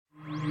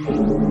Hey,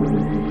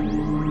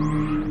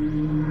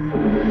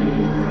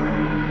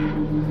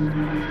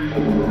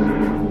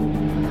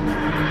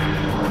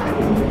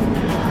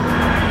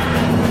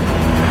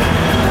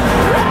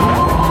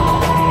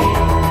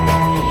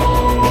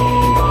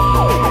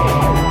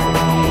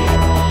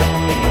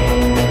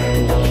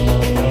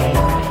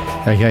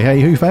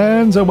 Who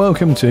fans, and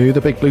welcome to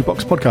the Big Blue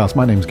Box podcast.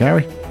 My name's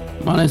Gary.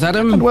 My name's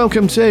Adam. And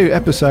welcome to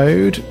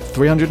episode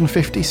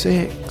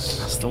 356.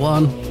 That's the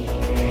one.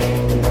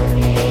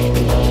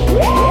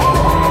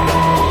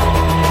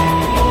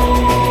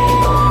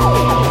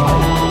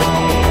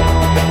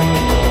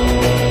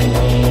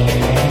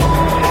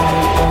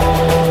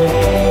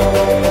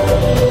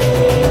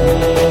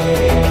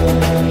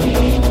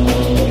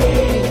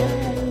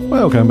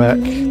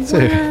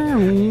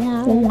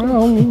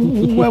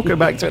 Welcome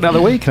back to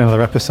another week,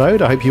 another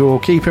episode. I hope you're all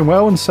keeping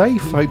well and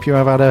safe. I hope you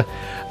have had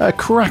a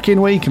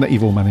cracking week and that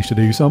you've all managed to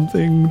do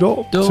something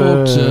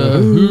Doctor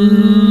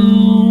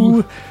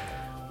Who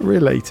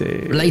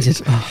related.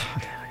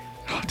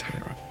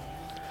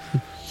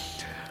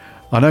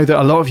 I know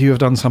that a lot of you have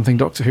done something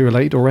Doctor Who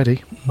related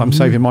already. I'm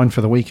saving mine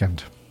for the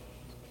weekend.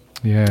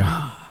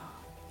 Yeah.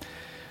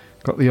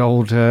 Got the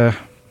old...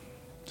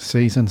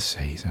 Season,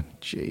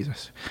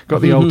 Jesus.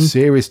 Got the old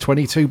Series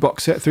 22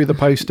 box set through the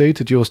post, dude.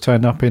 Did yours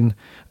turn up in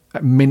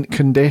mint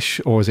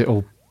condition, or is it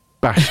all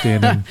bashed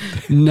in? And...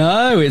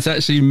 No, it's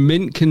actually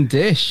mint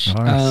condition.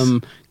 Nice.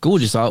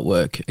 Gorgeous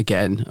artwork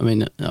again. I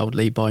mean, old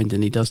Lee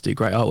Binding, he does do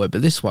great artwork,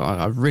 but this one,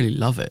 I really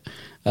love it.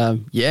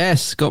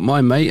 Yes, got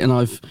mine, mate, and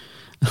I've...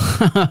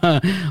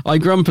 I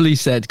grumpily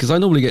said, because I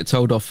normally get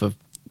told off for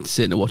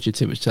sitting and watching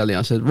too much telly,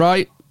 I said,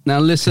 right, now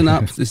listen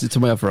up. This is to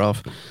my other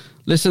half.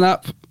 Listen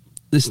up.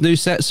 This new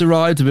set's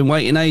arrived. I've been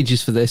waiting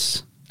ages for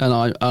this,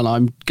 and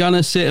I'm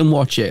gonna sit and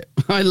watch it.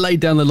 I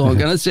laid down the law. I'm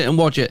gonna sit and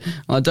watch it.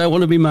 I don't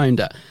want to be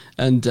moaned at.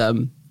 And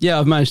yeah,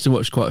 I've managed to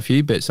watch quite a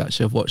few bits.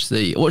 Actually, I've watched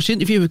the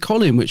interview with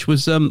Colin, which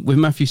was with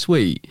Matthew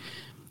Sweet.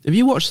 Have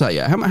you watched that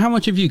yet? How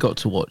much have you got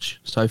to watch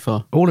so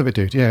far? All of it,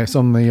 dude. Yeah, it's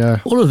on the...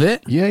 All of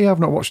it? Yeah, I've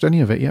not watched any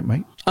of it yet,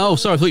 mate. Oh,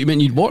 sorry, I thought you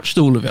meant you'd watched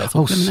all of it.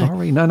 Oh,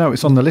 sorry. No,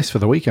 it's on the list for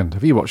the weekend.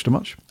 Have you watched it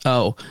much?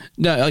 Oh,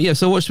 no, yeah,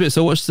 so I watched a bit.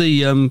 So I watched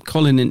the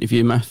Colin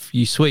interview,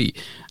 Matthew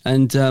Sweet,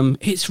 and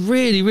it's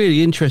really,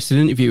 really interesting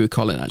interview with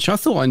Colin, actually. I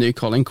thought I knew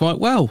Colin quite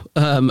well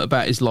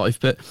about his life,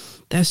 but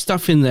there's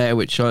stuff in there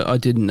which I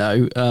didn't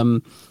know.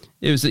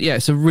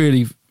 It's a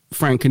really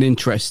frank and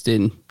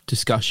interesting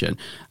discussion,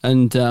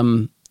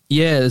 and...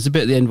 yeah, there's a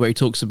bit at the end where he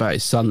talks about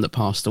his son that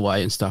passed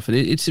away and stuff, and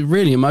it's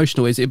really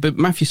emotional. But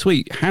Matthew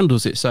Sweet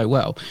handles it so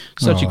well.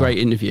 Such a great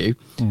interview.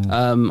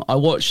 I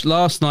watched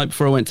last night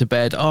before I went to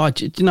bed. I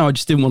just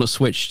didn't want to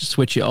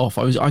switch it off.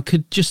 I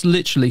could just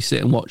literally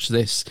sit and watch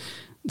this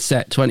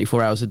set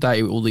 24 hours a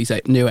day with all these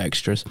new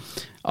extras.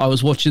 I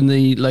was watching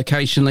the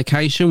location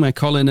where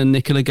Colin and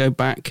Nicola go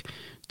back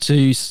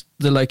to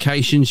the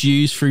locations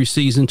used through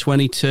season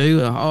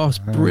 22. Oh, it's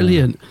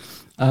brilliant.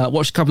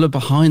 Watched a couple of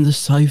Behind the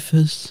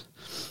Sofas.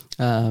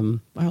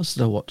 What else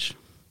did I watch?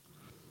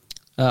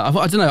 I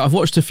don't know. I've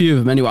watched a few of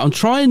them anyway. I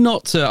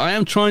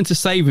am trying to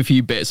save a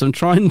few bits. I'm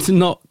trying to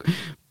not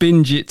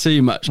binge it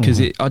too much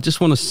because I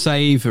just want to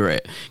savour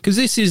it. Because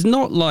this is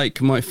not like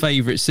my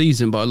favourite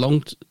season by a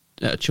long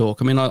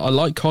chalk. I mean, I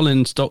like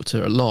Colin's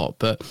Doctor a lot,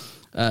 but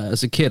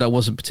as a kid, I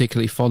wasn't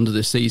particularly fond of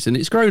this season.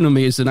 It's grown on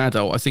me as an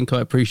adult. I think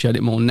I appreciate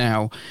it more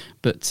now.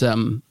 But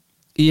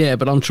yeah,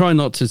 but I'm trying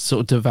not to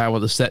sort of devour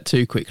the set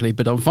too quickly.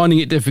 But I'm finding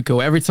it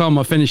difficult. Every time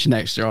I finish an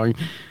extra, I'm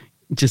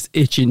just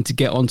itching to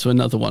get onto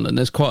another one, and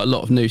there's quite a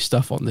lot of new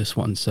stuff on this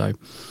one, so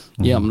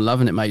yeah, I'm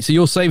loving it, mate. So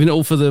you're saving it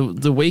all for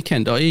the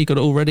weekend, are you? You got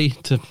it all ready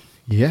to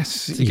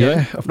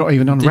go? I've not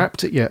even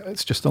unwrapped it yet.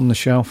 It's just on the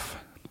shelf.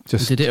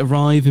 Did it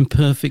arrive in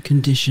perfect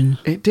condition?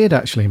 It did,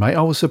 actually, mate.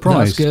 I was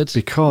surprised. That's good.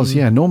 Because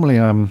normally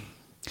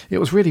it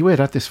was really weird.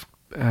 I had this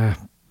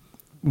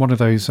one of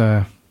those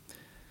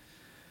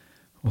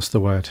what's the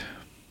word,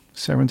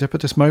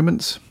 serendipitous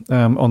moments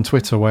on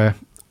Twitter where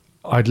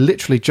I'd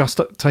literally just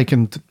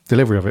taken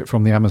delivery of it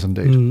from the Amazon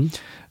dude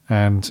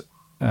and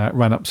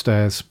ran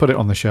upstairs, put it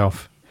on the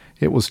shelf.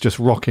 It was just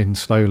rocking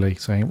slowly,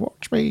 saying,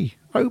 "Watch me,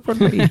 open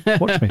me,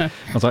 watch me." I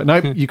was like,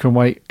 "Nope, you can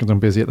wait because I'm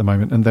busy at the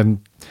moment." And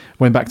then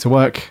went back to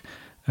work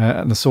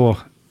and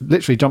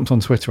literally jumped on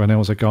Twitter, and there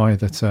was a guy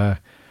that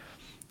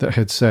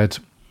had said,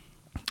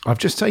 "I've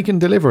just taken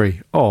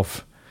delivery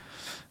of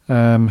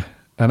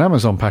an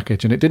Amazon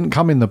package, and it didn't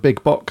come in the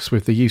big box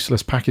with the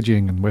useless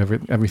packaging and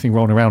with everything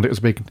rolling around. It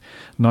was a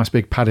nice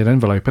big padded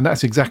envelope." And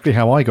that's exactly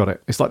how I got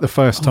it. It's like the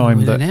first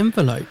time that... an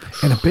envelope?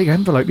 In a big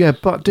envelope, yeah.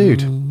 But,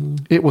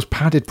 dude, it was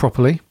padded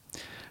properly.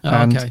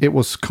 And it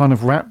was kind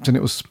of wrapped, and it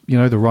was,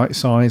 the right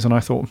size. And I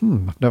thought,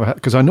 I've never had...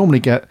 Because I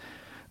normally get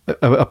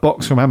a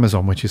box from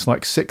Amazon, which is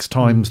like 6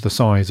 times the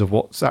size of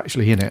what's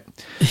actually in it.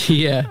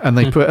 Yeah. And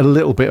they put a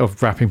little bit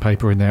of wrapping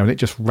paper in there, and it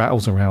just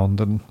rattles around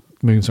and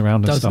moves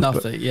around and stuff.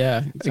 Does nothing,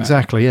 yeah.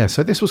 Exactly, yeah.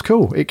 So this was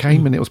cool. It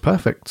came and it was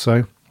perfect.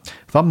 So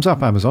thumbs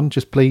up, Amazon.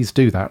 Just please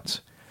do that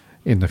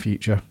in the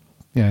future.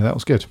 Yeah, that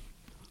was good.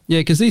 Yeah,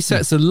 because these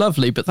sets are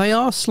lovely, but they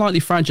are slightly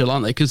fragile,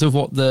 aren't they? Because of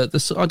what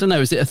the I don't know,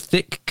 is it a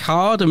thick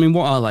card? I mean,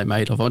 what are they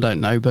made of? I don't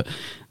know, but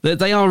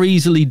they are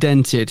easily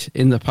dented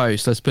in the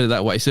post, let's put it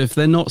that way. So if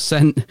they're not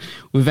sent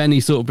with any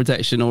sort of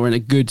protection or in a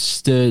good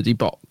sturdy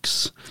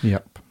box,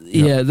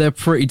 yeah, they're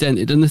pretty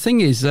dented. And the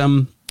thing is,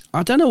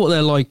 I don't know what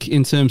they're like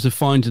in terms of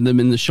finding them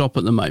in the shop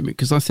at the moment,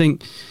 because I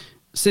think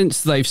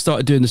since they've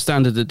started doing the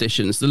standard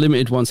editions, the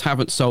limited ones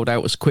haven't sold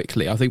out as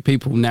quickly. I think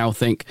people now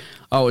think,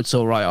 oh, it's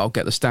all right, I'll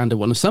get the standard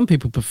one. And some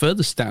people prefer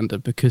the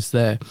standard because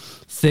they're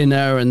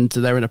thinner and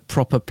they're in a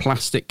proper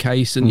plastic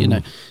case. And, you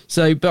know,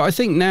 so, but I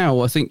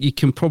think you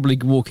can probably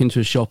walk into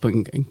a shop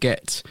and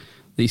get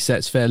these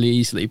sets fairly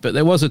easily. But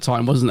there was a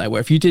time, wasn't there,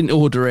 where if you didn't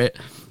order it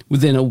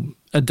within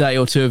a day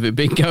or two of it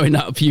being going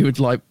up, you would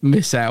like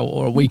miss out,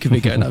 or a week of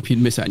it going up, you'd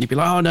miss out. And you'd be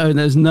like, oh no,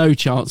 there's no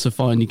chance of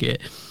finding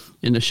it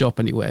in the shop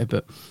anywhere.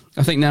 But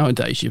I think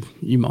nowadays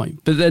you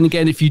might. But then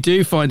again, if you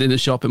do find it in the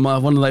shop, it might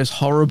have one of those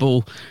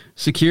horrible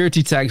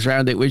security tags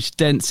around it which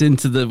dents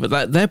into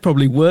they're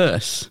probably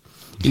worse.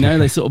 You know,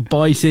 they sort of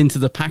bite into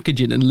the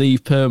packaging and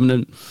leave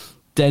permanent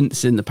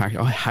dents in the package.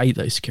 I hate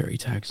those security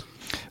tags.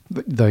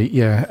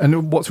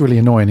 And what's really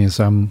annoying is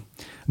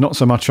not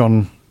so much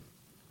on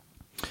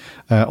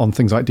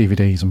things like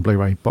DVDs and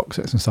Blu-ray box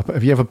sets and stuff, but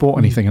have you ever bought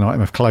anything, an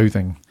item of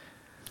clothing,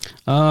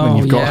 when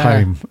you've got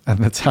home and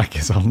the tag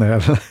is on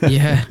there?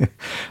 Yeah.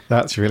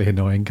 That's really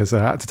annoying, because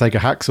I had to take a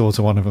hacksaw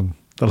to one of them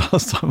the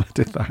last time I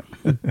did that.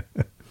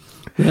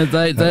 Yeah,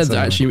 they're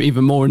actually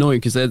even more annoying,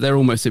 because they're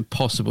almost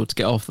impossible to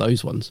get off,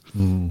 those ones.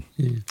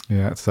 Yeah, I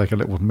had to take a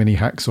little mini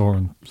hacksaw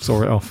and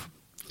saw it off.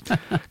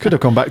 Could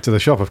have gone back to the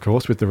shop, of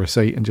course, with the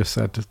receipt and just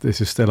said,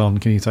 this is still on,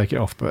 can you take it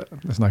off? But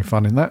there's no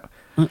fun in that.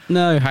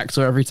 No,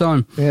 hacksaw every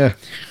time. Yeah.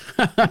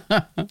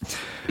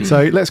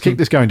 So let's keep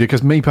this going,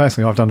 because me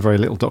personally, I've done very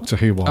little Doctor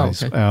Who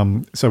wise.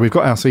 So we've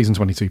got our season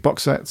 22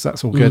 box sets,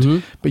 that's all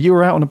good. But you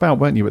were out and about,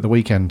 weren't you, at the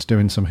weekend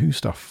doing some Who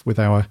stuff with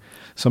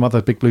some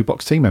other big Blue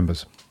Box team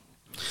members?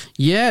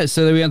 Yeah,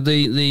 so we had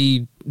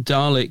the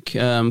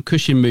Dalek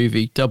Cushing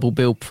movie double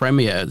bill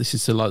premiere. This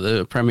is like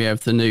the premiere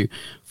of the new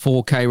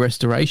 4K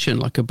restoration,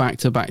 like a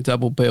back-to-back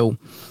double bill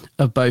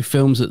of both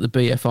films at the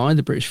BFI,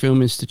 the British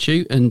Film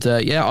Institute. And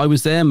I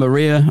was there.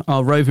 Maria,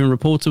 our roving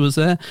reporter, was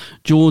there.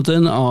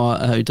 Jordan,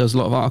 who does a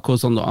lot of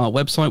articles on our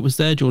website, was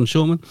there, Jordan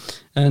Shortman.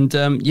 And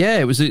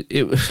it was,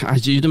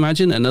 as you'd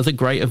imagine, another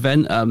great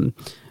event.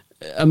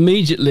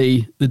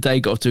 Immediately, the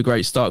day got off to a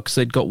great start, because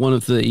they'd got one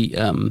of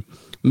the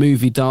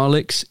movie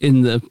Daleks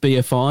in the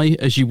BFI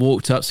as you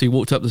walked up. So you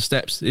walked up the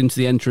steps into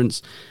the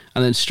entrance,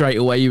 and then straight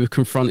away you were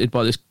confronted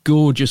by this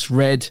gorgeous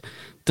red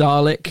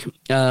Dalek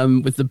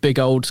with the big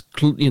old,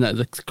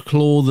 the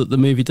claw that the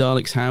movie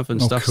Daleks have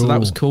and stuff. Cool. So that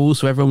was cool.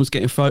 So everyone was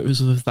getting photos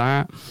of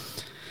that.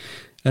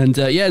 And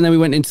and then we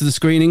went into the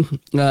screening.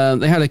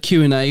 They had a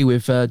Q&A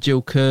with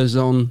Jill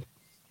Curzon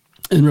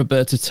and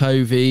Roberta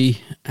Tovey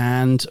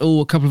and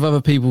a couple of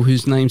other people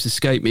whose names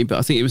escape me, but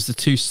I think it was the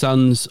two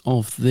sons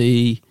of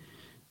the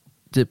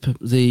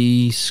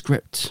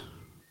script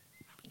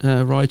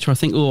writer, I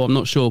think. I'm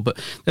not sure, but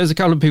there's a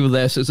couple of people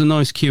there, so it's a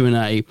nice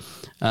Q&A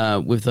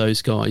with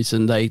those guys,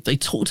 and they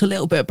talked a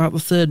little bit about the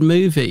third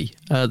movie,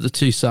 The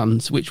Two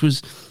Sons, which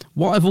was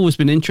what I've always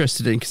been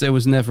interested in, because there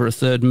was never a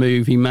third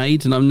movie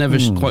made, and I'm never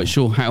quite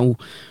sure how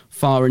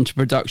far into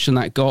production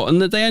that got, and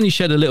that they only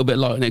shed a little bit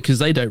light on it because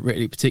they don't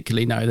really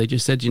particularly know. They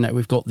just said,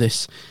 we've got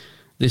this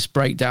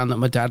breakdown that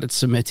my dad had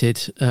submitted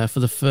for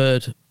the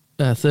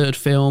third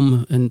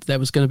film, and there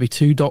was going to be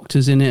two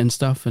doctors in it and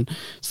stuff, and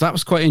so that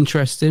was quite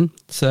interesting.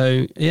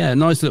 So yeah,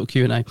 nice little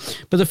Q&A.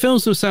 But the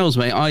films themselves,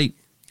 mate,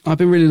 I've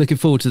been really looking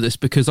forward to this,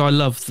 because I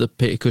love the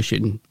Peter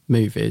Cushing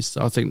movies.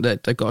 I think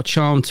that they've got a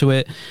charm to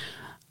it,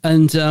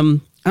 and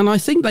I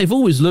think they've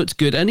always looked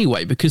good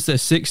anyway, because they're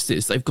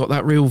 60s. They've got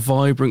that real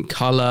vibrant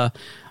colour,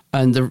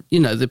 and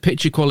the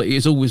picture quality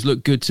has always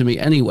looked good to me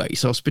anyway.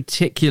 So I was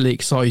particularly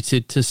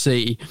excited to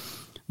see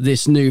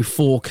this new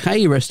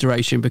 4K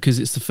restoration, because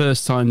it's the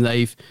first time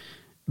they've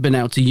been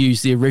able to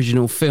use the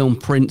original film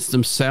prints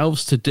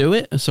themselves to do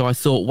it. So I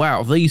thought,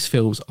 wow, these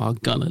films are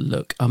gonna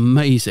look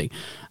amazing.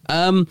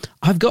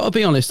 I've got to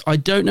be honest, I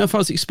don't know if I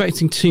was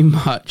expecting too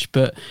much,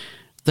 but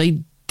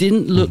they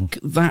didn't look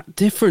that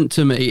different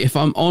to me, if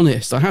I'm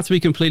honest. I have to be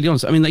completely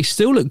honest. I mean, they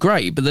still look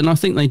great, but then I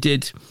think they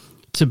did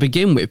to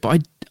begin with.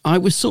 But I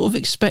was sort of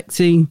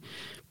expecting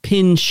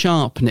pin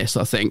sharpness,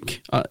 I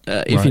think,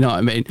 if you know what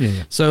I mean.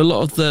 Yeah. So a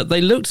lot of they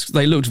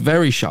looked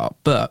very sharp,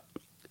 but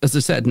as I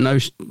said,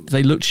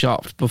 they looked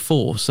sharp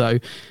before. So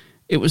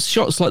it was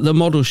shots like the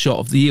model shot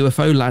of the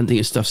UFO landing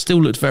and stuff still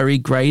looked very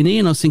grainy,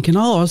 and I was thinking,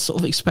 I was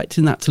sort of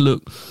expecting that to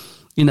look,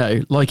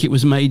 like it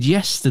was made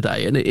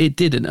yesterday, and it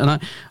didn't.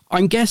 And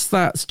I guess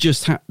that's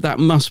just that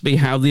must be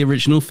how the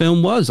original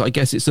film was. I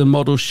guess it's a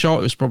model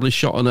shot. It was probably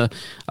shot on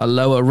a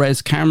lower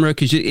res camera,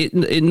 because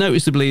it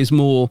noticeably is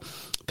more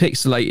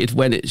pixelated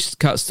when it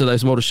cuts to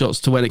those model shots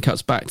to when it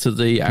cuts back to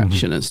the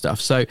action and stuff.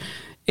 So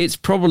it's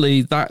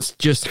probably that's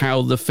just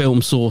how the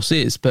film source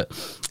is. But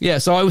yeah,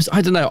 so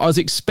I don't know, I was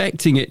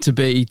expecting it to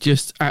be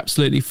just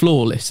absolutely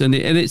flawless, and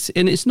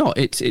it's not.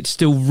 It's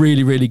still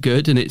really, really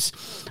good, and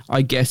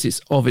I guess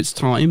it's of its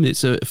time.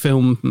 It's a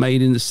film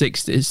made in the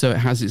 60s, so it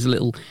has its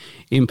little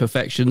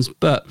imperfections.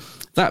 But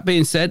that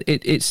being said,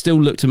 it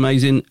still looked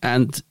amazing,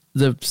 and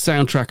the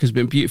soundtrack has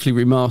been beautifully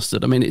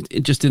remastered. I mean,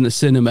 it just in the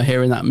cinema,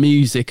 hearing that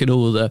music and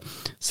all the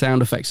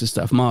sound effects and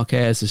stuff, Mark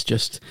Ayres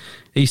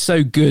he's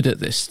so good at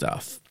this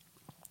stuff.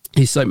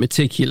 He's so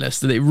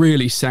meticulous that it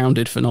really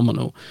sounded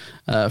phenomenal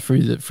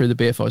through the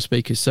BFI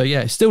speakers. So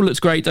yeah, it still looks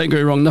great. Don't get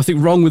me wrong. Nothing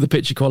wrong with the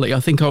picture quality. I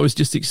think I was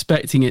just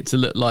expecting it to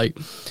look like,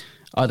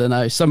 I don't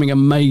know, something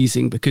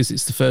amazing because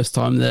it's the first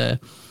time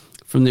there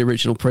from the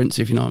original prints,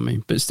 if you know what I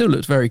mean. But it still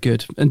looks very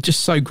good, and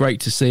just so great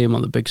to see him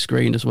on the big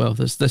screen as well.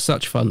 They're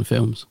such fun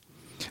films.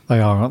 They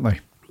are, aren't they?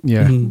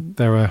 Yeah,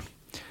 they're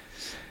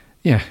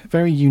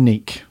very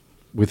unique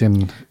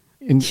in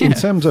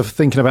terms of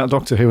thinking about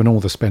Doctor Who and all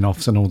the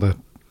spin-offs and all the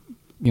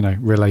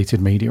related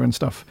media and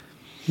stuff.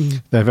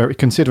 They're very,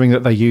 considering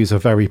that they use a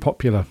very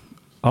popular,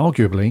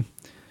 arguably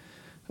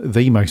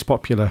the most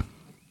popular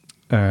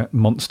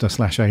monster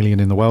 /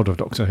 alien in the world of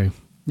Doctor Who.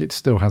 It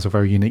still has a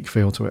very unique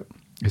feel to it.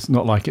 It's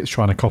not like it's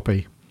trying to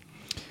copy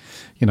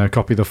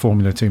the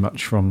formula too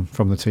much from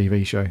the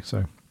TV show.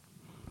 So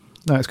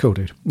no, it's cool,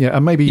 dude. Yeah,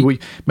 and maybe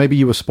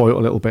you were spoiled a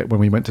little bit when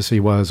we went to see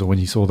Wurzel, when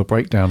you saw the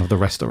breakdown of the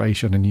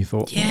restoration, and you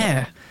thought,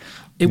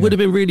 it would have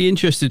been really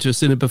interesting to have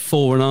seen it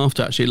before and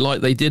after, actually,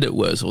 like they did at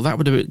Wurzel. That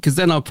would have been, because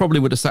then I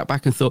probably would have sat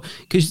back and thought,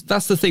 because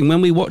that's the thing,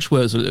 when we watched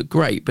Wurzel, it looked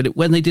great, but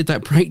when they did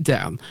that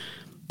breakdown,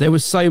 there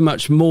was so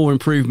much more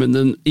improvement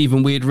than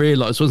even we had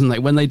realised, wasn't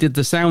there? When they did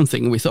the sound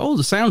thing, we thought,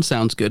 the sound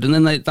sounds good. And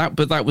then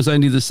but that was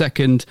only the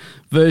second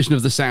version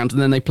of the sound.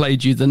 And then they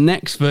played you the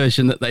next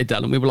version that they'd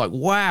done. And we were like,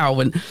 wow.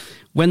 And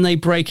when they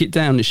break it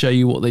down and show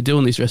you what they do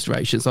on these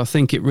restorations, I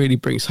think it really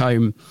brings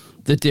home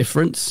the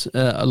difference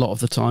a lot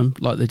of the time,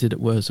 like they did at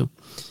Wurzel.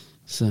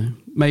 So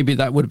maybe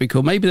that would be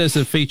cool. Maybe there's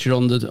a feature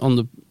on the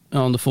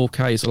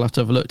 4Ks. I'll have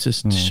to have a look to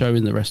show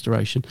in the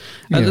restoration.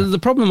 And the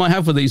problem I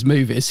have with these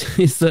movies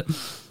is that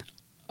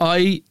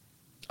I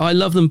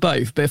love them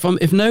both, but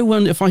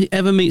if I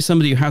ever meet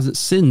somebody who hasn't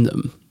seen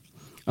them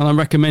and I'm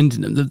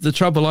recommending them, the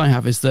trouble I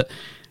have is that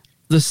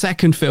the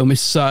second film is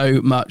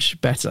so much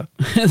better.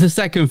 The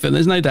second film,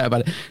 there's no doubt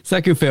about it.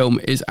 Second film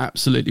is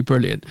absolutely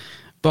brilliant.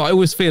 But I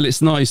always feel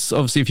it's nice,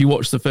 obviously, if you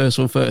watch the first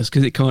one first,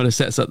 because it kind of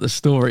sets up the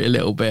story a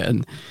little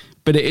bit.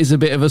 But it is a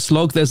bit of a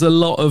slog. There's a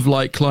lot of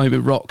like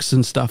climbing rocks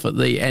and stuff at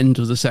the end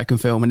of the second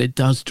film, and it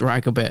does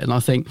drag a bit. And I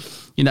think,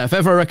 if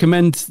ever I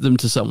recommend them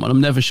to someone, I'm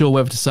never sure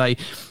whether to say,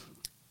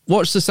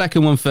 watch the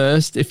second one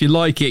first. If you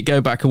like it, go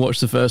back and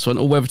watch the first one,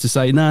 or whether to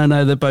say,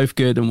 no, they're both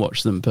good and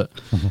watch them. But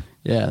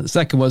yeah, the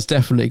second one's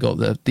definitely got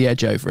the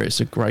edge over it.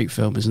 It's a great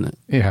film, isn't it?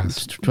 Yeah.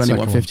 It's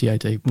 2150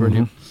 AD.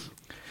 Brilliant.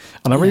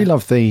 And I really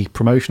love the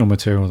promotional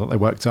material that they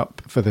worked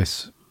up for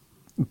this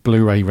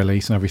Blu-ray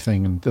release and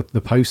everything, and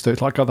the poster.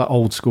 It's like got that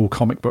old school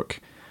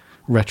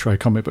retro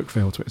comic book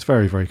feel to it. It's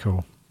very, very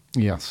cool.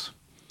 Yes.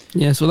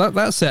 Yes, well,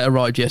 that set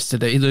arrived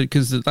yesterday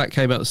because that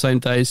came out the same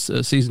day as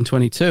season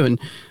 22,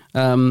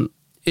 and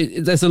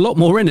there's a lot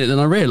more in it than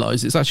I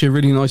realised. It's actually a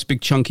really nice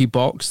big chunky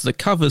box. The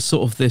cover's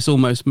sort of this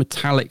almost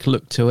metallic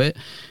look to it.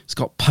 It's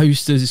got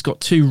posters. It's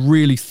got 2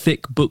 really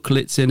thick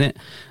booklets in it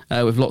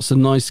with lots of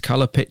nice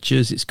colour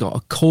pictures. It's got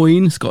a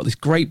coin. It's got this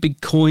great big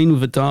coin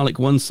with a Dalek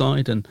one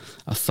side and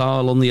a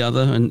Thal on the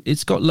other, and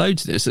it's got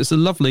loads of this. It's a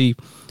lovely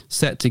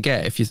set to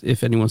get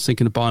if anyone's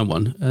thinking of buying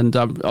one. And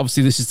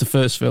obviously this is the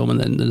first film, and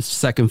then the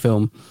second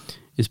film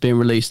is being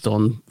released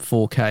on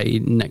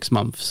 4K next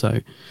month.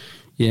 So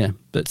yeah,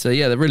 but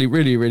they're really,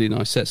 really, really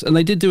nice sets. And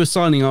they did do a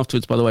signing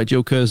afterwards, by the way.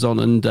 Jill Curzon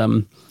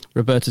and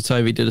Roberta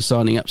Tovey did a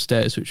signing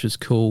upstairs, which was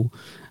cool.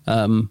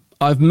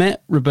 I've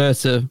met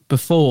Roberta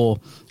before,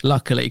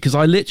 luckily, because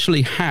I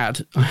literally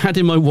had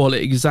in my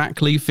wallet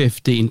exactly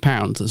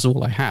 £15. That's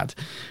all I had.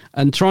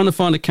 And trying to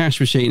find a cash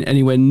machine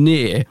anywhere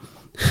near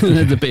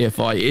the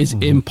BFI is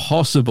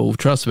impossible,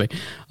 trust me.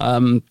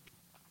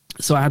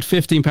 So I had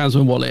 £15 in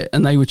my wallet,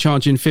 and they were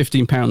charging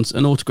 £15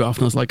 an autograph,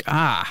 and I was like,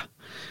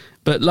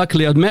 But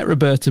luckily, I'd met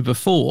Roberta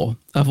before.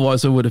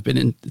 Otherwise, I would have been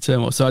in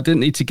turmoil. So I didn't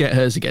need to get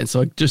hers again.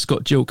 So I just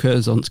got Jill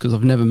Curzon's because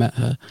I've never met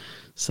her.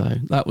 So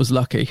that was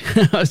lucky.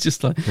 I was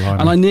just like,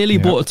 and I nearly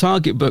bought a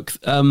Target book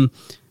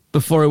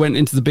before I went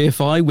into the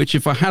BFI, which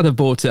if I had have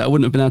bought it, I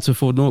wouldn't have been able to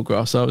afford an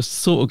autograph. So I was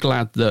sort of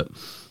glad that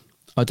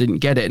I didn't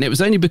get it. And it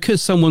was only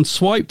because someone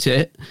swiped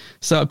it.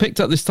 So I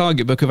picked up this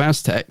Target book of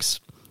Aztecs.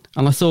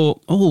 And I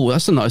thought,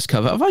 that's a nice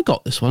cover. Have I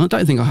got this one? I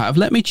don't think I have.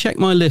 Let me check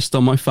my list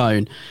on my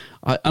phone.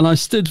 I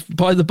stood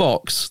by the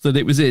box that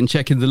it was in,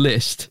 checking the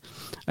list.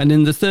 And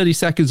in the 30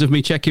 seconds of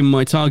me checking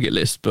my Target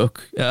list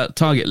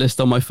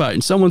on my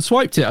phone, someone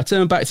swiped it. I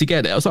turned back to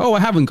get it. I was like, I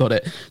haven't got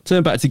it.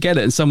 Turned back to get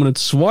it, and someone had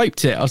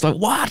swiped it. I was like,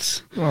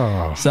 what?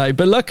 Oh. So,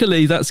 but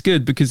luckily that's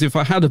good, because if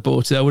I had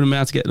bought it, I wouldn't have been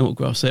able to get an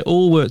autograph. So it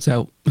all worked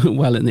out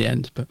well in the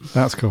end. But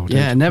that's cool. Dude.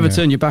 Yeah, never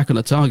turn your back on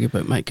a Target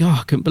book, mate. God,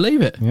 I couldn't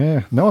believe it.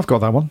 Yeah, no, I've got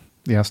that one.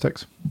 The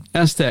Aztecs.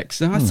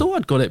 Aztecs. I thought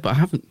I'd got it, but I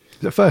haven't.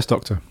 The first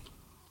Doctor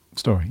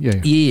story.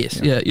 Yeah.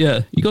 Yes.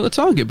 Yeah. You got the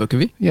Target book,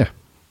 have you? Yeah.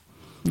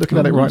 Looking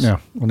at it right now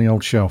on the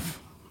old shelf.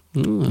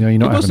 Yeah, you're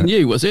not it wasn't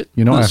having you, was it?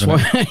 You're not That's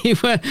having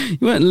why you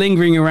weren't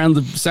lingering around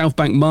the South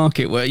Bank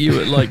Market, were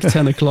you, at like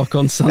 10 o'clock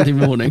on Sunday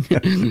morning?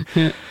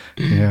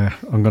 Yeah,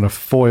 I'm going to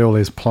foil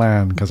his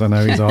plan because I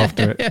know he's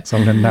after it, so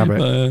I'm going to nab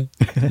it.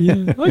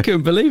 I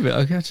couldn't believe it.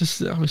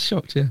 I was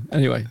shocked, yeah.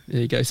 Anyway,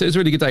 there you go. So it was a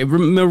really good day.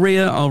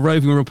 Maria, our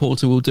roving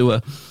reporter, will do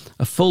a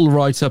full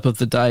write-up of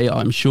the day,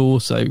 I'm sure,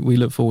 so we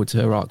look forward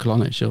to her article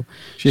on it. She'll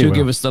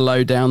give us the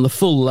lowdown, the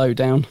full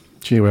lowdown.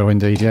 She will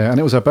indeed, yeah. And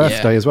it was her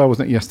birthday as well,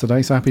 wasn't it,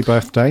 yesterday? So happy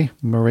birthday,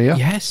 Maria.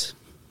 Yes.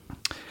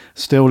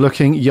 Still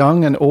looking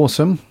young and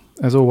awesome,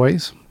 as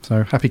always.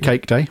 So happy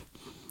cake day.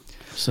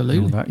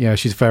 Absolutely. Yeah,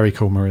 she's very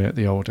cool, Maria, at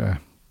the old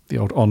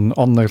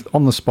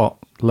on the spot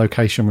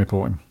location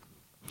reporting.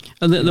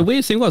 And the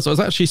weird thing was, I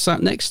was actually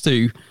sat next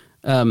to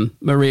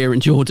Maria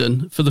and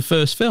Jordan for the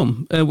first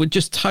film.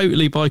 Just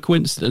totally by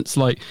coincidence,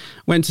 like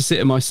went to sit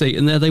in my seat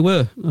and there they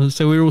were.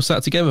 So we were all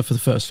sat together for the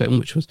first film,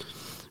 which was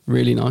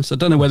really nice. I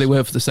don't know where they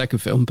were for the second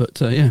film, but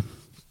yeah.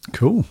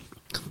 Cool.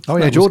 Oh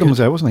yeah, Jordan was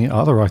there, wasn't he?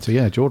 Other writer,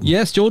 yeah, Jordan.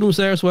 Yes, Jordan was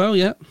there as well,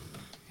 yeah.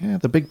 Yeah,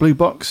 the big blue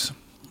box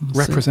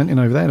representing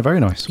over there. Very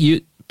nice.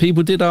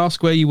 People did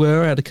ask where you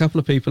were. I had a couple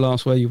of people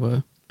ask where you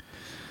were.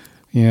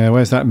 Yeah,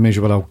 where's that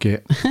miserable old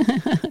git?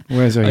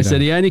 Where's he? I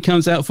said he only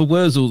comes out for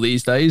Wurzel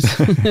these days.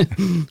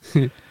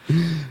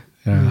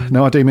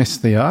 No, I do miss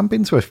the... I haven't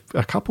been to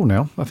a couple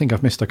now. I think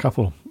I've missed a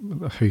couple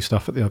of Who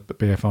stuff at the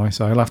BFI,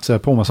 so I'll have to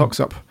pull my socks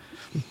up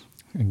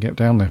and get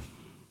down there.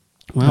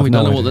 Well, we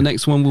don't know what the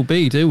next one will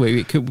be, do we?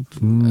 It could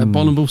be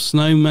Abominable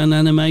Snowman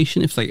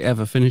animation, if they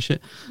ever finish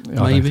it. Maybe.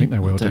 I don't think they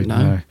will. Don't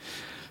know.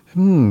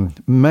 No.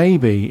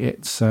 Maybe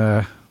it's...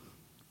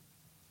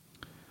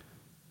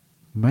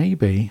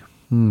 maybe...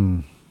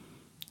 I'm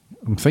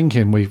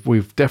thinking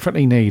we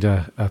definitely need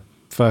a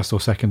first or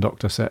second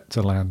Doctor set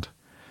to land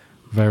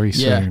very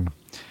soon.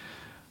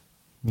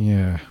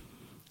 Yeah.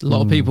 A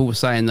lot of people were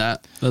saying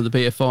that at the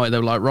BFI. They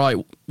were like, right,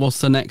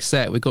 what's the next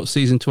set? We've got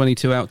season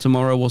 22 out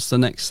tomorrow. What's the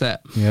next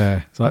set?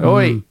 Yeah. It's like,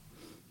 oi,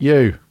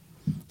 you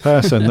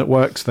person that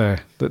works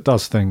there, that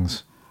does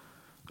things.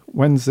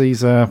 When's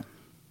these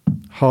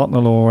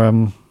Hartnell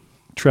or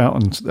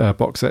Troughton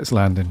box sets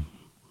landing?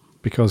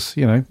 Because,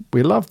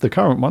 we love the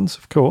current ones,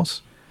 of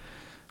course.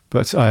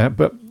 But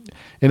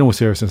in all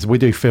seriousness, we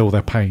do feel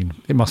their pain.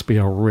 It must be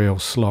a real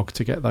slog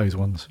to get those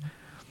ones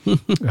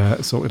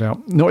sorted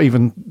out. Not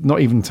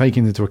even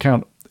taking into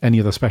account any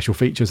of the special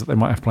features that they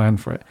might have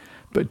planned for it,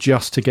 but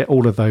just to get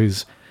all of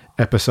those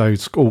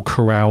episodes all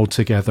corralled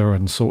together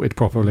and sorted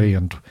properly.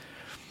 And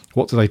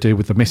what do they do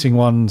with the missing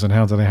ones, and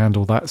how do they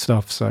handle that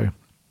stuff? So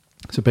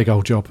it's a big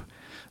old job.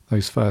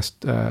 Those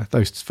first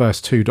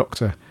two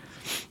Doctor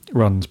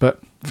runs,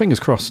 but fingers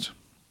crossed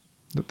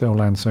that they'll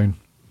land soon.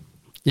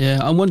 Yeah,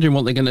 I'm wondering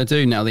what they're going to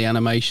do now the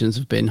animations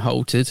have been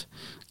halted.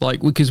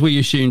 Like, because we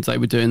assumed they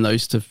were doing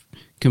those to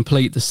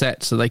complete the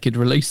set so they could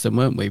release them,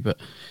 weren't we? But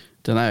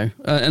don't know.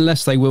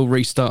 Unless they will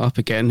restart up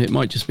again, it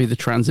might just be the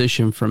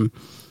transition from,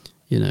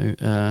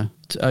 over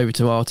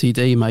to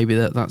RTD. Maybe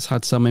that's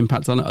had some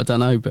impact on it. I don't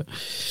know. But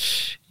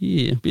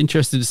yeah, be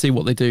interested to see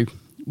what they do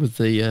with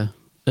the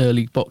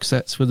early box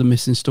sets with the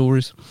missing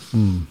stories.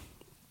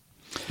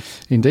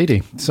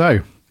 Indeedy.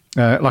 So,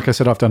 like I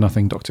said, I've done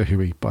nothing Doctor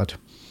Who-y, bud.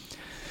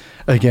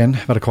 Again,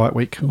 I've had a quiet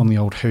week on the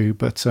old Who,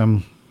 but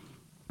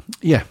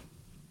yeah,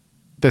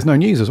 there's no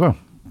news as well.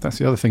 That's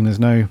the other thing. There's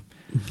no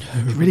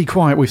really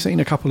quiet. We've seen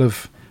a couple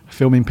of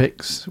filming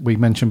pics. We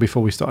mentioned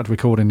before we started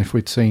recording if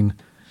we'd seen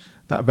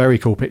that very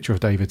cool picture of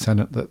David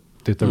Tennant that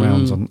did the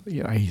rounds on.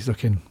 He's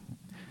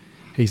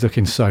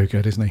looking so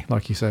good, isn't he?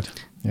 Like you said,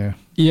 yeah.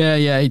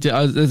 He did.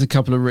 There's a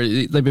couple of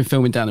they've been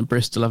filming down in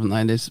Bristol, haven't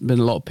they? And there's been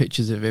a lot of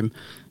pictures of him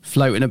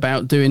floating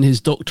about doing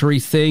his doctory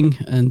thing,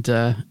 and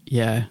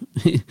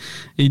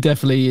he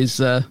definitely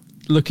is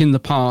looking the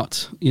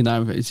part.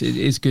 It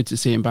is good to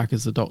see him back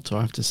as the Doctor,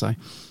 I have to say.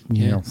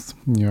 Yeah.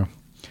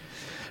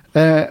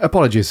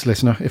 Apologies,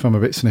 listener, if I'm a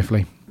bit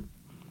sniffly.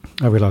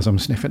 I realise I'm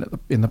sniffing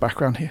in the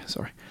background here.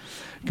 Sorry,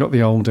 got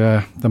the old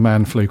the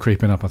man flu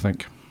creeping up, I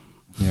think.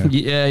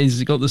 Yeah,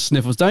 he's got the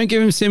sniffles. Don't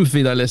give him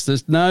sympathy, though,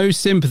 listeners. No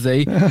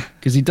sympathy,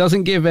 because he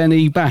doesn't give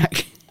any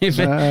back. If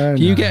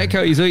you get a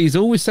cold, he's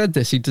always said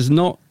this. He does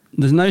not.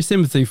 There's no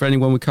sympathy for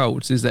anyone with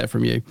colds, is there,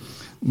 from you?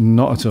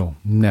 Not at all.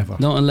 Never.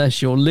 Not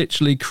unless you're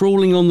literally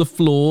crawling on the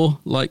floor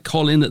like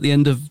Colin at the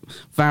end of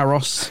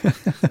Varos.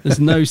 There's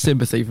no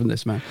sympathy from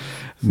this man.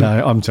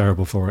 No, I'm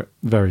terrible for it.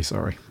 Very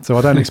sorry. So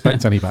I don't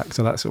expect any back,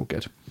 so that's all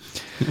good.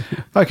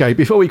 Okay,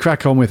 before we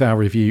crack on with our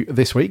review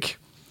this week,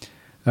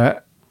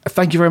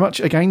 thank you very much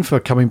again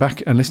for coming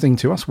back and listening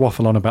to us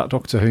waffle on about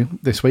Doctor Who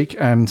this week.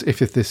 And if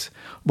this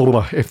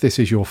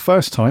is your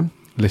first time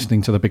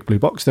listening to the Big Blue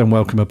Box, then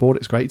welcome aboard.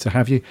 It's great to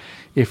have you.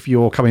 If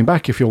you're coming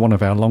back, if you're one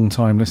of our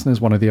long-time listeners,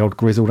 one of the old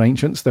grizzled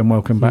ancients, then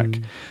welcome back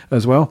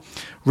as well.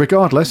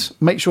 Regardless,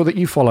 make sure that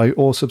you follow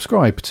or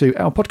subscribe to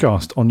our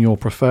podcast on your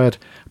preferred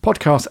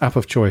podcast app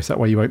of choice. That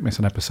way you won't miss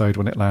an episode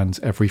when it lands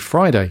every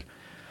Friday.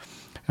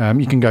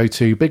 You can go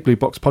to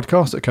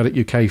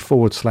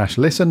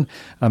bigblueboxpodcast.co.uk/listen,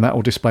 and that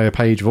will display a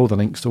page of all the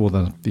links to all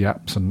the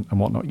apps and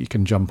whatnot. You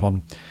can jump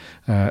on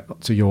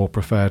to your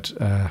preferred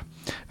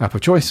app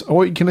of choice,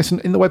 or you can listen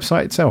in the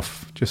website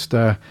itself. Just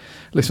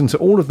listen to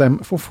all of them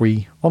for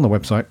free on the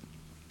website.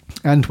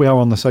 And we are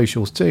on the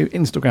socials too,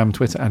 Instagram,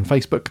 Twitter and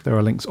Facebook. There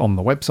are links on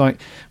the website.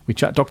 We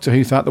chat Doctor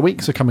Who throughout the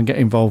week, so come and get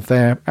involved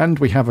there. And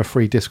we have a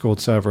free Discord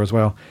server as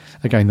well.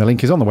 Again, the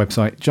link is on the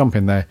website. Jump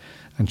in there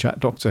and chat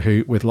Doctor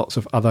Who with lots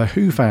of other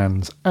Who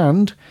fans.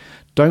 And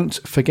don't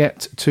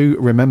forget to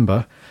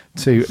remember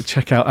to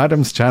check out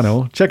Adam's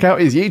channel. Check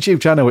out his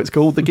YouTube channel. It's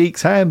called The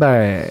Geek's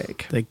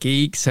Handbag. The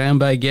Geek's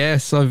Handbag,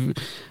 yes. I'm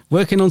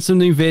working on some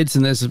new vids,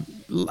 and there's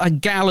a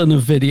gallon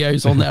of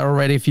videos on there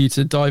already for you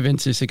to dive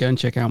into, so go and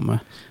check out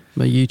my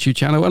YouTube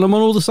channel. And I'm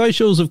on all the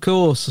socials, of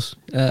course,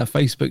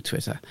 Facebook,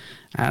 Twitter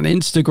and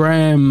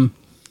Instagram.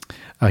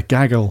 A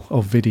gaggle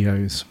of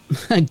videos.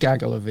 A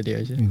gaggle of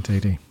videos, yeah.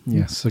 Indeedy,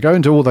 yes. So go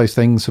into all those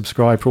things,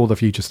 subscribe for all the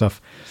future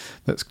stuff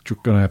that's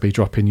going to be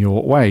dropping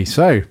your way.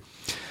 So,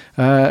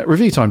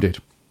 review time, dude.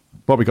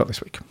 What we got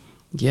this week?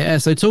 Yeah,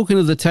 so talking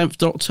of the 10th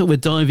Doctor, we're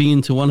diving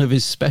into one of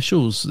his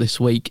specials this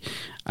week,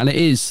 and it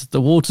is The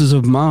Waters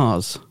of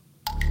Mars.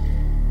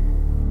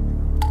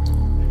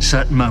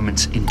 Certain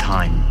moments in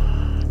time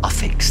are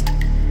fixed.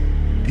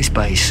 This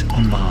base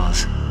on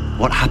Mars,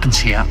 what happens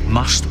here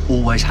must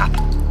always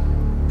happen.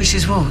 Which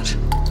is what?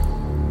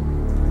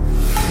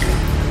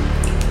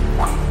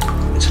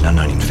 It's an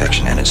unknown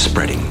infection and it's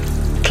spreading.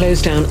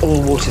 Close down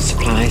all water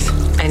supplies.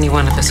 Any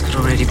one of us could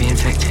already be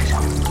infected.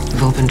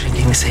 We've all been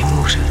drinking the same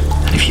water.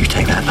 And if you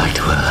take that back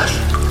to Earth,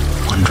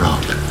 one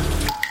drop,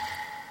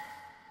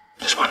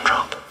 just one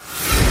drop.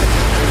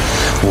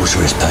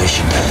 Water is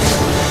patient.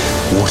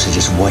 Water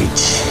just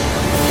waits.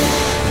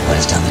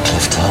 Whereas down the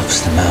cliff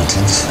tops, the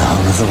mountains, the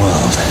whole of the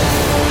world,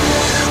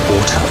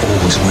 water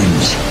always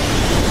wins.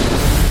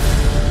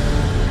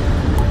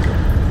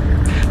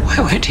 Why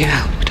won't you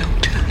help,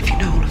 Doctor? If you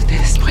know all of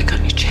this, why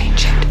can't you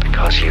change it?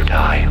 Because you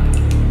die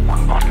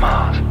on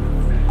Mars.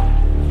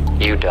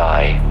 You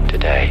die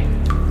today.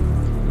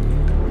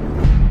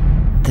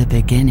 The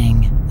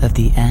beginning of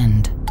the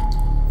end.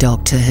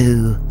 Doctor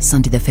Who,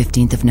 Sunday the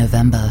 15th of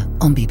November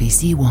on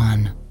BBC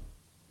One.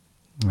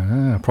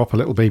 Proper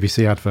little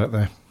BBC advert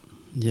there.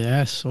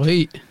 Yeah,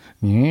 sweet.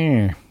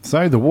 Yeah.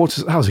 So The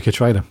Waters, that was a good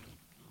trailer.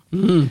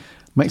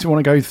 Makes me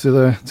want to go to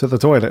the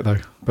toilet though,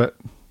 but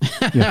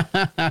yeah.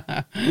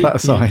 That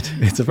aside,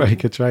 it's a very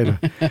good trailer.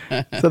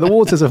 So The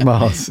Waters of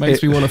Mars.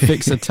 Makes me want to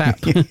fix a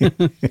tap.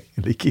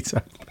 Leaky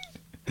tap.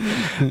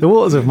 The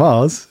Waters of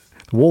Mars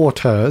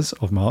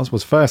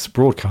was first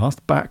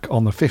broadcast back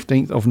on the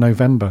 15th of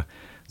November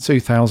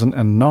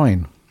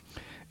 2009.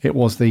 It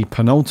was the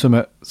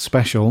penultimate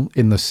special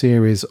in the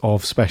series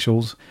of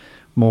specials,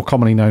 more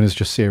commonly known as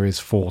just Series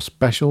 4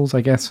 specials,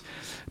 I guess,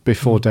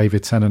 before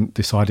David Tennant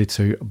decided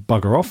to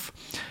bugger off.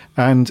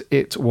 And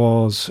it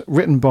was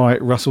written by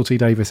Russell T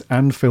Davies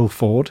and Phil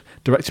Ford,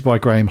 directed by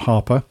Graham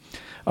Harper,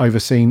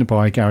 overseen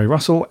by Gary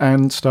Russell,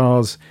 and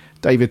stars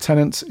David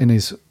Tennant in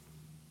his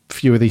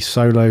few of these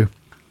solo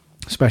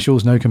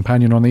specials, no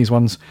companion on these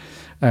ones,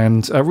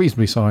 and a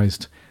reasonably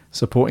sized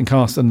supporting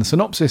cast. And the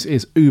synopsis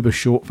is uber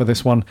short for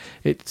this one.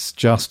 It's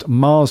just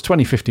Mars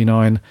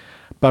 2059,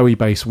 Bowie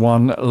Base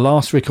 1,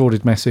 last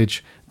recorded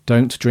message: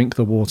 don't drink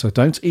the water,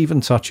 don't even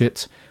touch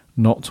it,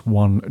 not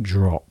one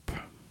drop.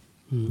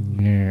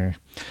 Yeah.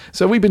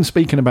 So we've been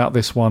speaking about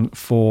this one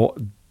for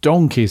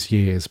donkey's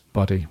years,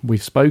 buddy.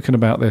 We've spoken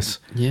about this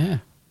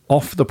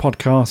off the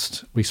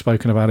podcast. We've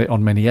spoken about it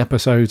on many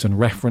episodes and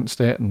referenced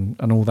it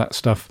and all that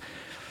stuff.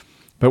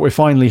 But we're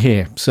finally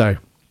here. So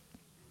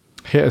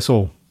hit us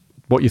all.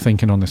 What are you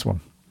thinking on this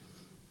one?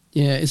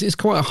 Yeah, it's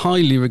quite a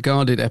highly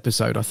regarded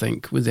episode, I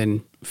think,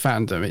 within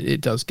fandom. It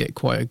does get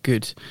quite a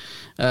good...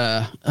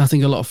 I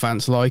think a lot of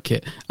fans like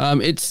it.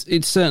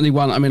 It's certainly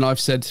one... I mean, I've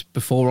said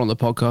before on the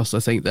podcast,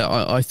 I think that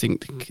I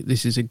think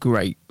this is a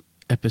great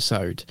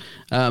episode.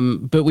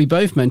 But we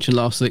both mentioned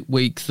last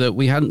week that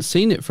we hadn't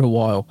seen it for a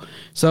while.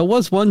 So I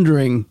was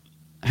wondering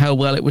how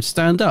well it would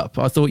stand up.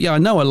 I thought, yeah, I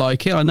know I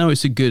like it. I know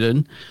it's a good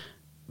one.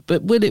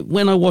 But will it,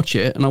 when I watch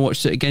it, and I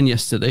watched it again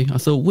yesterday, I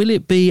thought, will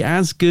it be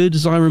as good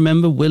as I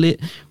remember?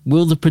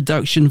 Will the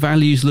production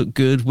values look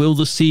good? Will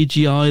the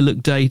CGI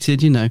look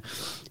dated? You know,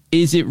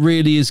 is it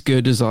really as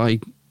good as I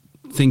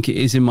think it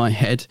is in my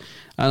head?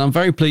 And I'm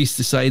very pleased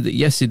to say that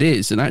yes, it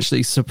is. And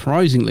actually,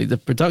 surprisingly, the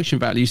production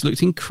values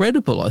looked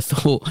incredible. I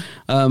thought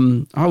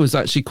I was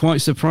actually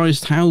quite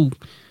surprised how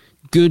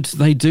good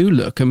they do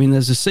look. I mean,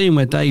 there's a scene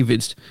where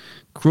David's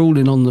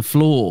crawling on the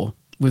floor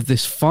with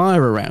this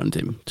fire around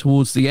him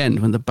towards the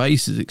end when the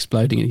base is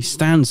exploding, and he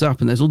stands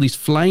up and there's all these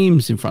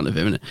flames in front of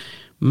him. And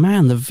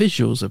man, the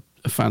visuals are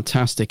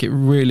fantastic. It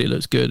really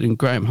looks good, and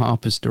Graham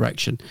Harper's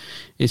direction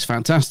is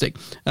fantastic.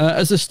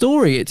 As a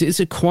story, it's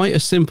quite a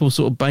simple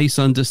sort of base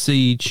under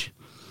siege,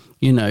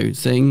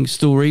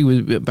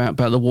 story about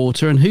the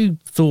water. And who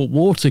thought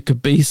water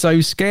could be so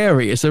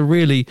scary? It's a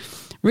really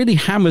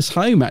hammers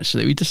home,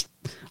 actually.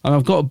 and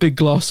I've got a big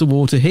glass of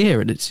water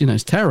here, and it's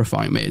it's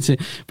terrifying me.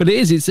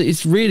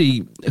 It's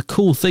really a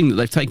cool thing that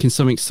they've taken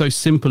something so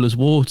simple as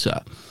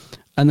water,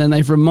 and then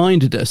they've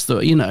reminded us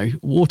that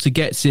water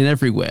gets in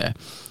everywhere.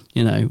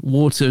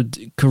 Water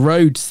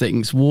corrodes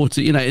things. Water,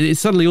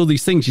 it's suddenly all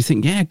these things you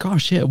think,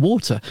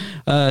 water,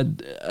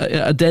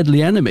 a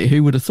deadly enemy.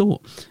 Who would have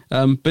thought?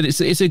 But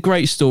it's a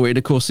great story, and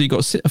of course, you've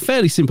got a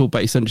fairly simple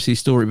base undersea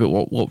story. But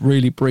what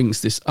really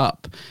brings this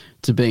up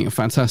to being a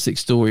fantastic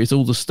story is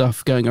all the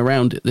stuff going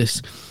around it.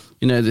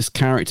 This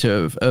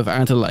character of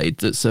Adelaide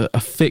that's a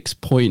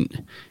fixed point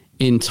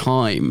in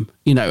time,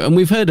 and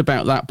we've heard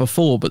about that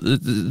before, but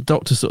the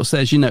Doctor sort of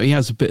says, he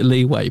has a bit of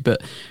leeway,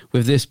 but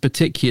with this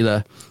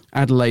particular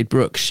Adelaide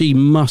Brooke, she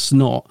must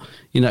not,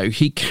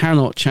 he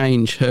cannot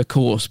change her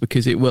course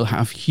because it will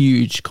have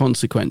huge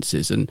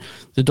consequences. And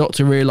the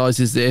Doctor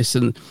realises this,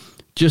 and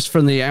just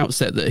from the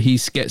outset that he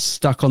gets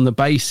stuck on the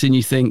base, and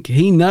you think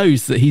he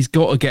knows that he's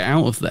got to get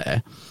out of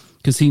there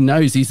because he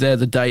knows he's there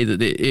the day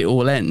that it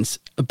all ends,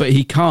 but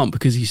he can't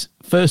because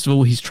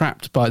he's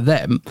trapped by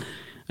them.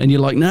 And you're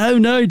like,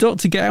 no,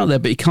 Doctor, get out there.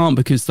 But he can't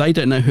because they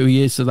don't know who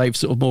he is. So they've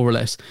sort of more or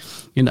less,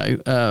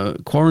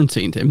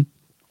 quarantined him.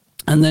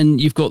 And then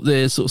you've got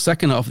the sort of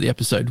second half of the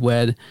episode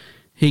where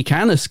he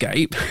can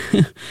escape,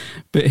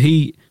 but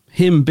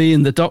him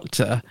being the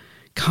Doctor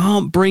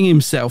can't bring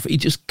himself. He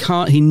just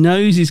can't. He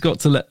knows he's got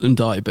to let them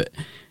die, but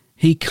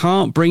he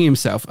can't bring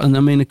himself. And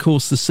I mean, of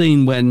course, the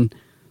scene when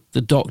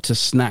the Doctor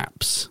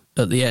snaps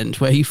at the end,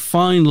 where he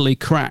finally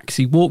cracks,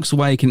 he walks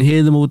away, can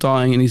hear them all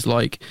dying, and he's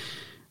like,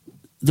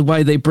 the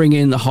way they bring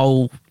in the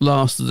whole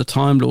last of the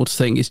Time Lords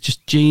thing is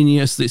just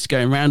genius. It's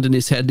going around in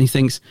his head,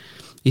 and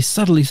he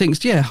suddenly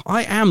thinks,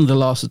 I am the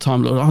last of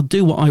Time Lord. I'll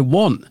do what I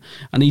want.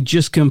 And he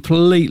just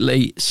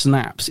completely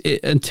snaps.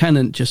 And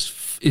Tennant just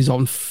is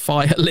on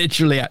fire,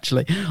 literally,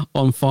 actually,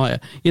 on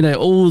fire.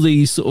 All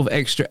these sort of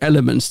extra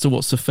elements to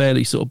what's a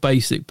fairly sort of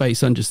basic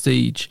base under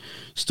siege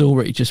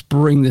story just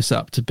bring this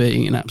up to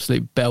being an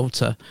absolute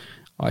belter,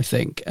 I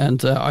think.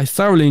 And I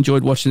thoroughly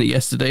enjoyed watching it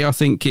yesterday. I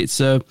think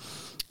it's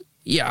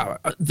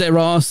there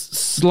are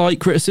slight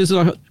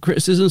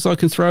criticisms I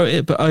can throw at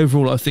it, but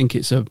overall I think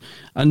it's a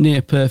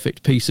near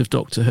perfect piece of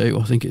Doctor Who.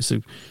 I think it's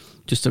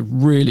just a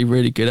really,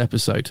 really good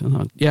episode.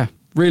 And I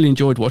really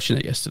enjoyed watching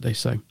it yesterday.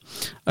 So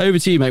over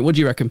to you, mate. What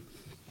do you reckon?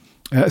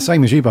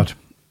 Same as you, bud.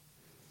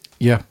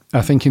 Yeah,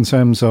 I think in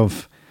terms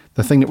of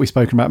the thing that we've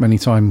spoken about many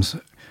times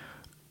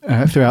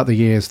throughout the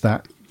years,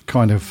 that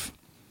kind of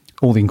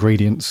all the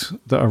ingredients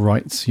that are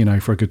right,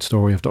 for a good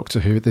story of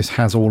Doctor Who, this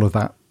has all of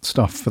that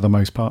stuff for the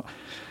most part.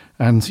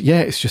 And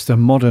it's just a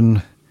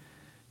modern.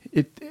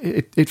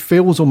 It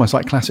feels almost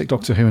like classic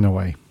Doctor Who in a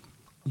way,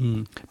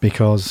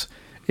 because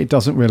it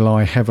doesn't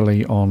rely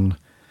heavily on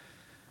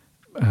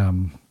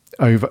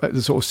over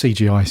the sort of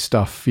CGI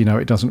stuff.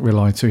 It doesn't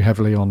rely too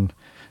heavily on.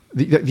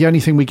 The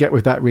only thing we get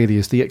with that really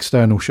is the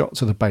external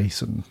shots of the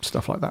base and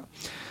stuff like that,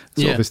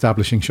 sort of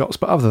establishing shots.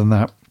 But other than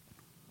that,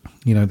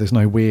 there's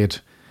no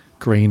weird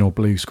green or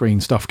blue screen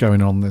stuff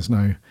going on. There's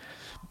no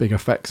big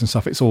effects and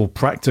stuff. It's all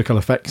practical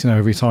effects.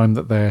 Every time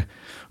that they're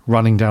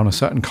running down a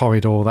certain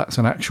corridor, that's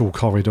an actual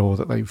corridor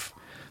that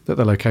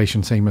the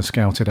location team has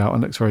scouted out,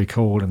 and looks very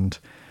cool. And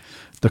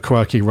the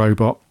quirky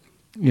robot,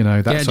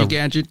 that's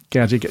gadget,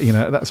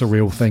 that's a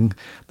real thing.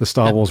 The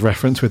Star Wars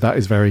reference with that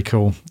is very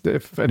cool,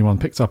 if anyone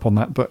picks up on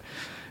that. But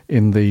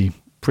in the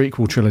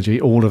prequel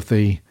trilogy, all of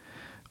the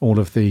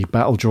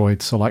battle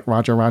droids are like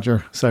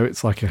Roger, so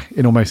it's like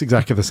in almost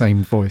exactly the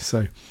same voice.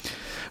 So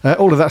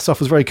all of that stuff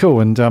was very cool,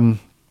 and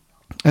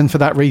for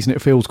that reason,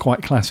 it feels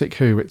quite classic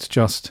Who. It's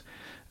just,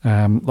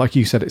 like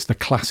you said, it's the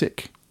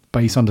classic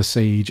base under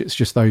siege. It's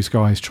just those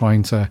guys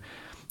trying to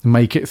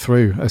make it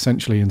through,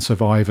 essentially, and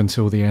survive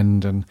until the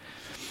end. And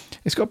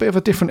it's got a bit of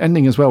a different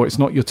ending as well. It's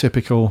not your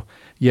typical,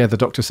 the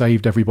Doctor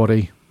saved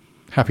everybody,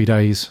 happy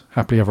days,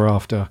 happily ever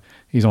after,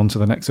 he's on to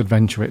the next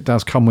adventure. It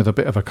does come with a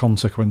bit of a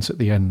consequence at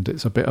the end.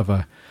 It's a bit of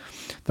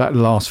that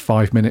last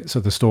 5 minutes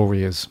of the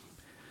story is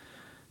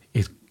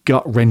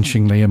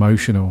gut-wrenchingly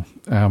emotional.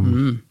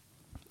 And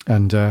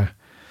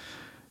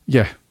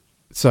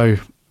so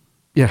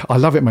I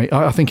love it, mate.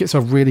 I think it's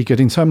a really good,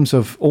 in terms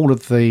of all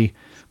of the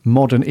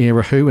modern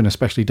era Who, and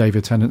especially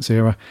David Tennant's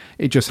era,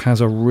 it just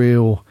has a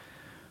real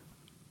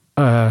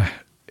kind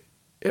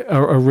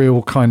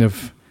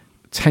of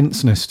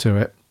tenseness to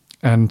it,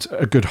 and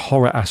a good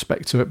horror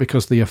aspect to it,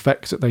 because the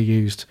effects that they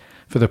used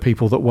for the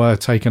people that were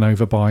taken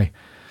over by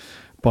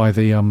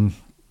the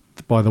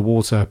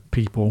water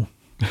people,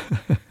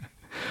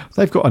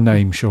 they've got a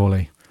name,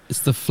 surely. It's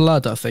the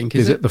Flood, I think.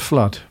 Is it the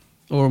Flood?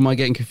 Or am I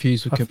getting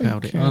confused with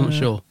Capaldi? I'm not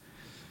sure.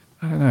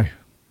 I don't know.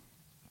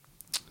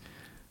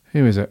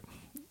 Who is it?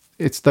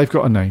 They've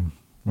got a name,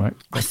 right?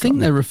 I think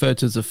they're referred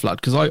to as the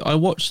Flood, because I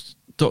watched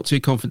Doctor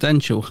Who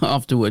Confidential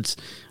afterwards,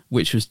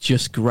 which was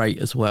just great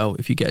as well,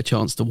 if you get a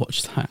chance to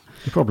watch that.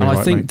 You're probably and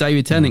right, I think mate.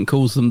 David Tennant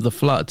calls them the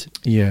Flood.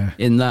 Yeah.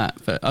 In that.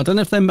 But I don't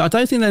know if I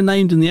don't think they're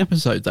named in the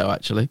episode, though,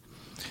 actually.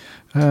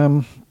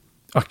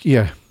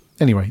 Yeah.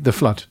 anyway, the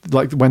flood,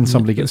 like when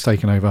somebody gets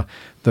taken over,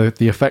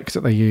 the effects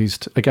that they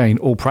used, again,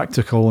 all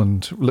practical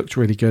and looked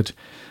really good.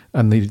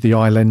 And the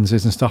eye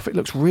lenses and stuff, it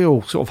looks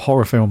real sort of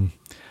horror film,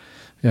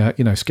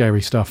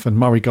 scary stuff. And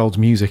Murray Gold's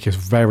music is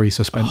very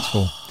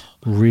suspenseful,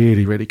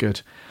 really, really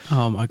good.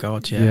 Oh my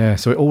God, yeah. Yeah,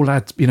 so it all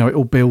adds, it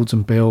all builds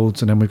and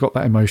builds, and then we've got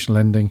that emotional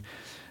ending.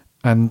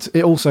 And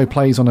it also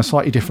plays on a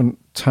slightly different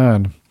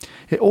turn.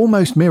 It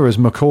almost mirrors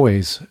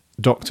McCoy's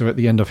Doctor at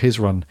the end of his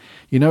run.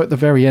 At the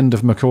very end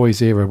of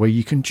McCoy's era, where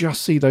you can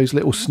just see those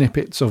little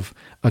snippets of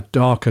a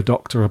darker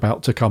Doctor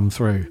about to come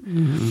through.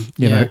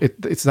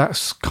 It's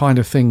that kind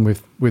of thing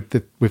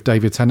with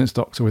David Tennant's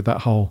Doctor, with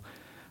that whole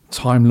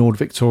Time Lord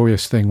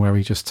Victorious thing, where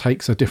he just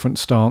takes a different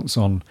stance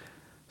on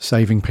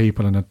saving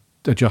people and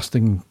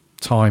adjusting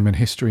time and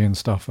history and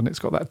stuff, and it's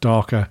got that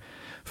darker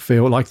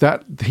feel like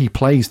that. He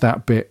plays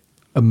that bit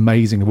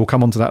amazing. We'll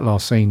come on to that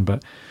last scene,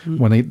 but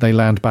when they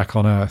land back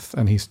on Earth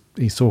and he's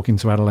talking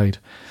to Adelaide,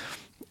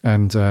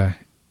 and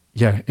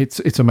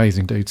it's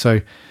amazing, dude.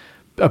 So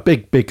a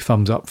big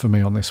thumbs up for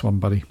me on this one,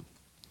 buddy.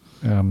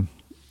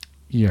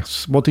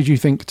 Yes. What did you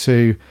think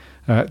to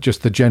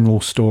just the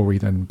general story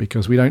then?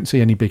 Because we don't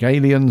see any big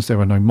aliens, there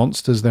are no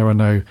monsters, there are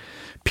no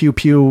pew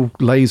pew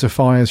laser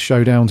fires,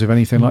 showdowns, if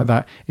anything like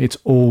that. It's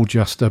all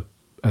just a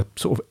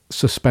sort of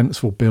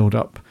suspenseful build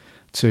up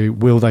to,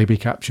 will they be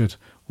captured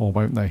or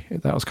won't they?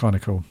 That was kind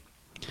of cool.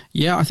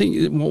 Yeah, I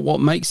think what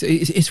makes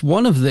it's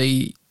one of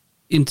the,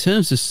 in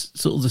terms of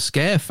sort of the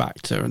scare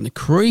factor and the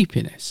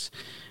creepiness,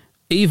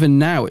 even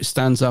now it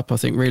stands up, I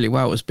think, really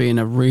well as being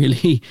a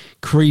really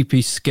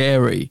creepy,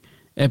 scary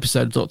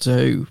episode of Doctor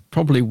Who.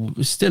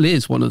 Probably still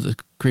is one of the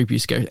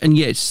creepiest, scary, and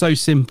yet it's so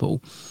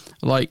simple.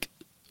 Like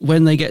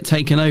when they get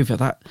taken over,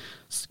 that,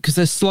 because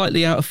they're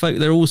slightly out of focus,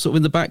 they're all sort of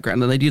in the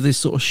background, and they do this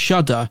sort of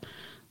shudder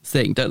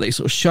thing, don't they?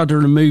 Sort of shudder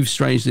and move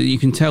strangely. You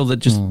can tell they're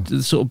just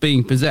sort of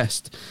being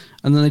possessed.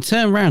 And then they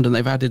turn around and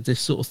they've added this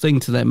sort of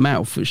thing to their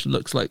mouth, which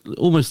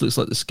almost looks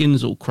like the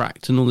skin's all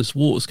cracked and all this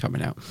water's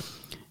coming out.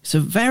 It's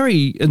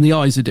and the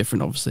eyes are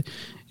different, obviously.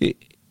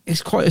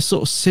 It's quite a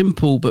sort of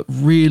simple but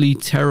really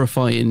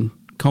terrifying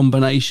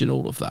combination,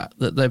 all of that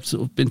they've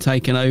sort of been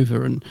taken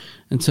over and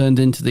turned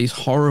into these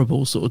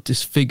horrible sort of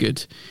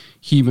disfigured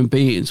human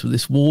beings with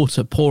this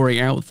water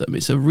pouring out of them.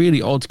 It's a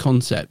really odd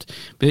concept,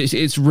 but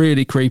it's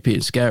really creepy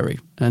and scary.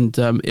 And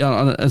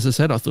as I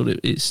said, I thought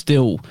it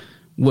still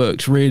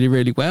works really,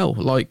 really well.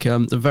 Like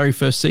the very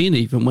first scene,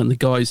 even when the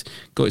guy's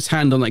got his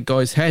hand on that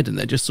guy's head and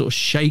they're just sort of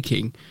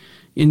shaking,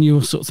 and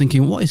you're sort of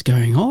thinking, what is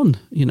going on?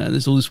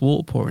 There's all this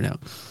water pouring out.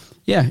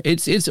 Yeah,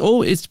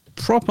 it's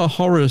proper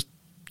horror,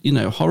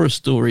 horror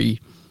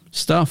story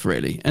stuff,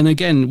 really. And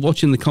again,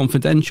 watching The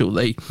Confidential,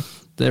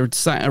 they're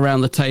sat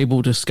around the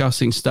table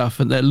discussing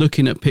stuff, and they're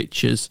looking at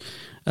pictures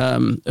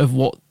of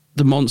what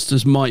the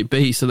monsters might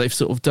be. So they've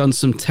sort of done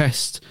some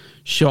test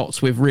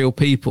shots with real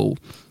people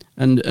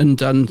and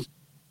done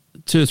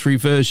 2 or 3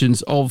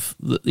 versions of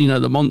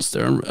the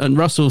monster. And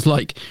Russell's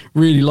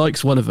really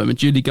likes one of them, and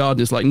Julie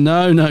Gardner's like,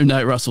 no,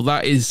 Russell,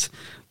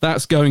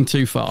 that's going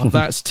too far.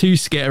 That's too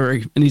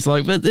scary. And he's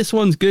like, but this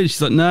one's good.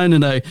 She's like,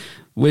 no.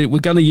 We're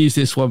going to use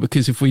this one,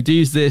 because if we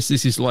do this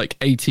is like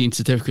 18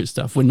 certificate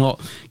stuff. We're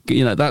not,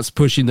 that's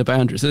pushing the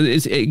boundaries.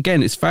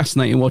 It's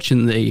fascinating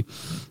watching The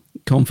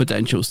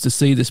Confidentials to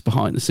see this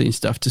behind the scenes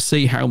stuff, to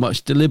see how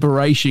much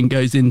deliberation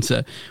goes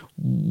into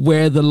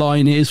where the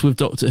line is with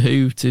Doctor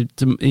Who to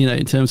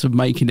in terms of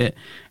making it,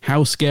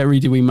 how scary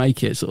do we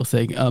make it, sort of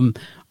thing.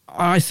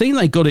 I think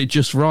they got it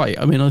just right.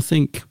 I mean, I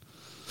think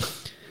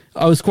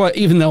I was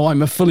even though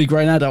I'm a fully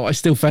grown adult, I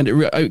still found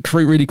it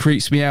really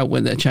creeps me out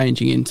when they're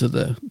changing into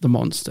the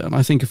monster. And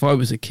I think if I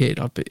was a kid,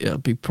 I'd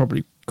be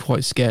probably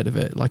quite scared of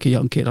it. Like a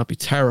young kid, I'd be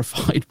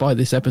terrified by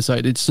this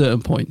episode at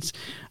certain points.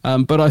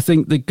 But I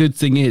think the good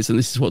thing is, and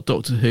this is what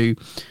Doctor Who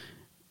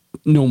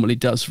normally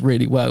does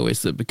really well,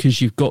 is that because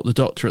you've got the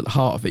Doctor at the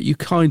heart of it, you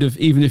kind of,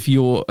 even if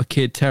you're a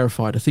kid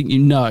terrified, I think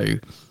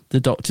the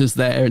Doctor's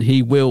there and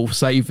he will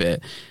save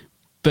it.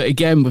 But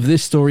again, with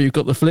this story, you've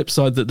got the flip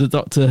side that the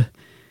Doctor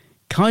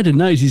kind of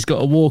knows he's got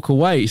to walk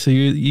away, so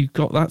you've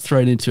got that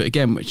thrown into it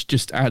again, which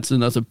just adds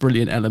another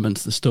brilliant element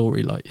to the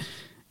story. Like,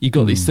 you've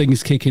got these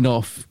things kicking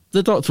off,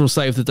 the Doctor will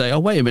save the day. Oh,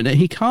 wait a minute,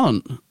 he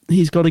can't,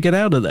 he's got to get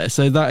out of there.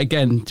 So that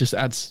again just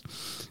adds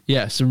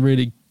some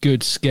really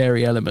good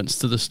scary elements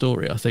to the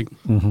story, I think.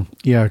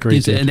 Yeah, agreed.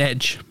 Gives it an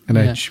edge,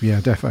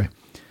 definitely.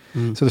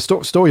 So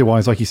the story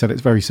wise, like you said,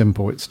 it's very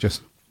simple. It's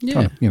just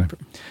kind of,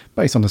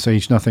 based on the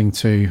Siege, nothing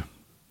too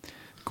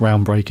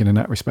groundbreaking in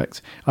that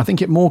respect. I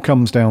think it more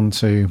comes down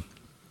to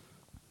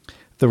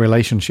the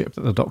relationship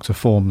that the Doctor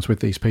forms with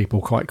these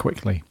people quite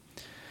quickly.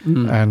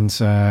 And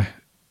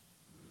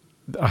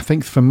I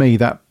think for me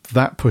that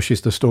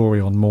pushes the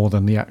story on more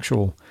than the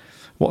actual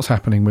what's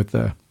happening with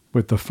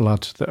the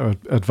flood that are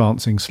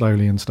advancing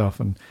slowly and stuff.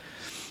 And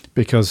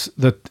because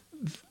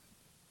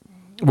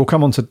we'll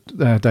come on to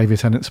David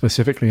Tennant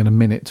specifically in a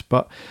minute,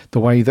 but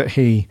the way that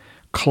he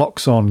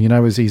clocks on,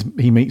 as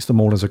he meets them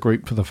all as a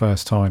group for the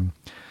first time,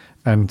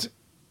 and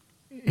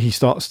he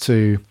starts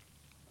to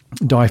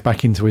dive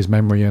back into his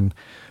memory and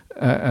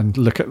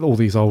look at all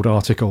these old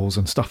articles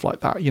and stuff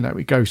like that. You know,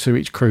 he goes through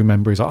each crew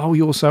member. He's like, oh,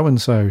 you're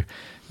so-and-so.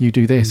 You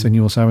do this and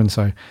you're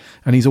so-and-so.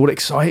 And he's all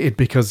excited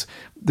because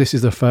this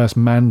is the first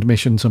manned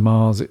mission to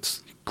Mars. It's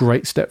a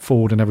great step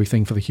forward and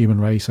everything for the human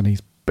race. And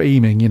he's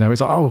beaming, you know.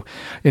 It's like, oh,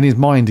 in his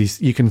mind,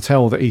 you can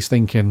tell that he's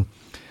thinking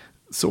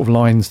sort of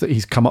lines that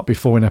he's come up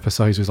before in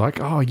episodes. It's like,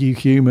 oh, you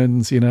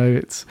humans, you know,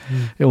 it's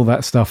all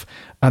that stuff.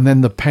 And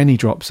then the penny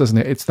drops, doesn't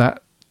it? It's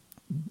that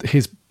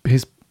his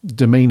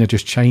demeanor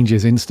just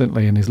changes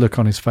instantly, and his look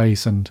on his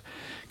face, and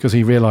because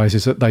he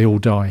realizes that they all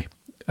die,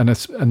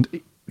 and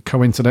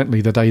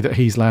coincidentally the day that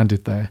he's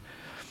landed there,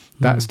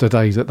 that's the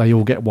day that they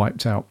all get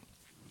wiped out.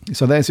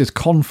 So there's this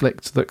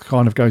conflict that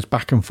kind of goes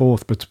back and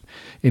forth, but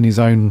in his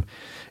own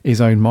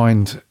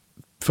mind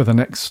for the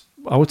next,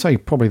 I would say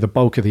probably the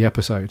bulk of the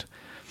episode,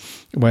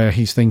 where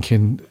he's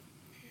thinking,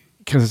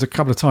 because there's a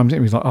couple of times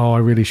he's like, oh, I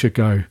really should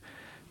go,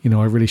 you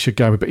know, I really should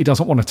go, but he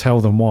doesn't want to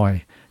tell them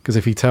why, because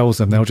if he tells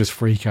them, they'll just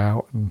freak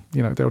out and,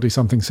 you know, they'll do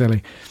something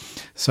silly.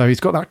 So he's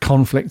got that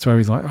conflict where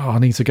he's like, oh, I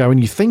need to go. And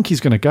you think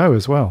he's going to go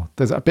as well.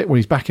 There's that bit where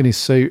he's back in his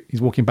suit,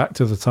 he's walking back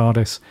to the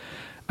TARDIS,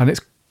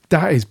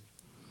 and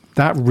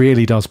that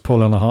really does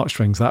pull on the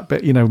heartstrings. That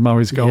bit, you know,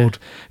 Murray's Gold,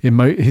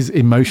 his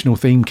emotional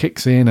theme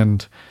kicks in,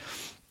 and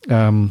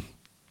and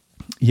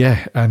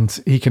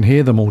he can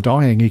hear them all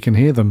dying. He can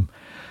hear them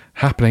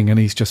happening, and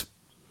he's just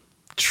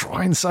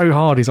trying so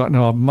hard. He's like,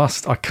 no,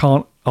 I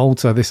can't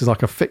alter. This is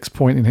like a fixed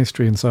point in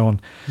history and so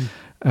on.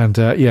 And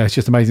it's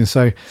just amazing.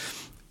 So in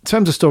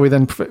terms of story,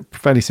 then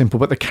fairly simple,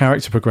 but the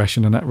character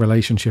progression and that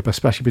relationship,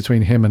 especially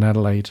between him and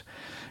Adelaide,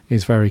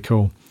 is very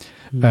cool.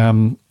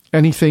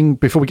 Anything,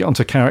 before we get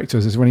onto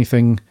characters, is there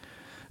anything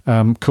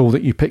cool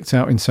that you picked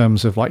out in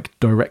terms of like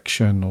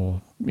direction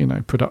or, you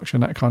know,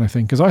 production, that kind of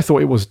thing? Because I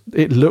thought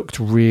it looked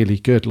really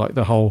good, like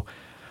the whole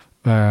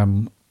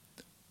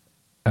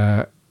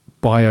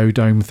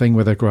biodome thing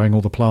where they're growing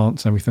all the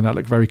plants and everything. That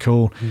looked very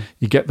cool.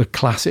 You get the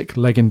classic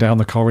legging down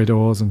the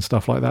corridors and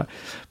stuff like that.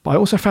 But I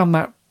also found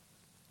that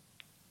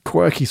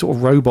quirky sort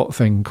of robot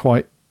thing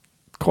quite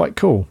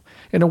cool.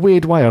 In a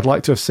weird way, I'd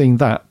like to have seen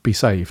that be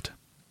saved.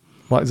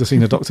 Like to have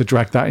seen the Doctor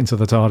drag that into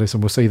the TARDIS,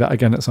 and we'll see that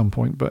again at some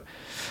point. But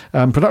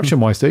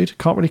production-wise, dude,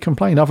 can't really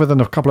complain, other than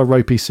a couple of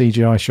ropey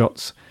CGI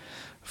shots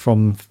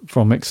from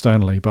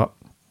externally. But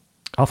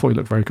I thought it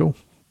looked very cool.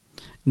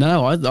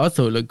 No, I thought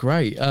it looked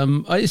great.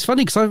 It's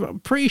funny because I'm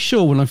pretty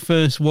sure when I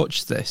first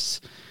watched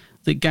this,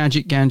 that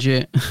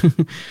Gadget,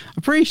 I'm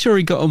pretty sure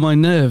he got on my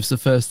nerves the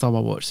first time I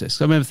watched this.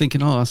 I remember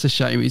thinking, oh, that's a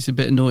shame, he's a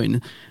bit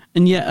annoying.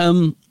 And yet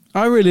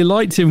I really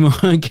liked him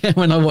again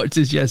when I watched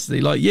this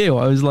yesterday. Like you,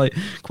 I was like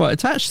quite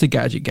attached to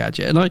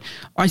Gadget. And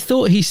I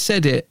thought he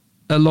said it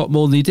a lot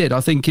more than he did. I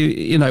think,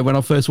 you know, when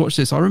I first watched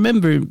this, I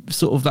remember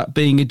sort of that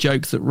being a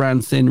joke that ran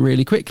thin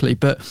really quickly,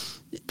 but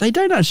he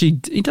doesn't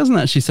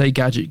actually say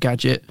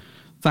Gadget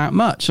that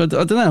much. I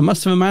don't know, I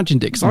must have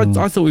imagined it, because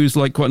I thought he was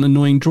like quite an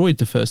annoying droid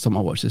the first time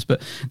I watched this.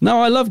 But no,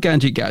 I love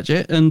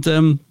Gadget,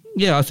 and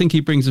I think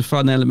he brings a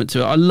fun element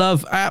to it. I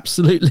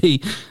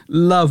absolutely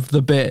love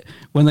the bit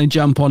when they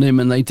jump on him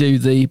and they do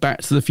the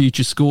Back to the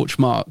Future scorch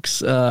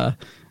marks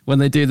when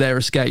they do their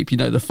escape, you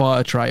know, the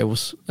fire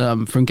trails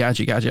from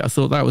Gadget. I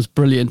thought that was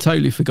brilliant.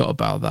 Totally forgot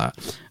about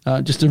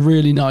that. Just a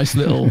really nice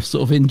little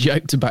sort of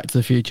in-joke to Back to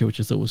the Future, which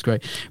I thought was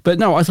great. But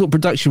no, I thought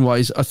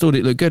production-wise, I thought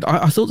it looked good.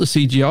 I thought the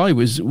CGI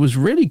was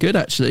really good,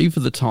 actually,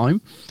 for the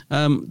time.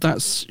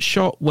 That's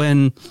shot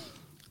when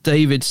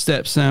David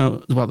steps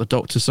out, well, the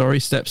Doctor,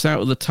 steps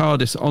out of the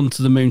TARDIS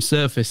onto the moon's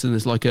surface, and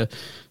there's like a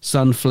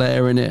sun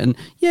flare in it. And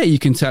yeah, you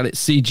can tell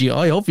it's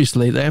CGI.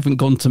 Obviously, they haven't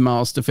gone to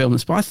Mars to film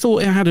this, but I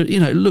thought it had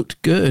it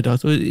looked good. I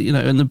thought, you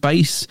know, and the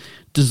base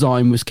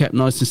design was kept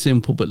nice and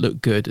simple, but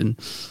looked good. And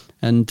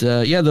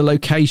the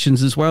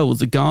locations as well, with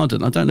the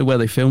garden. I don't know where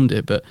they filmed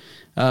it, but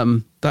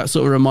that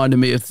sort of reminded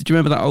me of, do you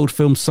remember that old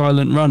film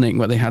Silent Running,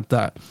 where they had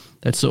that?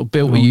 They'd sort of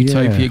built a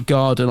utopia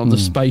garden on the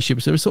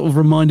spaceship. So it sort of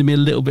reminded me a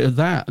little bit of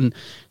that. And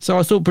so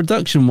I thought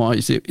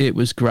production-wise, it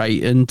was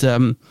great. And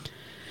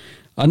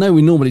I know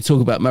we normally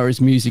talk about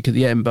Murray's music at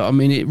the end, but I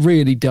mean, it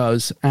really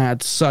does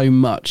add so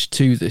much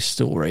to this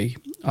story,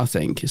 I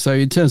think. So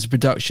in terms of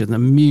production, the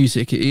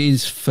music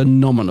is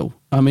phenomenal.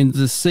 I mean,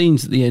 the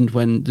scenes at the end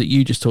that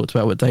you just talked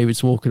about, where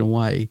David's walking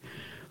away,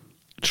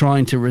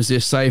 trying to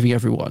resist saving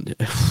everyone.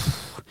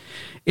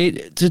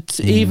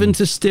 Even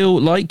to still,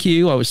 like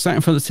you, I was sat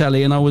in front of the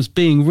telly and I was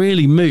being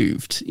really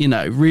moved, you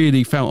know,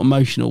 really felt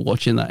emotional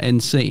watching that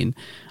end scene.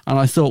 And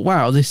I thought,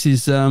 wow, this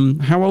is,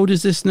 how old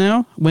is this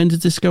now? When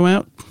did this go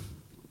out?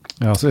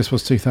 Oh, so this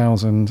was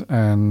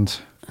 2009.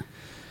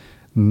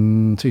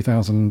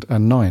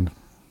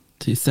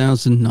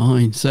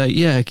 2009. So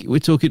yeah, we're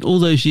talking all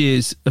those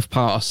years have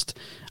passed,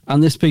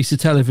 and this piece of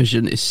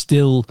television is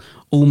still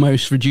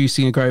almost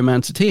reducing a grown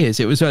man to tears.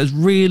 I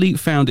really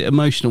found it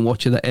emotional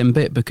watching that end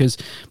bit because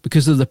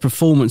of the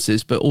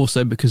performances, but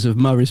also because of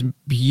Murray's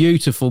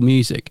beautiful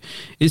music.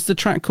 Is the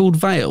track called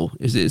Veil?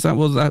 Is that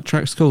what that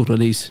track's called?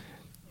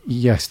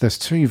 Yes, there's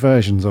two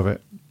versions of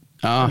it.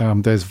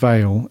 There's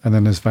Veil, and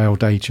then there's Veil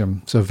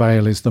Datum. So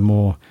Veil is the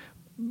more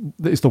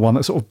is the one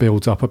that sort of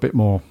builds up a bit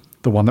more.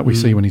 The one that we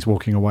see when he's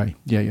walking away.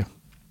 Yeah.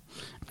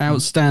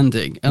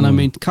 Outstanding. And I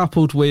mean,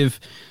 coupled with,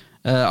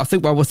 I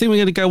think we're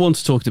going to go on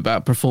to talking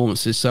about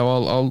performances.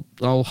 So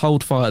I'll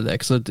hold fire there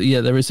because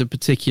there is a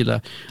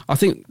particular. I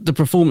think the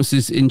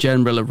performances in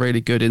general are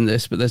really good in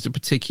this, but there's a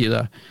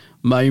particular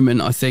moment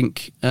I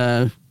think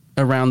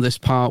around this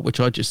part which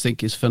I just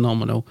think is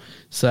phenomenal.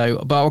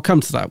 So, but I'll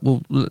come to that.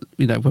 We'll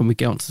when we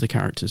get onto the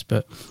characters.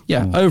 But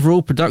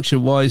overall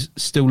production wise,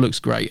 still looks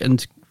great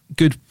and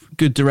good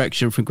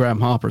direction from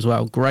Graham Harper as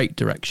well. Great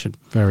direction.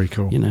 Very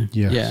cool.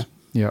 Yes.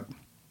 Yeah.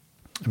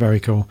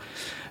 Very cool.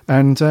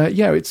 And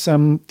it's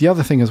the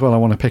other thing as well I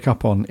want to pick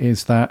up on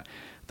is that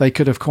they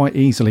could have quite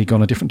easily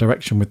gone a different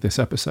direction with this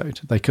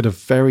episode. They could have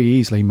very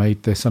easily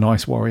made this an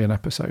Ice Warrior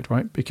episode,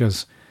 right?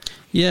 Because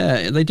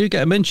they do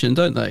get a mention,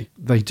 don't they?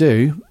 They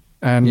do,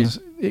 and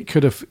it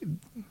could have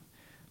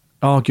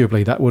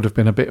arguably that would have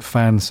been a bit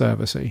fan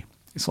servicey.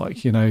 It's like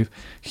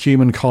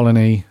human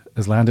colony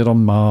has landed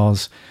on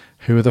Mars.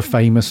 Who are the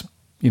famous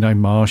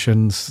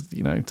Martians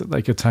that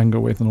they could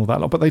tangle with and all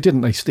that lot? But they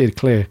didn't. They steered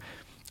clear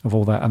of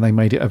all that, and they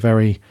made it a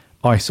very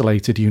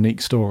isolated,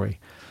 unique story.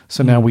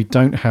 So now we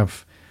don't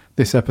have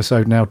this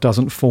episode. Now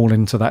doesn't fall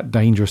into that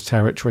dangerous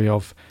territory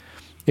of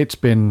it's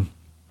been,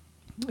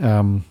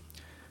 the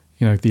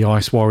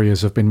Ice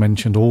Warriors have been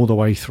mentioned all the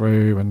way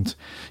through, and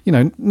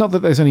not that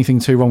there's anything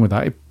too wrong with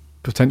that. It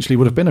potentially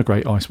would have been a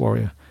great Ice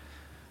Warrior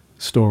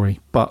story,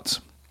 but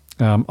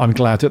I'm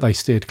glad that they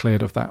steered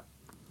clear of that.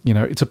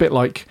 It's a bit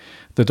like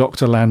the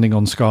Doctor landing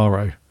on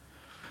Skaro.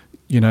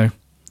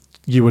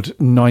 You would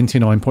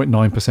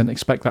 99.9%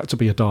 expect that to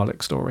be a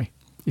Dalek story.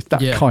 It's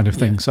that kind of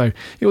thing. Yeah. So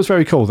it was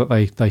very cool that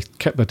they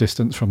kept the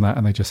distance from that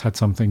and they just had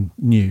something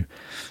new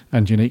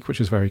and unique,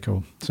 which is very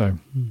cool. So,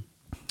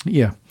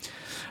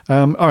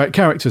 all right,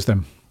 characters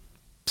then.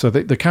 So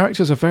the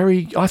characters are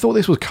I thought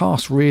this was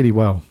cast really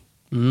well.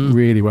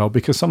 Really well,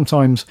 because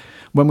sometimes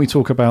when we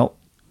talk about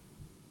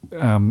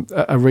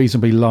a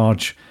reasonably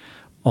large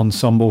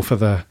ensemble for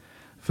the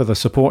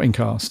supporting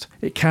cast,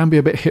 it can be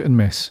a bit hit and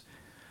miss.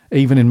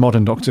 Even in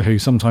modern Doctor Who,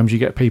 sometimes you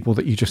get people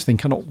that you just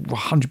think are not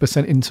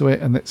 100% into it,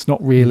 and it's not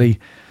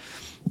really,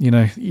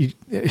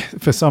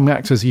 for some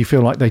actors you feel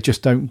like they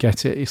just don't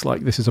get it. It's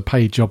like, this is a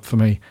paid job for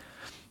me,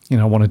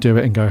 I want to do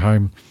it and go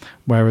home.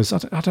 Whereas I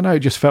don't know, it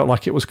just felt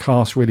like it was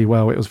cast really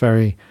well. It was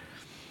very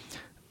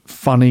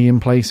funny in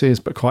places,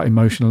 but quite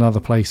emotional in other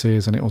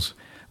places, and it was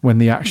when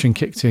the action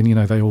kicked in,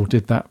 they all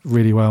did that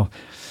really well.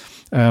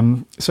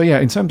 In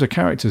terms of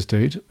characters,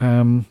 dude,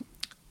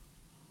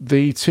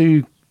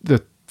 the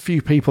few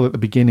people at the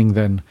beginning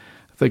then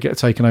that get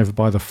taken over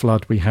by the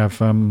flood, we have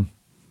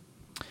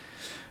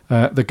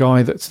the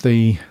guy that's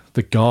the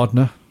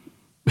gardener,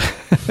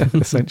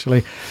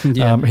 essentially.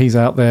 He's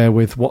out there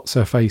with what's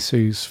her face,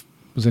 who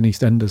was in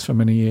EastEnders for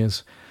many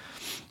years.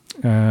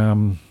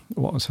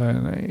 What was her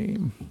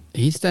name?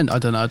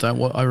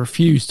 EastEnders. I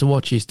refuse to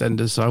watch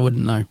EastEnders, so I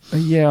wouldn't know.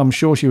 I'm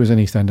sure she was in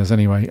EastEnders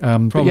anyway.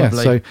 Probably. But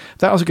so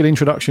that was a good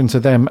introduction to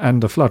them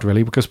and the flood,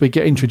 really, because we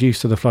get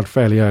introduced to the flood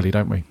fairly early,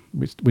 don't we?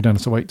 We don't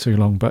have to wait too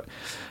long. But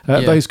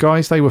those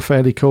guys, they were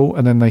fairly cool,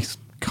 and then they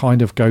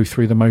kind of go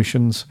through the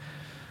motions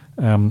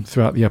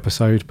throughout the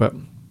episode. But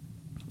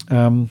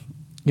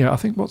I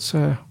think what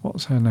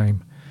was her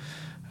name?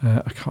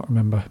 I can't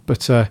remember.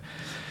 But so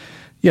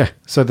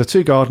the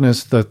two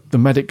gardeners, the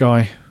medic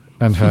guy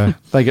and her,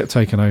 they get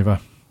taken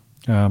over.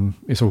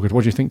 It's all good.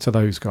 What do you think to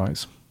those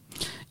guys?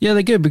 Yeah,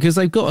 they're good because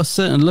they've got a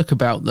certain look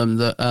about them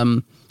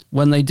that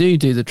when they do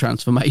the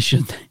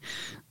transformation,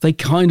 they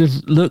kind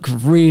of look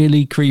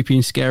really creepy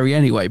and scary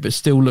anyway, but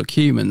still look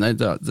human.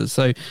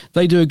 So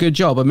they do a good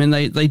job. I mean,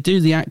 they do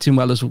the acting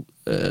well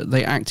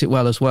they act it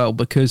well as well,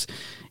 because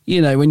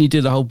when you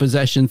do the whole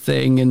possession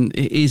thing, and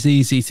it is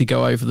easy to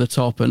go over the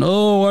top and,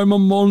 I'm a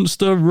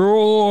monster,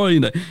 roar.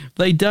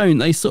 They don't.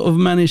 They sort of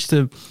manage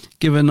to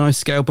give a nice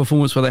scale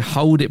performance where they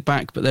hold it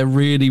back, but they're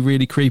really,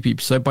 really creepy.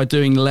 So by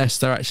doing less,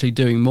 they're actually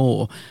doing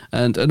more.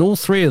 And all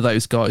three of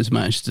those guys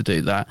managed to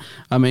do that.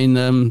 I mean,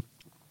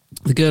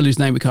 the girl whose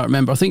name we can't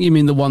remember, I think you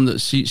mean the one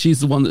that she's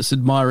the one that's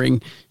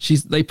admiring.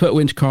 They put her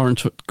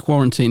into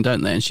quarantine,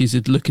 don't they? And she's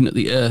looking at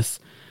the Earth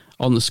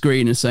on the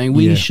screen and saying,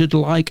 we should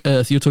like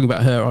Earth. You're talking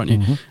about her, aren't you?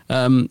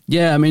 Mm-hmm.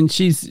 I mean,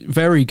 she's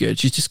very good.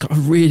 She's just got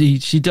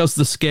she does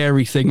the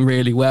scary thing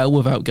really well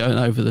without going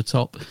over the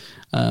top.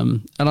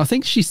 And I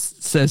think she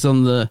says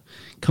on the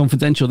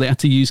Confidential they had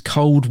to use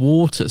cold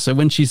water. So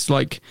when she's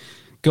like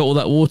got all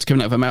that water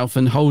coming out of her mouth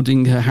and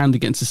holding her hand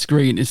against the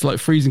screen, it's like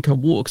freezing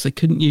cold water because they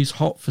couldn't use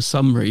hot for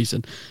some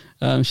reason.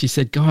 She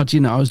said, God,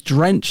 I was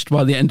drenched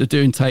by the end of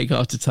doing take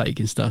after take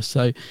and stuff.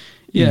 So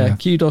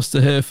kudos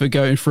to her for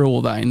going through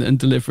all that and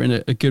delivering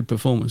a good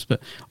performance.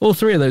 But all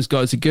three of those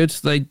guys are good.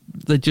 They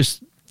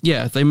just,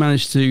 they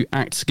managed to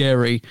act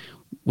scary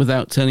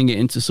without turning it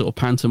into sort of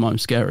pantomime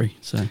scary.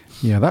 So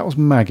that was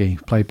Maggie,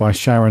 played by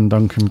Sharon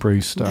Duncan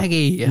Brewster.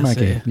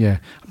 Maggie. Yeah.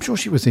 I'm sure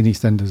she was in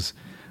EastEnders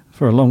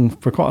for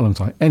quite a long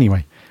time.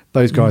 Anyway,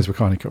 those guys were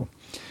kind of cool.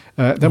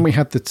 Then we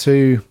had the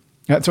two.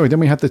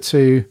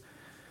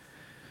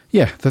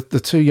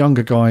 The two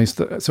younger guys.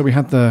 So we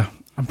had the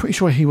I'm pretty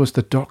sure he was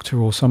the doctor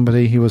or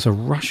somebody. He was a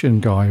Russian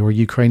guy or a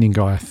Ukrainian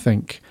guy, I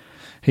think.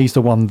 He's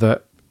the one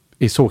that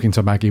is talking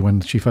to Maggie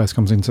when she first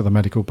comes into the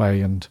medical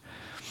bay, and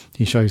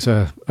he shows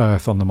her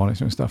Earth on the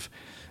monitor and stuff.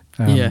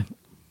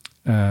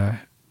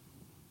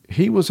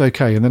 He was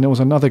okay. And then there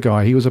was another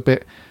guy. He was a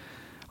bit...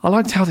 I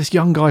liked how this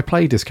young guy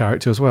played this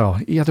character as well.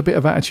 He had a bit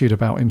of attitude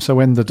about him. So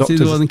when the doctor's... Is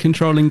he the one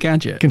controlling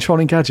Gadget?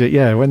 Controlling Gadget,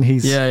 yeah. When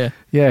he's... Yeah,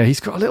 he's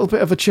got a little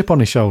bit of a chip on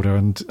his shoulder.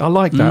 And I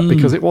like that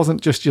because it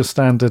wasn't just your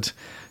standard,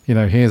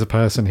 here's a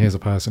person, here's a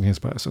person, here's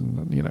a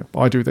person. And,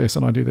 I do this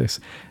and I do this.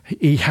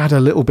 He had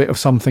a little bit of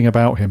something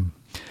about him,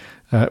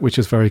 which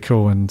is very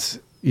cool. And,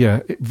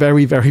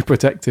 very, very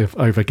protective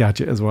over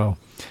Gadget as well.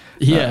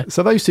 Yeah.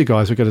 So those two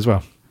guys were good as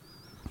well.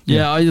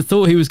 Yeah, I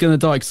thought he was going to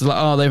die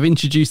because they've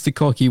introduced the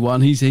cocky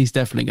one. He's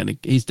definitely going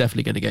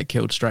to get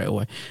killed straight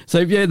away. So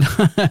yeah,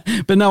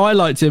 but no, I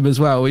liked him as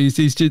well. He's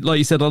just, like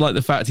you said, I like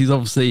the fact he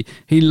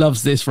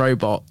loves this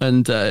robot,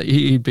 and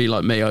he'd be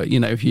like me.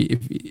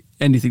 If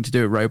anything to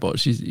do with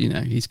robots,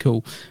 he's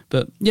cool.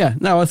 But yeah,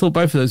 no, I thought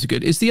both of those are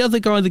good. Is the other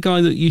guy the guy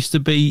that used to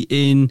be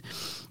in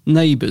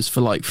Neighbours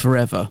for like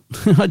forever?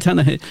 I don't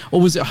know,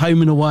 or was it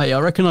Home and Away? I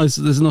recognise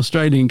there's an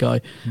Australian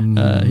guy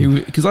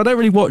because I don't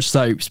really watch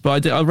soaps,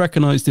 but I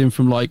recognised him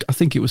from I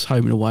think it was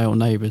Home and Away or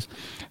Neighbours.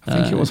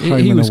 I think it was Home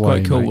and Away. He was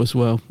quite cool, mate. As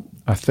well.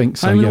 I think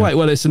so. Home and Away.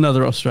 Well, it's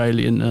another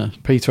Australian.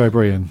 Peter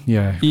O'Brien. He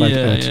had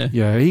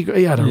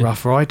a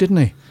rough ride, didn't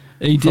he?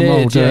 He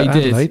did. He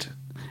Adelaide. did.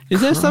 Is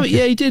there something?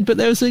 Yeah, he did. But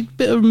there was a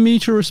bit of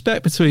mutual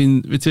respect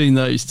between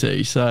those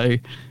two. So,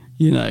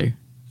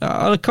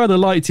 I kind of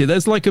liked it.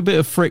 There's like a bit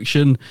of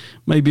friction,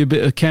 maybe a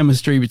bit of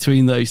chemistry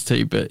between those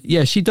two. But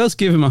yeah, she does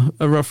give him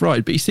a rough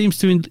ride, but he seems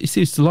to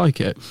like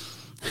it.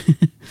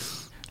 A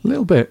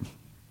little bit,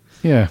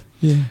 yeah.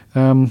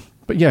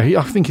 But yeah,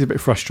 I think he's a bit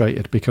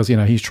frustrated because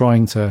he's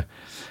trying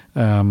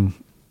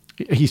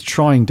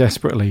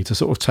desperately to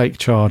sort of take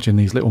charge in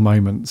these little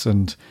moments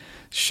and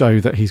show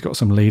that he's got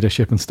some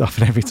leadership and stuff.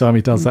 And every time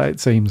he does that, it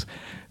seems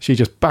she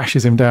just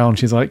bashes him down.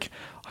 She's like,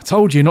 "I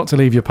told you not to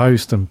leave your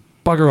post and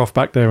bugger off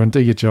back there and do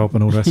your job,"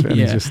 and all the rest of it.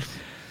 And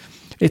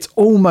it's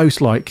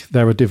almost like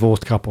they're a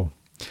divorced couple.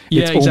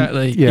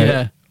 Exactly.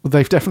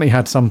 They've definitely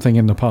had something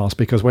in the past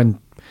because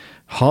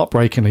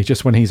heartbreakingly,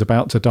 just when he's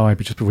about to die,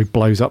 but just before he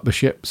blows up the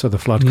ship so the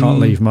Flood can't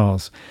leave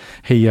Mars,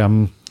 he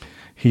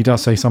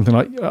does say something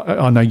like,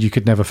 "I know you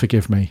could never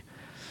forgive me."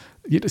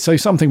 So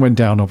something went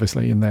down,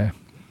 obviously, in there.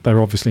 They're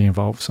obviously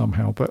involved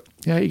somehow, but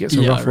yeah, he gets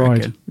a rough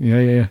ride.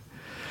 Yeah,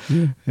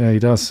 he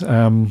does.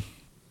 And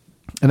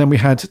then we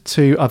had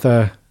two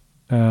other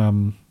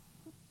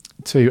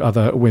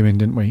women,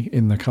 didn't we,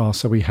 in the cast?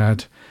 So we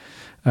had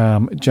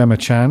Gemma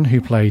Chan,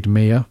 who played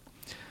Mia,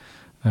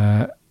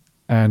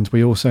 and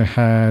we also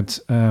had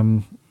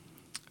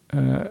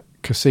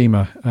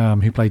Cosima,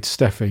 who played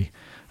Steffi.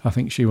 I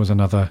think she was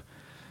another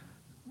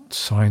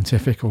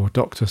scientific or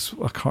doctor.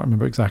 I can't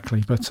remember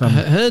exactly, but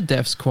her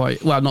death's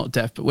quite not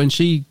death, but when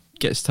she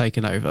gets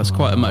taken over, that's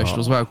quite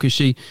emotional as well because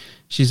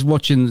she's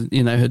watching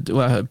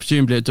her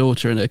presumably her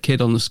daughter and her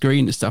kid on the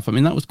screen and stuff. I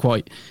mean, that was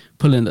quite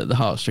pulling at the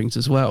heartstrings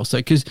as well. So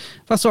because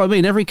that's what I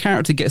mean, every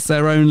character gets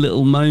their own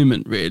little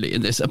moment really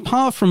in this,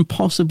 apart from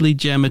possibly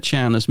Gemma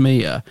Chan as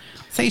Mia.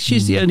 I think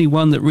she's the only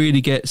one that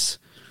really gets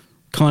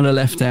kind of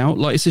left out.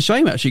 Like, it's a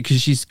shame actually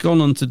because she's gone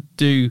on to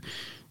do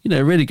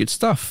really good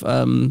stuff.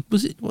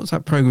 What's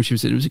that program she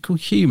was in? Was it called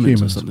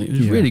Humans or something? It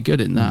was really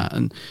good in that.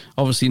 And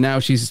obviously now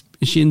is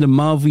she in the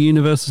Marvel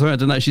universe or something? I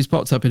don't know. She's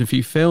popped up in a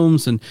few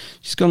films and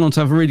she's gone on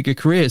to have a really good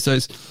career. So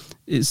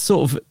it's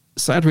sort of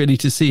sad really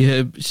to see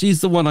her.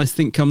 She's the one I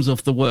think comes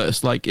off the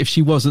worst. Like, if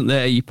she wasn't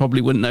there, you probably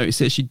wouldn't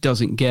notice it. She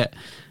doesn't get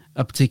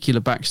a particular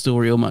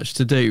backstory or much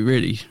to do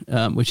really,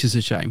 which is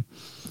a shame.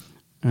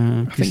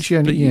 I think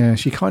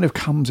she kind of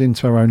comes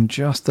into her own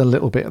just a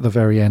little bit at the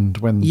very end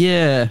when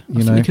I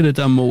think they could have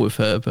done more with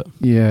her, but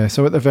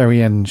so at the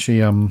very end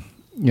she I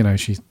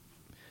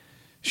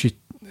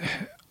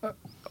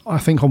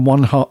think on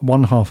one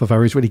half of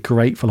her is really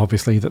grateful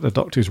obviously that the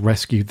doctors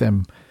rescued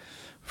them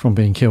from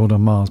being killed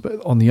on Mars, but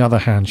on the other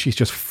hand she's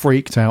just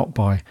freaked out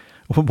by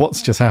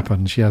what's just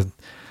happened. She has,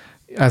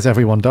 as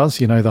everyone does,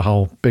 the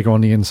whole bigger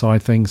on the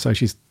inside thing, so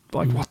she's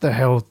like, what the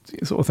hell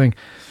sort of thing.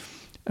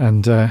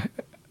 And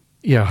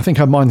I think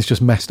her mind's just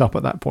messed up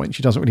at that point.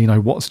 She doesn't really know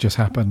what's just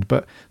happened,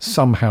 but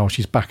somehow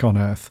she's back on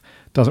Earth,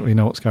 doesn't really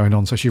know what's going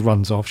on, so she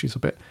runs off. She's a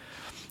bit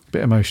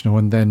emotional,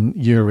 and then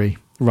Yuri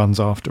runs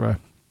after her.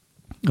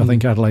 I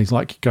think Adelaide's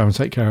like, go and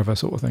take care of her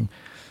sort of thing.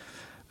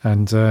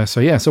 And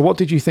so what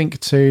did you think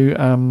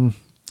to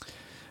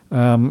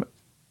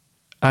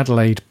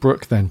Adelaide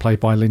Brooke then, played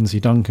by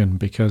Lindsay Duncan?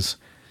 Because,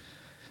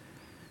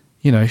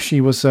 she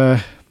was,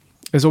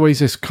 there's always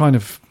this kind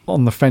of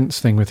on the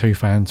fence thing with Who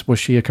fans. Was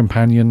she a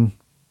companion?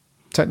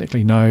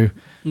 Technically, no.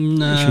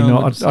 No, is she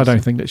not? I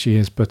don't think that she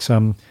is. But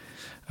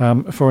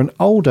for an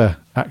older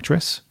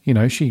actress,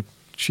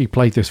 she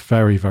played this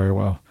very, very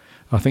well.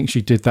 I think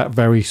she did that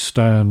very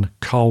stern,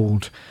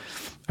 cold,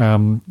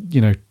 doing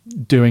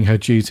her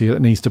duty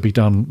that needs to be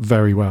done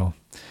very well.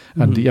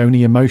 And the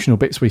only emotional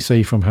bits we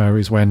see from her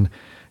is when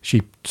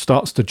she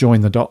starts to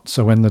join the dots.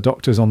 So when the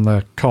doctor's on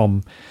the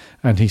comm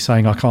and he's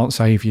saying, I can't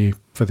save you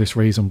for this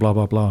reason, blah,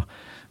 blah, blah,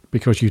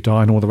 because you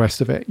die and all the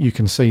rest of it, you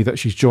can see that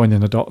she's joining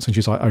the dots and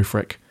she's like, oh,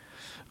 frick,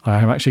 I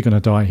am actually going to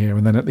die here.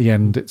 And then at the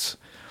end, it's,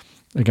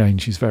 again,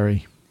 she's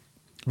very,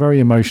 very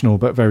emotional,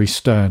 but very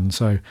stern.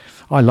 So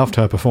I loved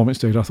her performance,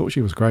 dude. I thought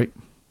she was great.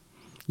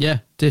 Yeah,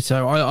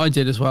 ditto. I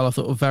did as well. I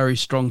thought a very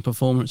strong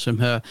performance from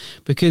her,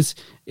 because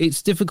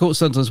it's difficult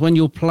sometimes when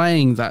you're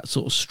playing that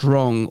sort of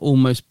strong,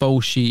 almost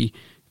bolshy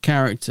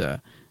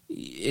character.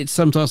 It's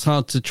sometimes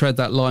hard to tread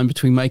that line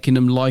between making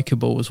them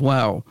likable as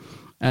well.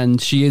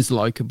 And she is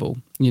likable,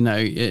 you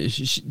know,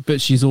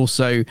 but she's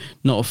also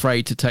not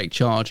afraid to take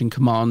charge and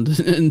command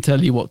and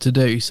tell you what to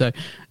do. So,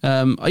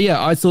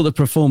 yeah, I thought the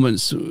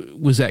performance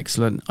was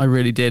excellent. I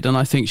really did. And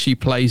I think she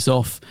plays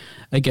off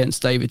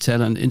against David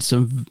Tennant in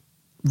some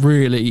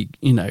really,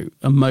 you know,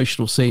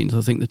 emotional scenes.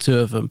 I think the two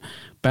of them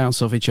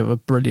bounce off each other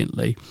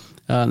brilliantly.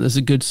 There's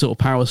a good sort of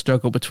power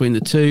struggle between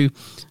the two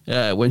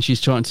when she's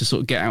trying to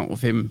sort of get out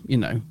of him, you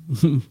know,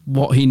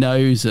 what he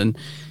knows. And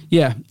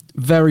yeah,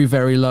 very,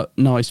 very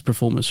nice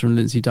performance from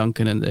Lindsay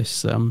Duncan in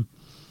this.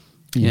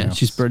 Yeah,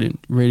 she's brilliant.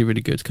 Really,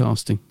 really good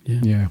casting.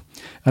 Yeah.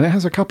 And it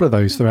has a couple of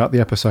those throughout the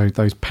episode,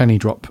 those penny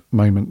drop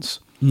moments.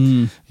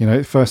 You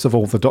know, first of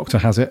all, the Doctor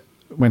has it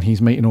when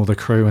he's meeting all the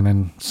crew and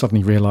then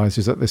suddenly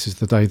realises that this is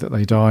the day that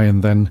they die.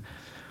 And then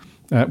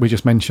we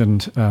just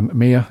mentioned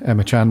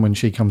Emma Chan, when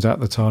she comes out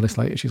the TARDIS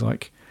later, she's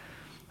like,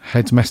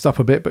 head's messed up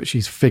a bit, but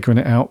she's figuring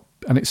it out,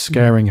 and it's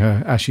scaring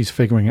her as she's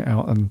figuring it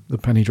out, and the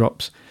penny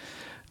drops.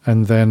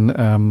 And then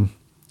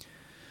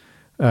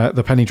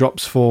the penny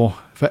drops for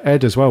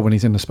Ed as well when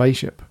he's in the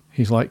spaceship.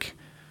 He's like,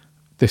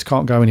 this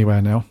can't go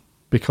anywhere now,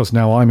 because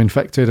now I'm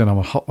infected and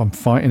I'm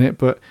fighting it,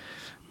 but,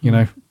 you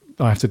know,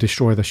 I have to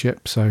destroy the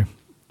ship. So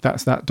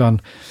that's that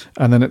done.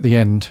 And then at the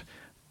end,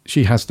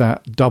 she has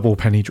that double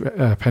penny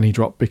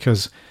drop,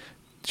 because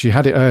she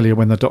had it earlier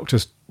when the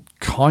Doctor's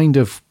kind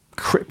of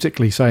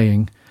cryptically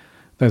saying,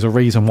 there's a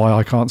reason why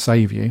I can't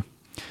save you.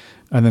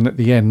 And then at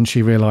the end,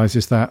 she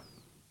realises that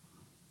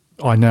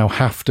I now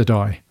have to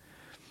die,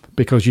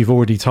 because you've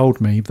already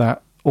told me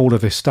that all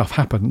of this stuff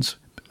happens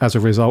as a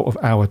result of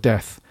our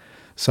death.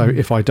 So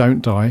if I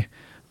don't die,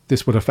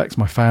 this would affect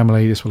my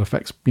family, this will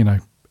affect, you know,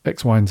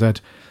 X, Y, and Z.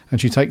 And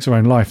she takes her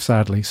own life,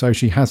 sadly. So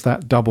she has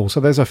that double. So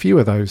there's a few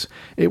of those.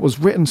 It was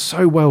written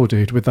so well,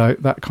 dude, with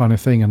that kind of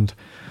thing. And,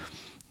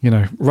 you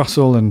know,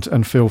 Russell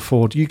and Phil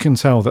Ford, you can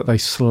tell that they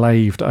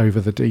slaved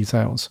over the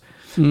details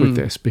with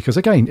this. Because,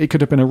 again, it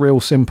could have been a real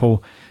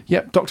simple,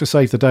 yep, Doctor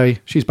saved the day,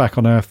 she's back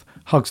on Earth,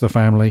 hugs the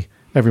family,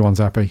 everyone's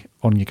happy,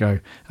 on you go.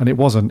 And it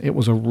wasn't. It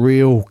was a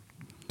real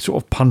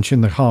sort of punch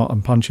in the heart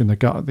and punch in the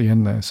gut at the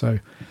end there. So,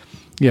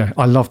 yeah,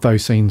 I love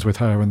those scenes with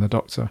her and the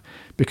Doctor,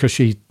 because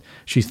she's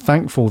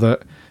thankful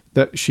that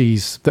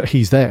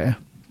he's there.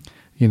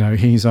 You know,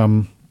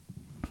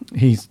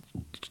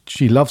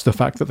 she loves the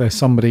fact that there's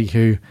somebody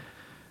who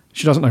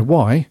she doesn't know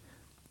why,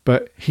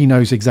 but he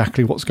knows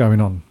exactly what's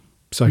going on.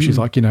 So she's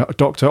like, you know,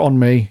 Doctor, on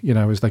me, you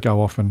know, as they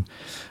go off and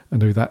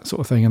do that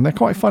sort of thing. And they're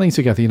quite funny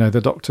together. You know,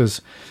 the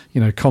Doctor's,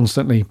 you know,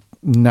 constantly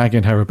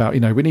nagging her about, you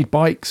know, we need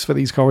bikes for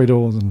these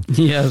corridors. And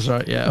yeah, that's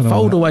right. Yeah, a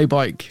fold away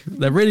bike.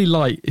 They're really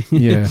light.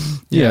 Yeah.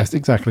 Yes,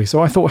 exactly.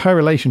 So I thought her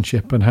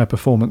relationship and her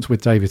performance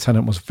with David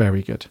Tennant was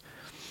very good.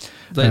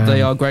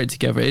 They are great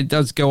together. It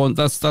does go on.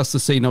 That's the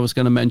scene I was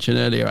going to mention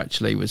earlier.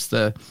 Actually,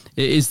 it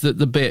is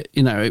the bit,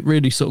 you know, it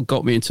really sort of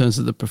got me in terms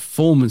of the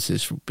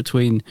performances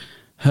between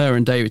her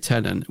and David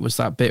Tennant. Was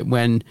that bit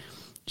when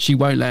she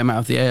won't let him out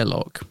of the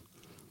airlock,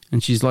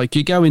 and she's like,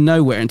 "You're going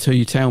nowhere until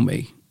you tell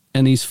me,"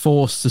 and he's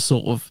forced to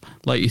sort of,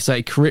 like you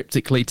say,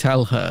 cryptically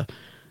tell her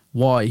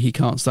why he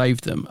can't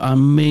save them. I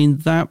mean,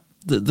 that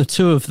the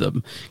two of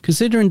them,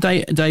 considering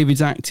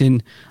David's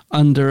acting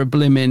under a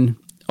blimmin'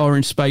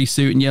 orange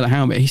spacesuit and yellow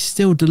helmet, he's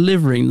still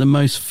delivering the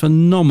most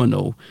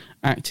phenomenal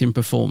acting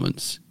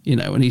performance, you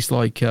know. And he's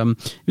like, it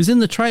was in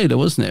the trailer,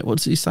 wasn't it? What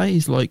does he say?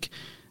 He's like,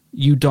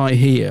 you die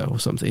here or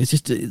something. It's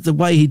just the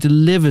way he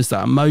delivers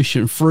that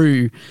emotion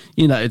through,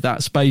 you know,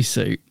 that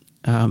spacesuit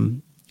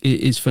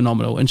is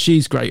phenomenal. And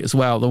she's great as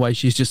well, the way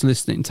she's just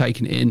listening and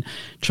taking it in,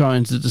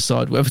 trying to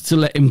decide whether to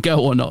let him go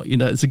or not. You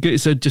know,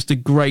 it's just a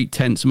great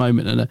tense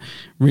moment and a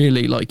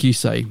really, like you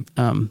say,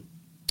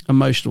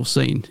 emotional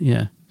scene.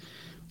 Yeah.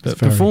 But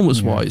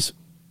performance-wise,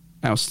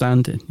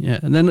 outstanding, yeah.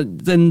 And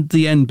then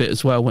the end bit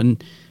as well, when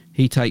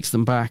he takes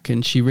them back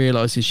and she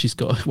realises she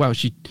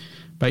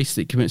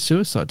basically commits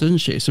suicide, doesn't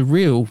she? It's a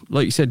real,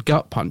 like you said,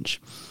 gut punch.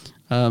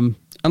 And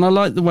I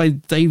like the way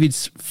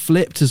David's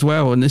flipped as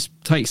well, and this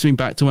takes me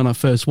back to when I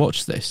first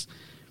watched this.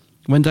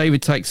 When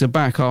David takes her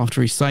back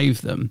after he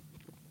saved them,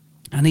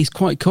 and he's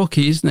quite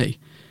cocky, isn't he?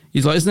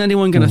 He's like, isn't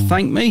anyone going to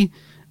thank me?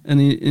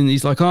 And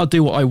he's like, I'll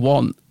do what I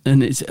want.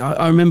 And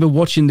I remember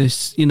watching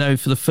this, you know,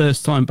 for the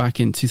first time back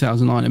in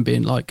 2009 and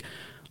being like,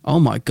 oh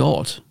my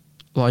God,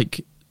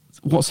 like,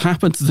 what's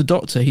happened to the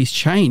Doctor? He's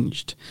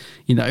changed.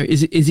 You know,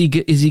 is he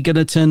going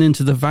to turn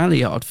into the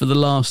Valiard for the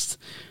last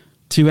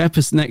two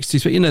episodes next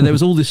to, you know, there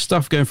was all this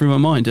stuff going through my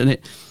mind. And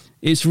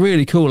it's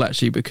really cool,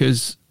 actually,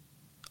 because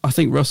I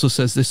think Russell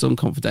says this on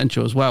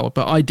Confidential as well,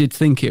 but I did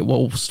think it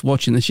whilst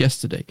watching this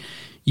yesterday.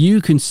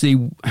 You can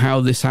see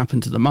how this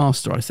happened to the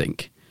Master, I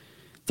think.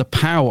 The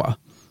power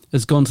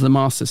has gone to the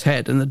Master's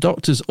head, and the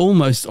Doctor's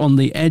almost on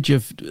the edge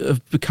of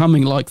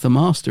becoming like the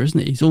Master, isn't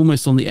he? He's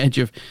almost on the edge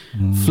of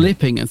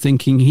flipping and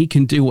thinking he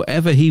can do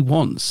whatever he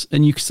wants.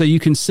 And you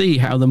can see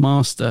how the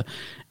Master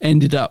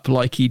ended up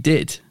like he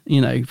did.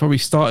 You know, he probably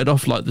started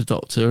off like the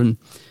Doctor, and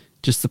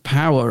just the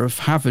power of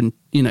having,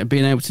 you know,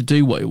 being able to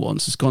do what he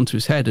wants has gone to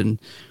his head. And,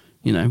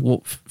 you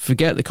know,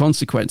 forget the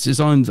consequences.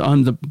 I'm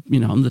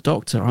the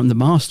Doctor, I'm the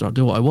Master, I'll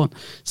do what I want.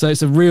 So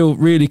it's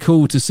really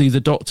cool to see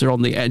the Doctor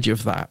on the edge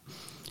of that.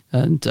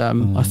 And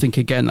I think,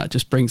 again, that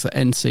just brings the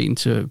end scene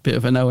to a bit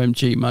of an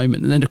OMG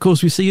moment. And then, of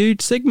course, we see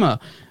Sigma.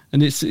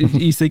 And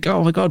you think,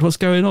 oh, my God, what's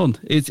going on?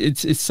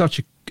 It's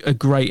such a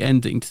great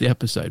ending to the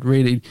episode.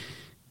 Really,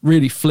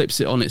 really flips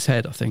it on its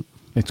head, I think.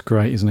 It's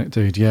great, isn't it,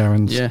 dude? Yeah,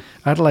 and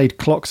Adelaide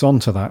clocks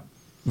onto that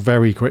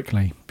very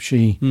quickly.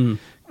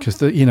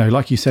 Because, you know,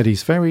 like you said,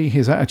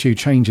 his attitude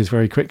changes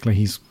very quickly.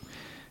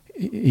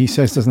 He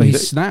says, doesn't he?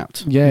 He's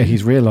snapped. Yeah,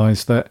 he's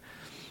realised that,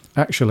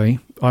 actually,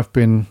 I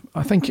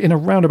think in a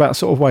roundabout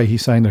sort of way,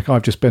 he's saying, look,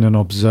 I've just been an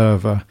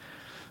observer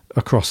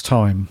across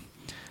time,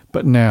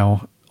 but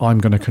now I'm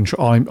going to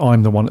control.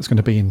 I'm the one that's going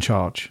to be in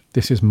charge.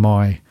 This is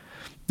my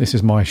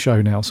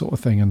show now, sort of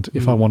thing. And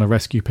if I want to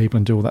rescue people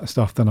and do all that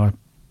stuff, then I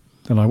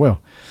will.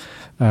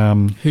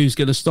 Who's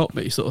going to stop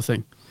me, sort of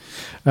thing?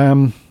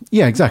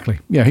 Yeah, exactly.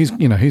 Yeah, who's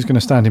going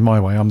to stand in my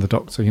way? I'm the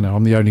Doctor. You know,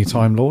 I'm the only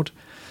Time Lord.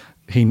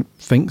 He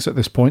thinks at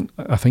this point,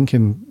 I think,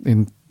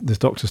 in this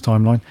Doctor's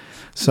timeline.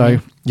 So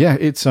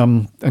it's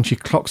and she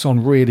clocks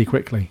on really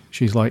quickly.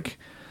 She's like,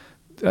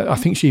 I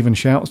think she even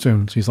shouts to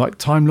him. She's like,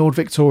 Time Lord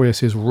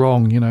Victorious is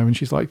wrong, you know. And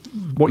she's like,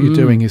 what you're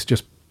doing is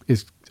just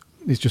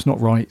not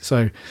right.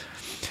 So,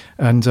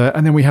 and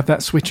then we have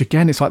that switch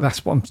again. It's like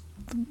that's what,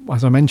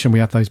 as I mentioned, we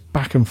have those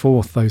back and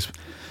forth, those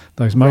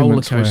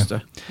moments roller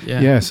coaster.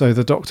 Yeah. So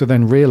the Doctor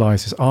then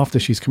realizes after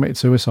she's committed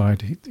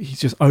suicide, he's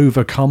just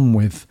overcome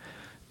with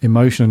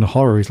emotion and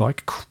horror. He's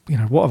like, you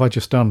know, what have I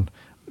just done?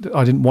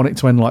 I didn't want it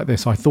to end like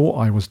this. I thought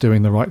I was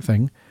doing the right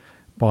thing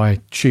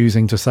by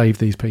choosing to save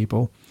these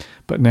people,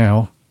 but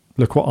now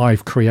look what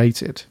I've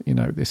created. You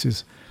know, this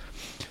is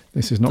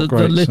not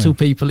great. The little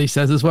people, he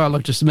says as well.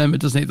 I've just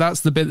remembered, doesn't he? That's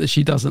the bit that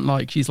she doesn't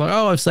like. She's like,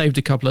 oh, I've saved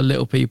a couple of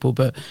little people,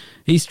 but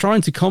he's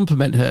trying to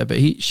compliment her, but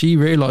she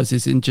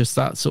realizes in just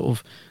that sort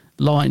of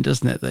line,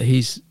 doesn't it, that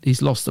he's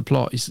lost the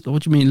plot.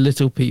 What do you mean,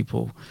 little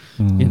people?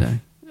 You know.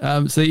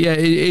 So yeah,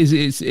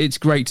 it's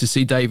great to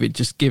see David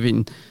just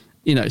giving,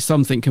 you know,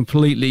 something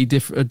completely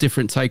a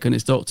different take on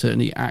his Doctor,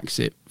 and he acts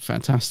it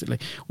fantastically.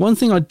 One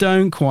thing I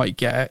don't quite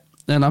get,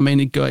 and I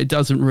mean it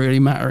doesn't really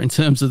matter in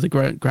terms of the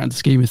grand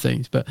scheme of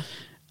things, but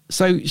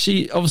so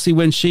she obviously,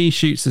 when she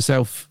shoots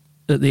herself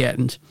at the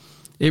end,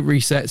 it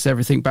resets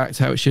everything back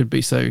to how it should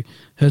be. So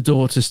her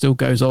daughter still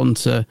goes on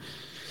to,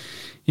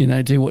 you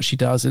know, do what she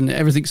does, and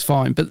everything's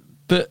fine.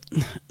 But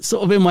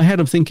sort of in my head,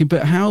 I'm thinking,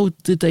 but how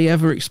did they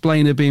ever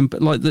explain her being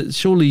like that?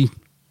 Surely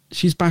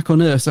she's back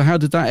on Earth, so how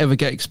did that ever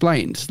get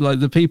explained?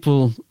 Like the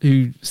people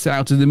who set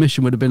out to the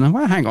mission would have been like,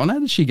 well, hang on, how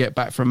did she get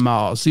back from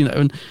Mars? You know,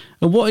 and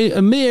what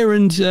Amir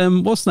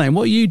and what's the name?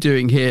 What are you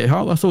doing here?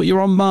 I thought you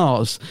were on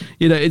Mars.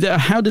 You know,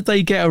 how did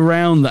they get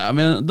around that? I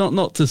mean,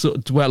 not to sort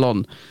of dwell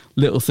on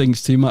little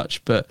things too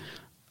much, but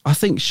I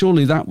think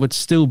surely that would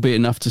still be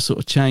enough to sort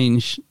of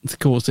change the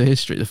course of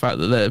history. The fact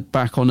that they're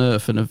back on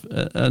Earth and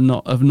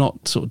have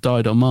not sort of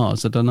died on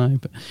Mars. I don't know,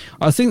 but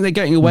I think they're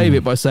getting away with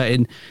it by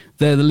saying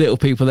they're the little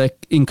people, they're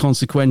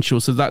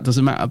inconsequential, so that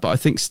doesn't matter. But I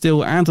think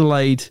still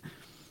Adelaide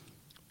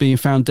being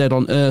found dead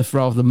on Earth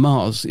rather than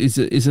Mars is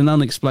an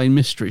unexplained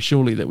mystery.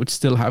 Surely that would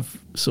still have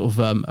sort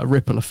of a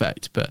ripple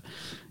effect. But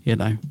you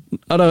know,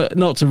 I don't,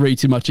 not to read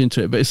too much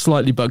into it, but it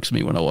slightly bugs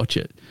me when I watch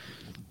it.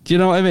 Do you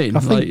know what I mean? I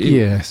think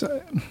yes.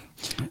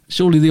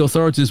 Surely the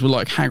authorities were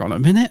like, hang on a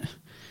minute,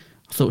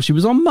 I thought she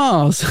was on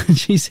Mars and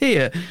she's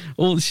here.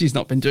 Or she's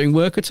not been doing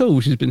work at all.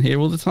 She's been here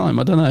all the time.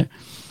 I don't know.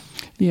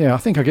 Yeah, I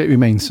think I get what you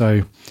mean.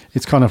 So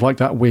it's kind of like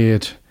that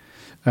weird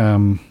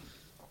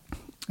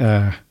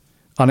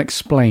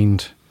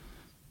unexplained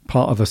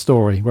part of the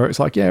story where it's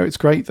like, yeah, it's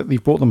great that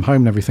they've brought them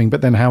home and everything,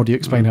 but then how do you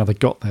explain how they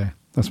got there?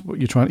 That's what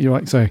you're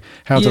like. So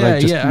how do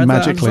they just magically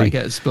how does that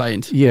get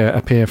explained? Yeah,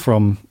 appear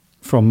from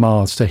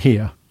Mars to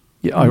here?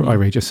 Yeah, I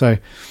read you. So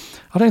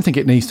I don't think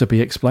it needs to be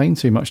explained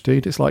too much,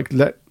 dude. It's like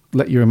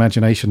let your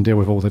imagination deal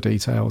with all the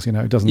details. You know,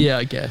 it doesn't. Yeah,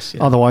 I guess.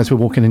 Yeah. Otherwise, we're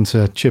walking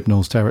into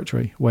Chibnall's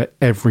territory where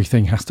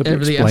everything has to be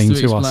explained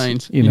to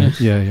us. You know,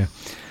 yeah.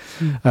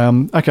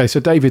 Okay, so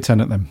David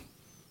Tennant then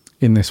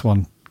in this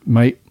one,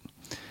 mate.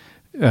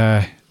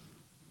 That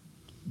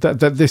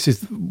this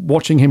is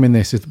watching him in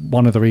this is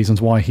one of the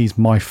reasons why he's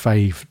my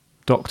fave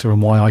Doctor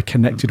and why I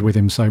connected with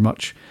him so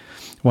much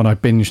when I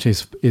binged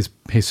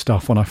his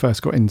stuff when I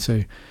first got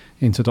into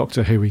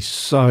Doctor Who. He's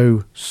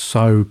so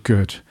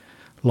good,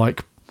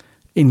 like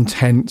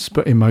intense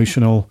but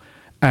emotional,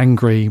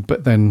 angry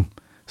but then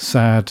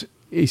sad.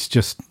 He's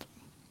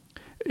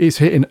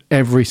hitting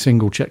every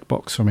single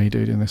checkbox for me,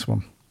 dude, in this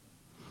one.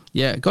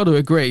 Yeah, got to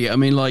agree. I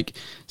mean, like,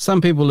 some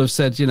people have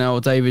said,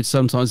 David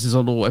sometimes is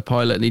on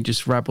autopilot and he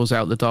just rabbles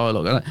out the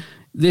dialogue. And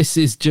this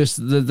is just,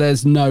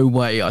 there's no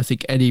way I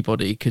think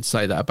anybody could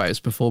say that about his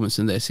performance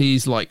in this.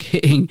 He's like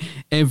hitting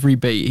every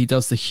beat. He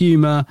does the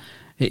humour.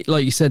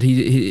 Like you said,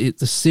 he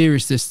the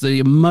seriousness, the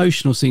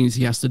emotional scenes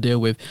he has to deal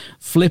with,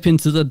 flip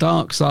into the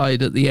dark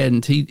side at the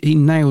end. He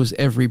nails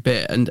every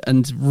bit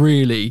and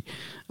really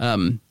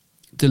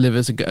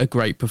delivers a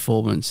great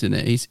performance in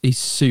it. He's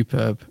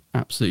superb,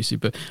 absolutely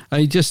superb.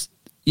 And just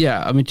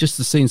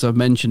the scenes I've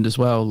mentioned as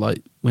well,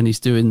 like when he's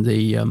doing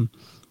the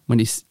when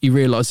he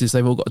realizes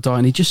they've all got to die,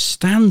 and he just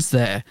stands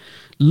there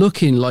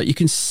looking, like you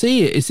can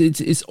see it.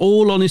 It's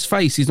all on his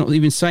face. He's not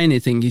even saying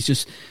anything. He's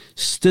just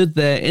stood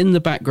there in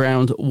the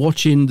background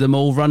watching them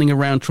all running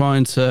around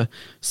trying to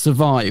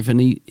survive,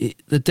 and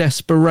the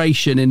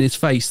desperation in his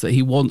face that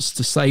he wants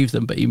to save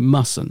them but he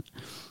mustn't.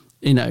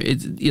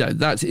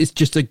 It's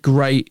just a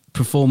great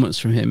performance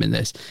from him in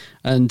this.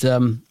 And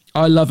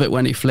I love it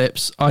when he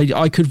flips.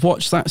 I could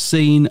watch that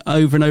scene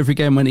over and over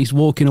again when he's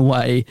walking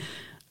away,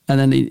 and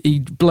then he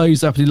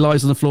blows up and he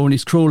lies on the floor and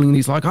he's crawling and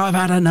he's like, I've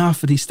had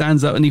enough, and he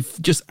stands up and he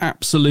just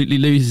absolutely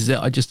loses it.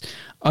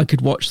 I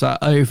could watch that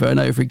over and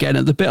over again.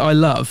 And the bit I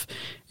love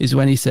is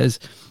when he says,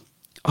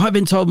 I've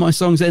been told my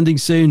song's ending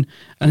soon,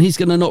 and he's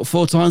going to knock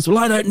 4 times. Well,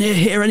 I don't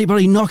hear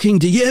anybody knocking,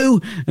 do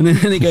you? And then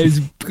he goes,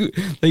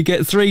 they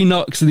get 3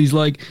 knocks, and he's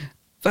like,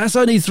 that's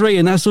only 3,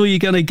 and that's all you're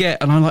going to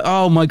get. And I'm like,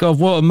 oh my God,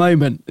 what a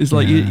moment. It's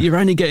like, you're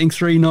only getting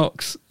 3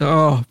 knocks.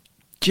 Oh,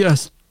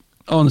 just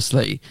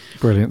honestly.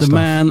 Brilliant the stuff.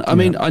 Man, I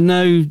mean, I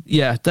know,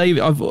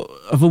 David, I've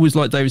always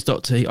liked David's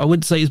Doctor. I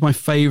wouldn't say he's my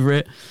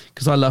favourite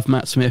because I love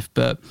Matt Smith,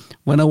 but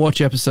when I watch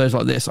episodes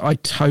like this, I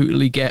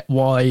totally get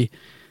why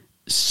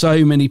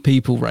so many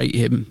people rate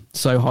him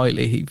so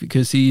highly,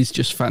 because he's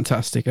just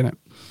fantastic in it.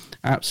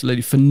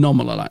 Absolutely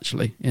phenomenal,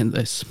 actually, in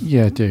this.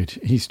 Yeah, dude,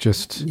 he's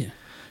just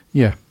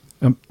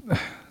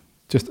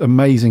just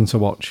amazing to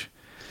watch,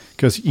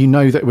 because you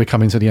know that we're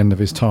coming to the end of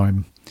his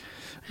time.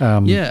 You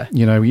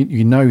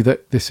know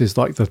that this is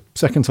like the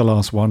second to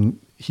last one.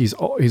 He's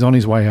on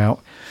his way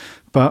out,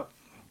 but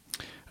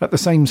at the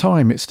same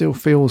time, it still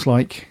feels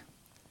like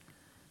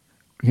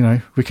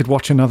we could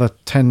watch another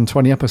 10,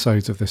 20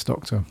 episodes of this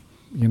Doctor.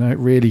 It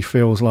really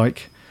feels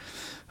like,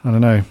 I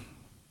don't know.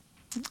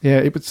 Yeah,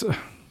 it was.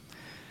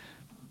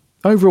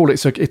 Overall,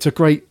 it's a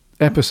great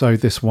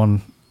episode, this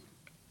one,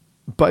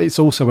 but it's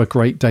also a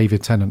great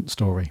David Tennant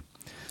story.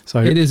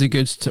 So it is a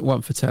good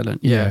one for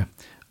Tennant. Yeah.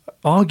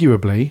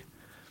 Arguably,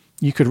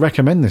 you could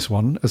recommend this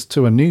one as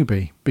to a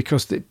newbie,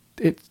 because it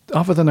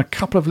other than a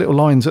couple of little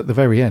lines at the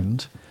very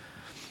end,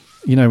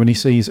 when he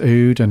sees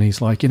Ood and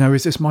he's like,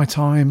 is this my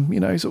time?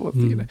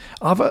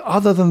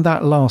 Other than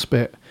that last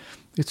bit,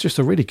 it's just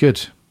a really good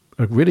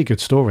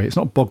story. It's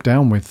not bogged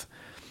down with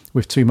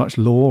too much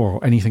lore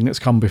or anything that's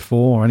come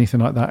before or anything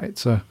like that.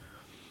 It's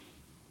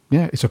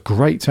a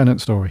great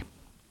Tennant story.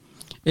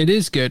 It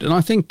is good, and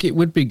I think it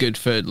would be good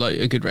for like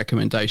a good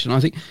recommendation.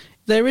 I think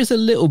there is a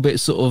little bit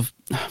sort of,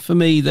 for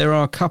me, there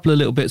are a couple of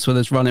little bits where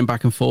there's running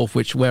back and forth,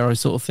 where I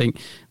sort of think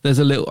there's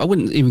a little, I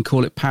wouldn't even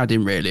call it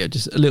padding really,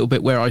 just a little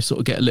bit where I sort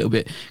of get a little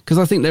bit, because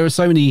I think there are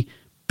so many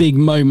big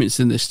moments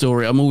in this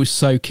story. I'm always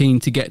so keen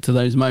to get to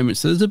those moments.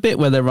 So there's a bit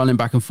where they're running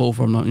back and forth.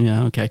 I'm like,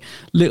 yeah, okay.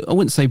 I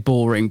wouldn't say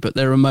boring, but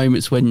there are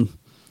moments when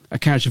a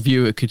casual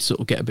viewer could sort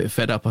of get a bit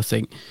fed up, I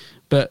think.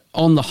 But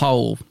on the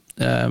whole,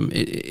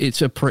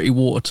 it's a pretty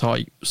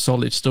watertight,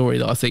 solid story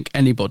that I think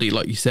anybody,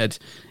 like you said,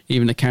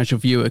 even a casual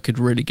viewer could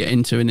really get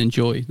into and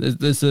enjoy.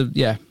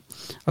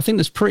 I think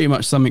there's pretty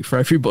much something for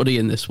everybody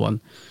in this one,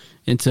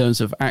 in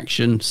terms of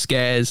action,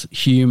 scares,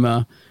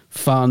 humour,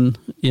 fun,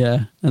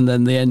 and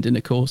then the ending,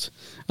 of course.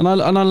 And I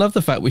love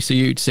the fact we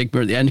see Ood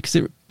Sigma at the end, because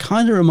it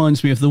kind of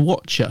reminds me of the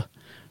Watcher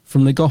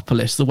from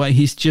Legopolis, the way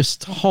he's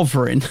just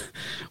hovering,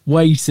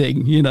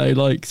 waiting,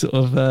 like sort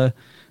of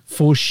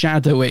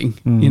foreshadowing.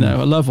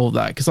 I love all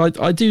that, because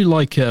I do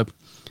like a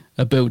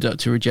build up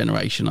to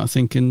regeneration. I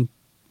think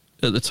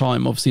at the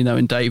time, obviously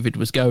knowing David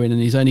was going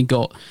and he's only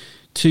got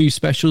 2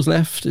 specials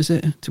left, is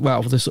it?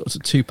 Well, the sort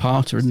of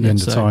 2-parter, isn't it?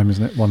 End of time,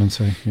 isn't it? 1 and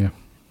 2, yeah.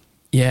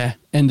 Yeah,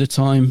 end of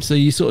time. So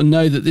you sort of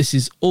know that this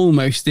is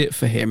almost it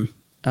for him.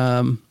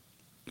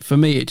 For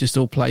me, it just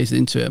all plays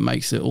into it and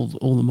makes it all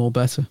the more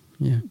better.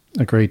 Yeah.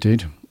 Agreed,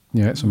 dude.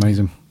 Yeah, it's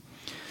amazing.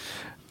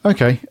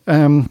 Okay,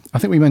 I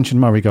think we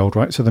mentioned Murray Gold,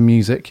 right? So the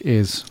music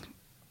is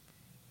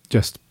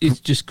it's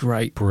just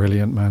great.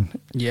 Brilliant, man.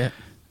 Yeah.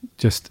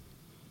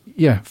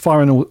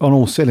 Firing on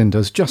all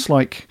cylinders, just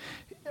like,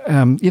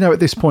 at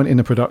this point in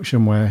the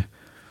production where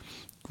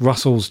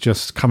Russell's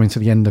just coming to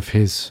the end of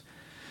his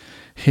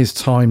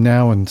time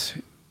now,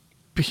 and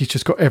he's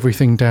just got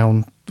everything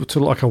down to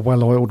like a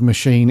well-oiled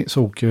machine. It's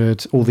all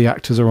good. All the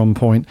actors are on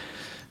point.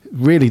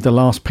 Really, the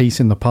last piece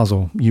in the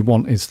puzzle you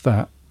want is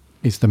the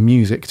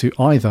music to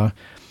either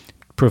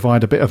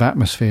provide a bit of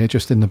atmosphere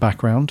just in the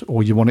background,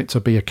 or you want it to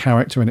be a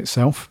character in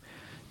itself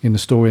in the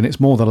story. And it's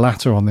more the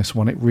latter on this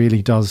one. It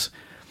really does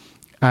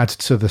add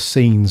to the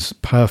scenes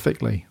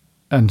perfectly.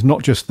 and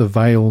not just the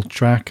veil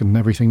track and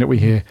everything that we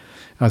hear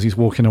as he's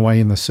walking away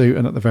in the suit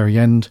and at the very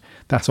end.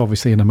 That's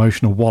obviously an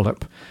emotional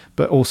wallop,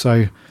 but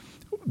also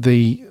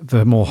the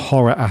more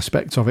horror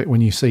aspects of it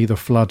when you see the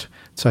flood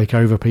take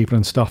over people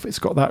and stuff. It's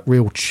got that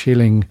real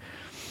chilling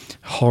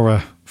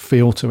horror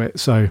feel to it.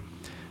 So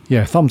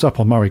yeah, thumbs up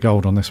on Murray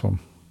Gold on this one.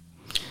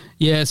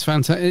 Yeah, it's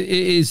fantastic.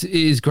 It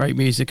is great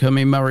music. I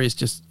mean, Murray is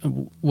just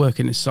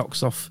working his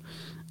socks off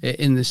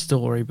in this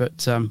story,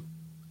 but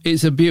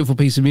it's a beautiful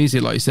piece of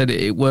music. Like you said,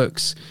 it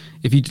works.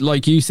 If you,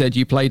 like you said,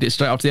 you played it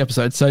straight after the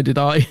episode, so did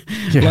I.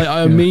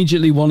 I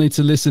immediately wanted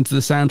to listen to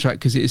the soundtrack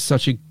because it is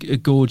such a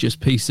gorgeous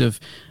piece of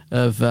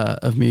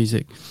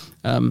music.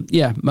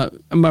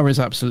 Murray's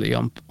absolutely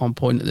on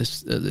point at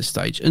this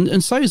stage,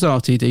 and so is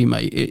RTD,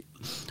 mate.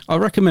 I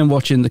recommend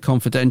watching The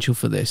Confidential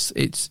for this.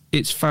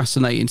 It's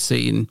fascinating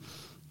seeing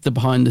the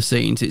behind the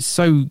scenes. It's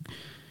so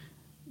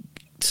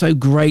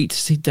great to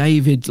see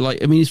David.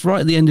 He's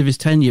right at the end of his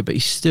tenure, but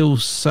he's still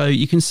so,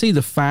 you can see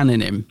the fan in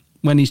him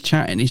when he's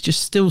chatting. He's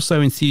just still so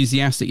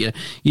enthusiastic.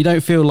 You don't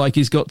feel like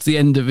he's got to the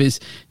end of his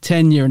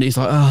tenure and he's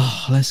like,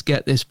 oh, let's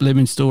get this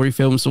blimmin' story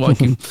film so I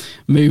can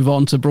move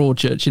on to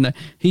Broadchurch.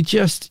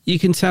 You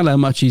can tell how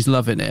much he's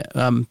loving it.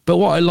 But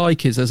what I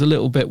like is there's a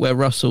little bit where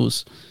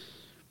Russell's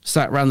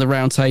sat around the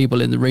round table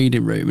in the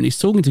reading room and he's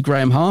talking to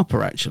Graham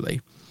Harper, actually.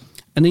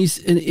 And he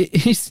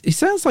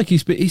sounds like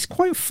he's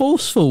quite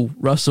forceful,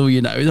 Russell.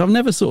 I've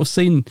never sort of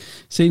seen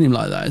him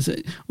like that.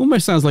 It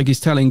almost sounds like he's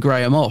telling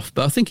Graham off,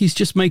 but I think he's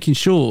just making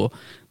sure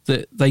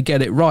that they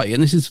get it right.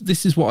 And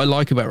this is what I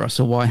like about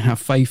Russell. Why I have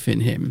faith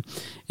in him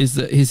is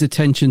that his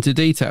attention to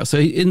detail. So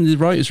in the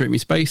writers' room,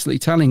 he's basically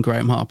telling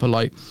Graham Harper,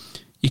 like,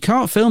 you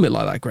can't film it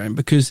like that, Graham,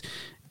 because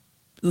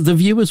the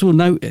viewers will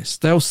notice.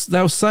 They'll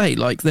say,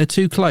 like, they're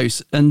too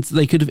close and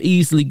they could have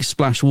easily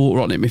splashed water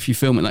on him if you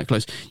film it that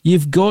close.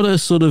 You've got to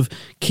sort of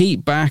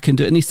keep back and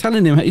do it. And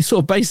he's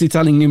sort of basically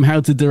telling him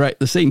how to direct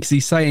the scene, because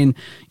he's saying,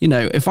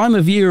 if I'm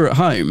a viewer at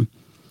home,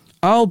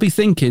 I'll be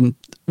thinking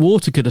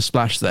water could have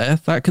splashed there.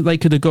 They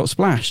could have got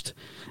splashed.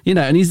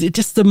 And he's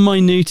just the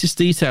minutest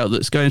detail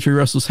that's going through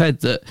Russell's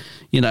head that,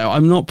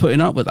 I'm not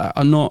putting up with that.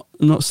 I'm not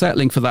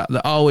settling for that,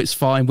 oh, it's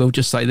fine, we'll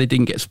just say they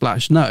didn't get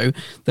splashed. No,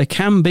 there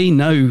can be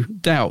no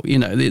doubt,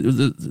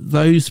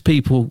 those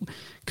people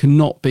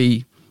cannot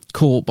be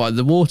caught by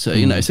the water,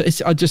 So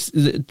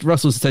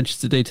Russell's attention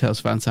to detail is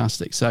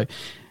fantastic. So,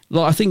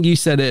 I think you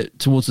said it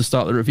towards the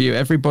start of the review,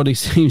 everybody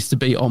seems to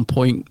be on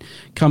point,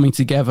 coming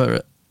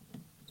together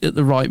at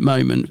the right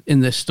moment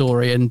in this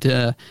story.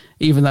 And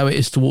even though it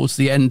is towards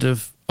the end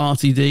of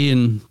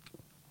RTD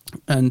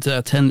and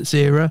Tennant's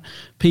era,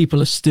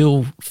 people are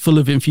still full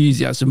of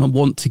enthusiasm and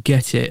want to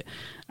get it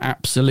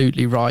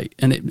absolutely right,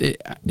 and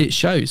it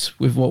shows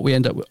with what we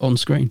end up with on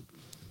screen.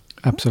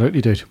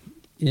 Absolutely, dude.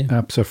 Yeah,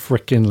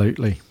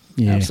 abso-frickin-lutely.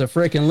 Yeah,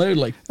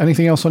 abso-frickin-lutely.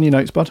 Anything else on your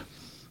notes, bud?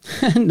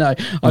 No,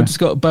 I've just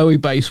got Bowie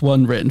Bass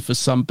 1 written for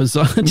some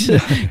bizarre,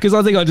 because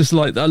I think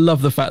I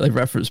love the fact they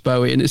reference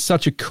Bowie, and it's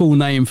such a cool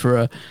name for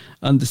a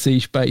Under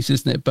Siege bass,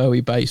 isn't it? Bowie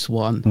Bass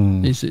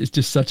 1. It's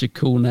just such a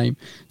cool name,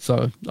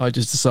 so I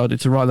just decided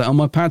to write that on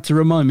my pad to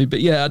remind me.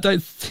 But yeah, I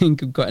don't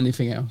think I've got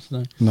anything else.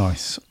 No.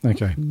 Nice.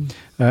 Okay.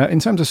 In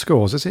terms of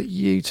scores, is it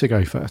you to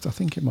go first? I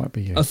think it might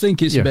be you. I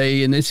think it's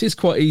me, and this is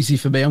quite easy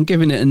for me. I'm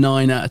giving it a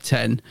 9 out of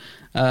 10.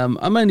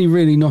 I'm only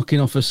really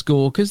knocking off a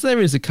score because there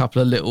is a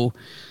couple of little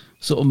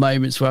sort of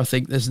moments where I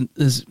think there's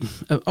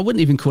I wouldn't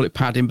even call it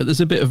padding, but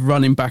there's a bit of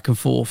running back and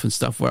forth and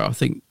stuff where I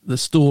think the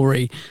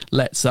story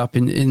lets up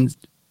in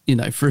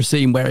for a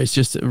scene where it's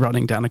just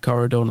running down a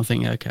corridor, and I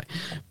think, okay,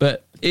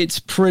 but it's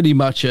pretty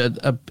much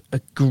a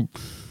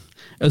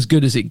as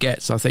good as it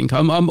gets. I think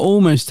I'm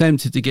almost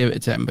tempted to give it a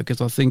 10 because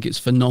I think it's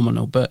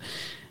phenomenal, but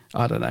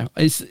I don't know.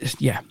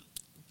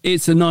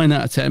 It's a 9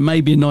 out of 10,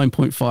 maybe a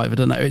 9.5. I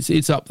don't know.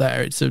 It's up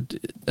there. It's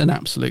an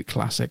absolute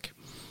classic.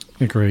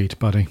 Agreed,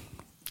 buddy.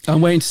 I'm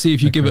waiting to see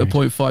if you give it a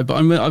 0.5, but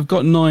I've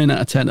got 9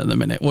 out of 10 at the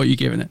minute. What are you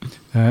giving it?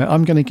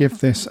 I'm going to give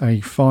this a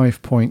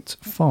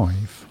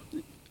 5.5.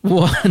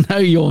 What? No,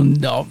 you're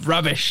not.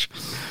 Rubbish.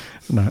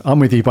 No, I'm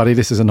with you, buddy.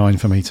 This is a 9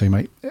 for me too,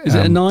 mate. Is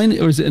it a 9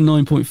 or is it a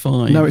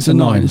 9.5? No, it's a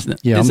 9, isn't it?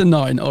 Yeah, it's a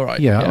 9. All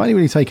right. Yeah, I'm only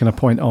really taking a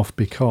point off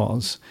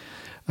because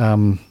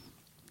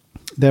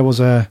there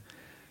was I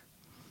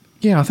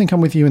think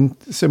I'm with you in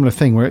a similar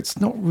thing where it's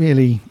not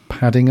really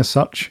padding as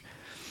such.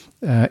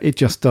 It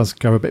just does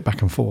go a bit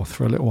back and forth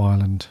for a little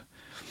while,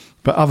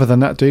 but other than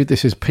that, dude,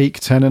 this is peak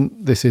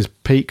Tennant. This is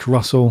peak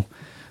Russell.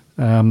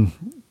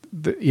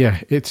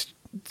 It's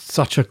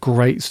such a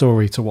great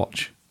story to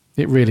watch.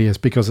 It really is,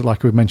 because,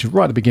 like we mentioned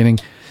right at the beginning,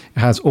 it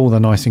has all the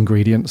nice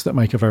ingredients that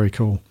make a very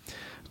cool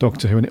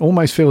Doctor Who, and it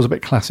almost feels a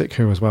bit classic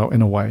Who as well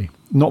in a way,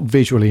 not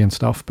visually and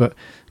stuff, but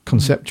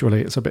conceptually,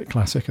 it's a bit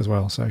classic as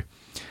well. So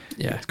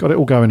yeah, it's got it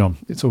all going on.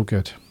 It's all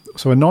good.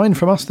 So a 9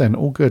 from us then.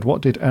 All good.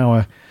 What did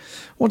our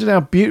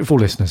beautiful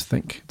listeners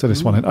think to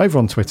this one? And over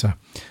on Twitter,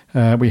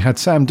 we had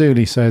Sam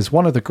Dooley says,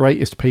 one of the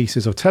greatest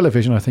pieces of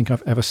television I think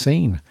I've ever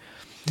seen.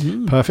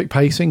 Perfect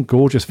pacing,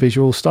 gorgeous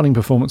visuals, stunning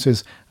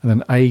performances, and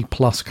an A+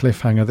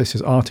 cliffhanger. This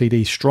is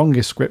RTD's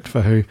strongest script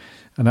for Who.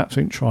 An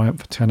absolute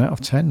triumph for 10 out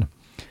of 10.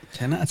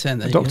 10 out of 10.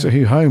 Doctor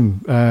Who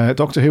home.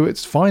 Doctor Who at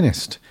its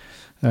finest.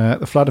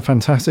 The Flood are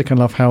fantastic and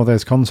love how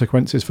there's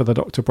consequences for the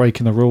Doctor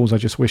breaking the rules. I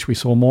just wish we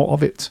saw more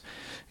of it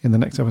in the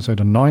next episode.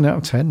 A 9 out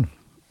of 10.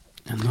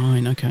 A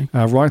 9, okay.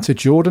 Writer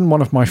Jordan,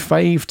 one of my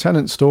fave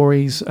Tennant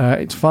stories.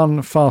 It's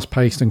fun,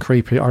 fast-paced and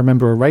creepy. I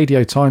remember a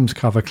Radio Times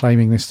cover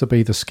claiming this to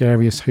be the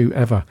scariest Who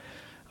ever.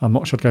 I'm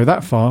not sure I'd go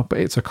that far, but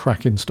it's a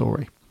cracking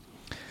story.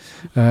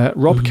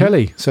 Rob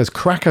Kelly says,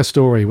 cracker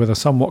story with a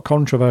somewhat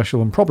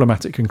controversial and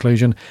problematic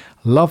conclusion.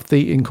 Love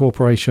the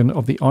incorporation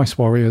of the Ice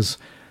Warriors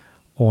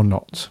or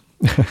not.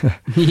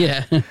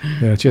 Yeah.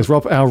 Yeah. Cheers,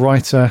 Rob. Our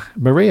writer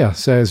Maria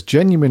says,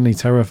 genuinely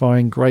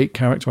terrifying, great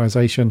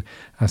characterization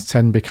as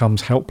Ten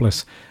becomes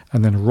helpless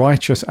and then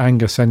righteous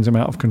anger sends him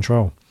out of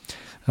control.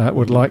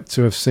 Would like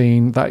to have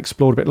seen that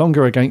explored a bit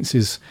longer against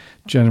his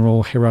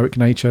general heroic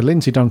nature.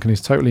 Lindsay Duncan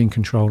is totally in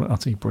control and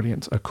utterly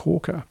brilliant. A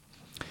corker.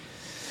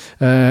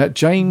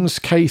 James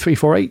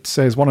K348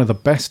 says, one of the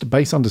best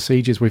base under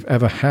sieges we've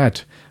ever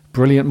had.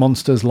 Brilliant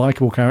monsters,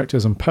 likeable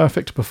characters and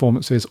perfect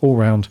performances all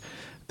round.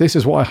 This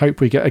is what I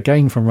hope we get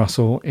again from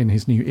Russell in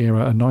his new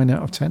era. A 9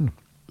 out of 10.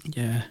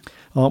 Yeah.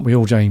 Aren't we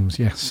all, James?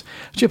 Yes.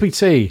 Chippy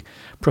T.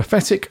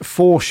 Prophetic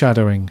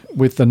foreshadowing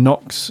with the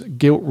knocks,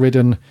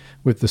 guilt-ridden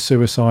with the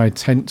suicide,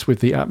 tense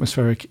with the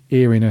atmospheric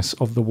eeriness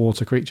of the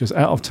water creatures.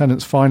 Out of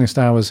Tennant's finest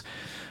hours.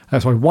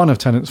 One of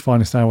Tennant's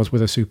finest hours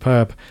with a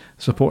superb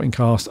supporting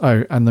cast.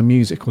 Oh, and the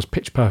music was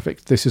pitch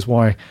perfect. This is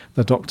why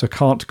the Doctor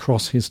can't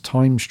cross his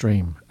time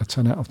stream. A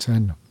 10 out of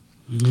 10.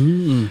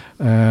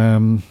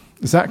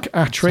 Zach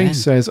Attree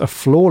says, a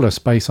flawless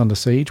base under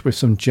siege with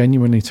some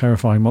genuinely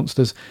terrifying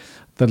monsters.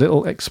 The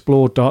little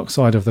explored dark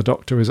side of the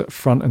Doctor is at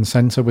front and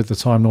centre with the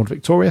Time Lord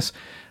victorious.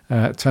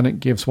 Tennant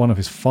gives one of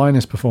his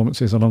finest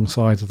performances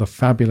alongside the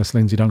fabulous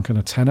Lindsay Duncan.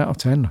 A 10 out of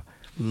 10.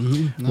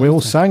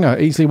 Will Sanger,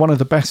 easily one of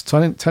the best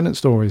Tennant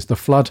stories. The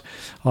Flood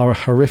are a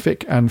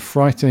horrific and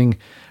frightening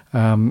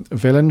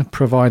villain,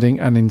 providing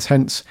an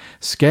intense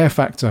scare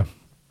factor.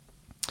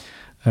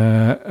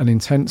 And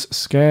it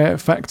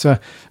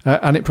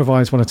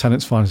provides one of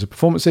Tennant's finest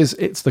performances.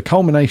 It's the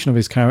culmination of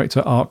his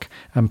character arc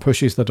and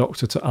pushes the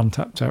Doctor to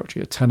untapped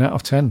territory. A 10 out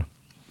of 10.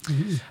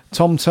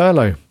 Tom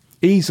Turlow,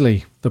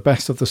 easily the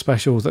best of the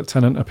specials that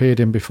Tennant appeared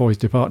in before his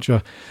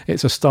departure.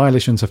 It's a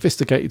stylish and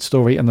sophisticated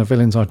story and the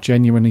villains are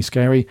genuinely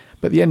scary,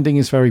 but the ending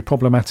is very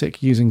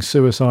problematic. Using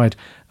suicide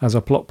as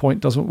a plot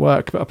point doesn't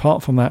work, but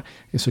apart from that,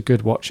 it's a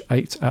good watch.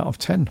 8 out of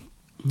 10.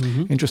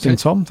 Interesting,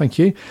 okay. Tom, thank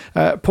you.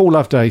 Paul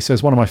Loveday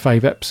says, one of my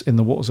fave eps in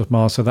the Waters of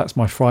Mars, so that's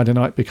my Friday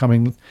night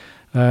becoming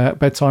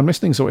bedtime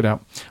listening sorted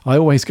out. I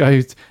always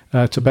go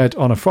to bed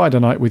on a Friday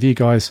night with you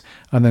guys,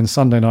 and then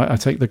Sunday night I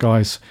take the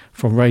guys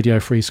from Radio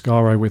Free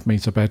Scaro with me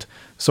to bed.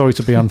 Sorry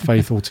to be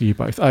unfaithful to you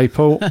both. Hey,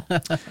 Paul,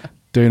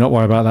 do not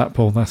worry about that,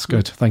 Paul. That's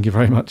good. Thank you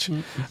very much.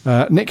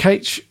 Nick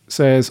H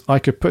says, I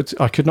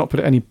could not put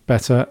it any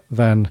better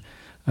than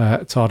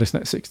TARDIS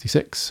Net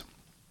 66.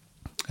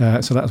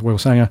 So that's Will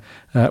Sanger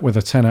with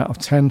a 10 out of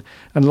 10.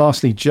 And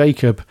lastly,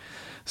 Jacob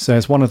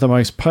says, one of the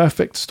most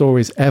perfect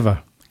stories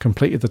ever.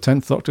 Completed the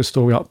 10th Doctor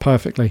story arc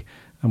perfectly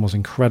and was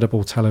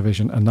incredible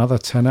television. Another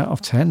 10 out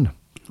of 10.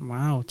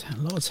 Wow, a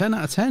lot of 10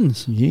 out of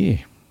 10s. Yeah.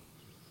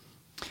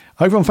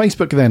 Over on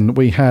Facebook then,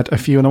 we had a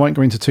few, and I won't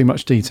go into too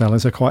much detail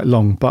as they're quite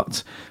long,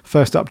 but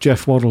first up,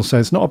 Jeff Waddle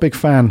says, not a big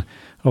fan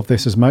of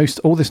this as most.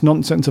 All this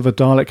nonsense of a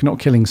Dalek not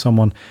killing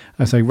someone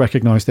as they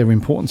recognise their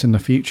importance in the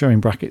future, in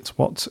brackets,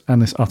 what, and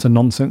this utter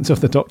nonsense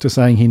of the Doctor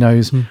saying he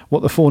knows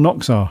what the 4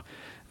 knocks are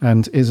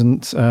and it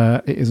isn't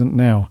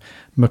now.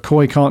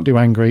 McCoy can't do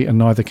angry and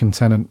neither can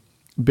Tennant.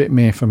 Bit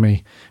mere for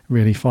me,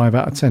 really. 5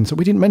 out of 10. So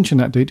we didn't mention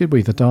that, did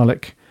we? The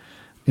Dalek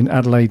in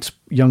Adelaide's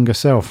younger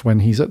self when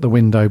he's at the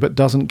window but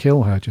doesn't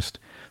kill her, just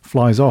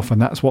flies off,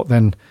 and that's what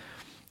then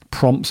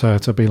prompts her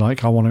to be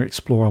like, I want to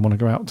explore, I want to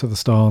go out to the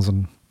stars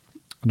and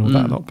all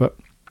that lot. But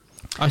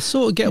I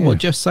sort of get what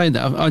Jeff's saying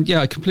there.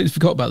 I completely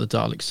forgot about the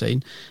Dalek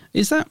scene.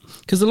 Is that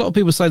because a lot of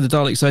people say the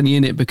Dalek's only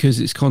in it because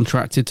it's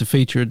contracted to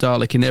feature a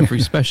Dalek in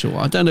every special?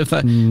 I don't know if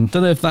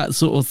that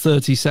sort of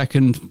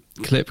 30-second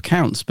clip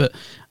counts, but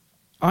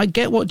I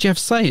get what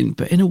Jeff's saying.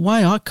 But in a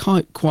way, I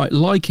quite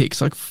like it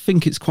because I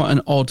think it's quite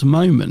an odd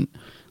moment.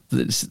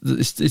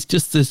 It's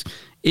just this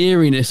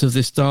eeriness of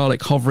this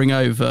Dalek hovering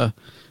over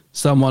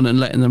someone and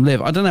letting them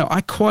live. I don't know.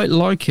 I quite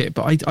like it,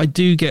 but I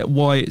do get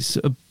why it's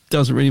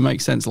doesn't really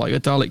make sense. Like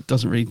a Dalek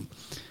doesn't really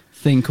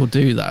think or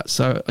do that.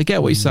 So I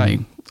get what you're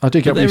saying. I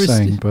do get what you're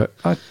saying, but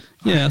I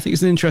think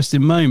it's an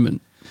interesting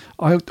moment.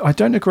 I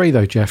don't agree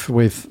though, Jeff,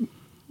 with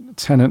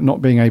Tennant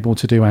not being able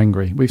to do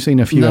angry. We've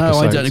seen a few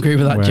episodes. No, I don't agree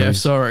with that, Jeff.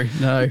 Sorry,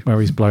 no.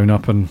 Where he's blown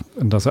up and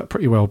does that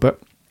pretty well,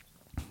 but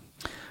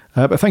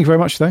thank you very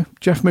much though,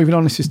 Jeff. Moving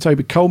on, this is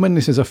Toby Coleman.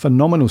 This is a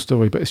phenomenal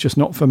story, but it's just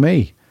not for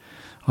me.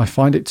 I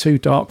find it too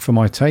dark for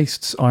my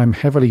tastes. I am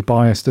heavily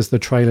biased as the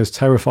trailers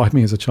terrified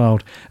me as a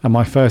child and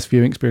my first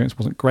viewing experience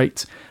wasn't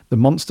great. The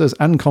monsters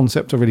and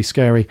concept are really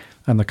scary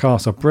and the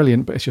cast are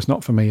brilliant, but it's just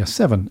not for me. A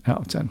 7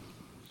 out of 10.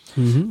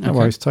 No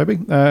worries, Toby.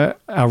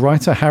 Our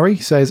writer, Harry,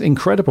 says,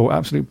 incredible,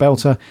 absolute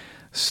belter.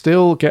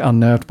 Still get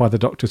unnerved by the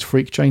Doctor's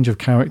freak change of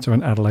character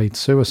and Adelaide's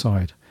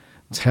suicide.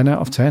 10 out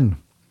of 10.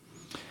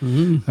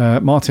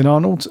 Martin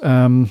Arnold,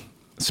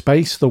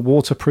 Space, the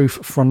Waterproof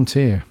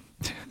Frontier.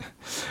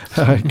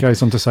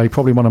 Goes on to say,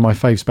 probably one of my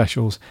fave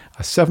specials,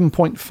 a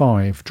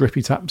 7.5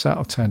 drippy taps out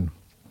of 10.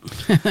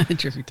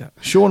 Drippy tap.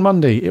 Sean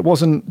Mundy,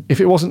 if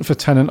it wasn't for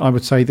Tennant, I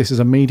would say this is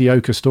a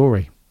mediocre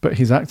story, but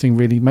his acting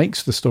really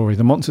makes the story.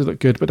 The monsters look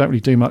good, but don't really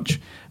do much.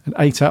 An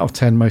 8 out of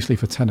 10, mostly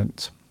for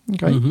Tennant.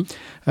 Okay.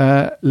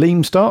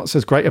 Liam Start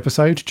says, great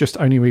episode, just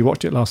only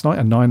rewatched it last night,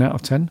 a 9 out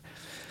of 10.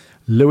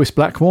 Lewis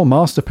Blackmore,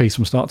 masterpiece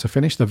from start to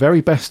finish, the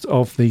very best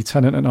of the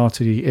Tennant and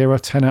RTD era,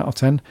 10 out of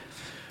 10.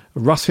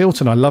 Russ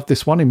Hilton, I love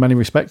this one in many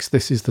respects.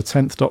 This is the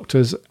 10th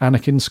Doctor's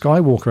Anakin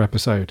Skywalker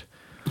episode,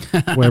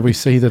 where we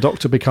see the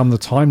Doctor become the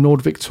Time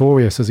Lord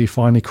victorious as he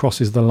finally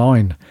crosses the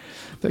line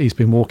that he's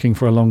been walking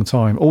for a long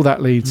time. All the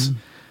leads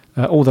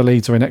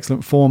are in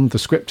excellent form. The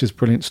script is a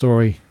brilliant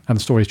story, and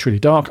the story is truly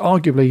dark.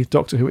 Arguably,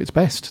 Doctor Who at its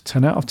best,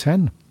 10 out of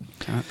 10.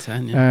 10 out of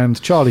 10, yeah. And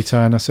Charlie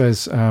Turner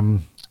says,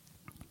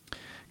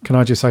 can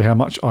I just say how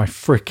much I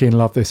freaking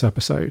love this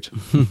episode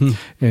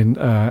in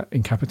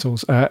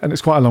capitals? And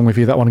it's quite a long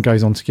review. That one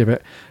goes on to give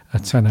it a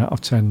 10 out of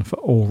 10 for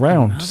all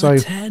round. So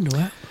 10,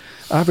 wow.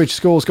 Average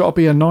score's got to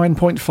be a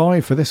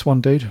 9.5 for this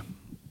one, dude.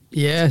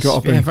 Yes,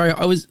 yeah, very.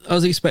 I was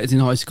expecting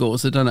high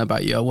scores. I don't know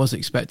about you. I was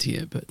expecting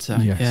it, but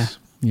yeah.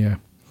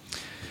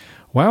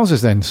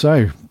 Wowzers then.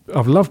 So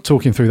I've loved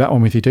talking through that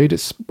one with you, dude.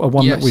 It's a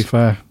one that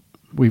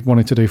we've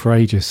wanted to do for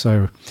ages.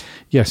 So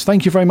yes,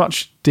 thank you very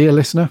much, dear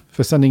listener,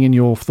 for sending in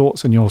your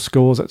thoughts and your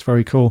scores. That's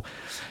very cool.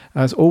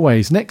 As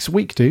always, next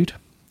week, dude,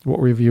 what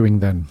are we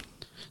reviewing then?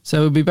 So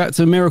we'll be back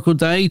to Miracle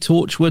Day,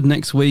 Torchwood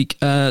next week.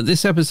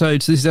 This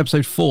is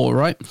episode 4,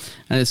 right?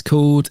 And it's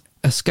called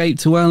Escape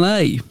to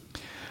LA.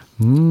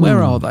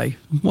 Where are they?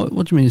 What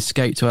do you mean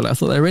escape to LA? I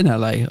thought they were in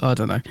LA. I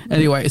don't know.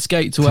 Anyway,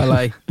 Escape to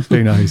LA.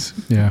 Who knows?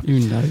 Yeah. Who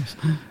knows?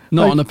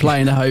 Not on a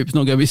plane, I hope. It's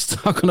not going to be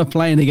stuck on a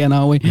plane again,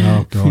 are we?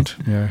 Oh, God,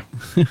 yeah.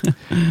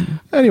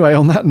 Anyway,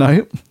 on that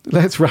note,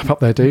 let's wrap up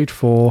there, dude,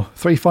 for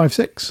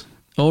 356.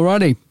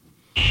 Alrighty.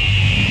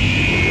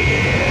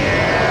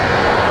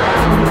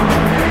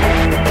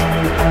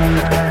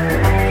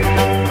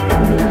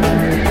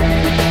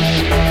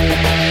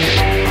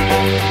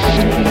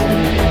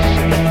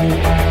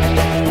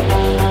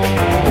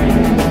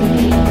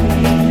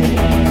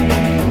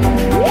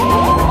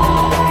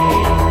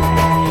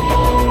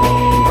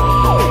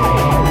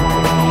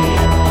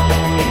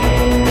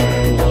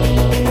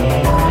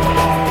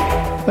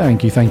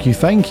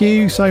 Thank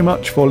you so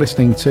much for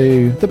listening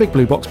to the Big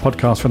Blue Box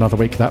podcast for another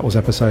week. That was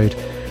episode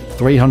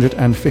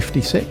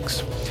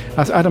 356.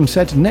 As Adam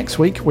said, next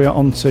week we are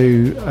on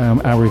to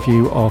our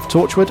review of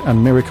Torchwood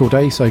and Miracle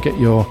Day, so get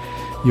your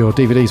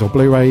DVDs or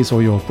Blu-rays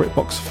or your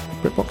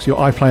BritBox, your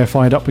iPlayer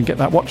fired up and get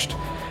that watched,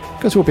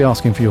 because we'll be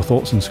asking for your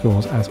thoughts and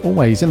scores as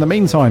always. In the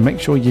meantime, make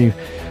sure you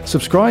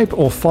subscribe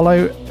or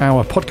follow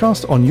our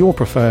podcast on your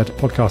preferred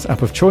podcast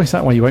app of choice.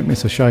 That way you won't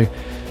miss a show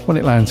when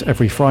it lands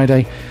every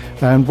Friday.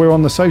 And we're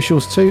on the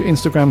socials too,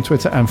 Instagram,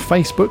 Twitter and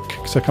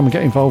Facebook. So come and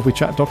get involved. We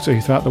chat Doctor Who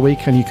throughout the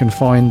week, and you can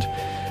find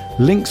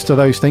links to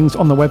those things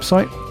on the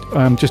website.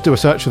 Just do a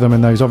search for them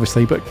in those,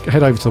 obviously, but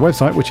head over to the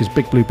website, which is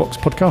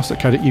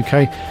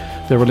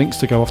bigblueboxpodcast.co.uk. There are links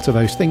to go off to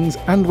those things,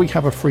 and we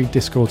have a free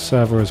Discord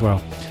server as well.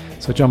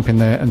 So jump in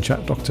there and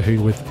chat Doctor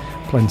Who with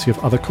plenty of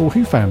other cool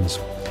Who fans.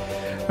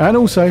 And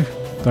also,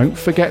 don't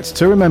forget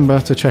to remember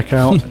to check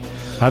out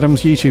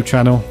Adam's YouTube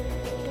channel.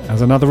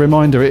 As another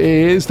reminder, it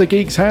is The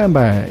Geek's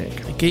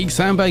Handbag. The Geek's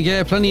Handbag,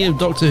 yeah. Plenty of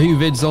Doctor Who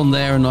vids on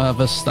there and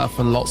other stuff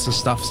and lots of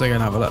stuff, so go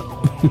and have a look.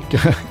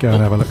 Go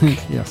and have a look,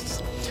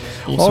 yes.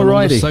 Also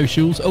on the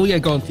socials. Oh, yeah,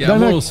 go on. Yeah, no, on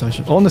the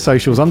socials. On the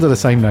socials, under the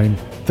same name,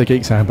 The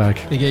Geek's Handbag.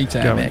 The Geek's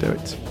Handbag. Go and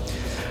do it.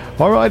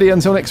 Alrighty,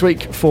 until next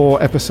week for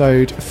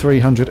episode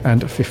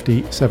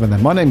 357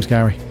 then. My name's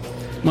Gary.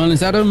 My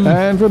name's Adam.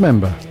 And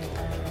remember,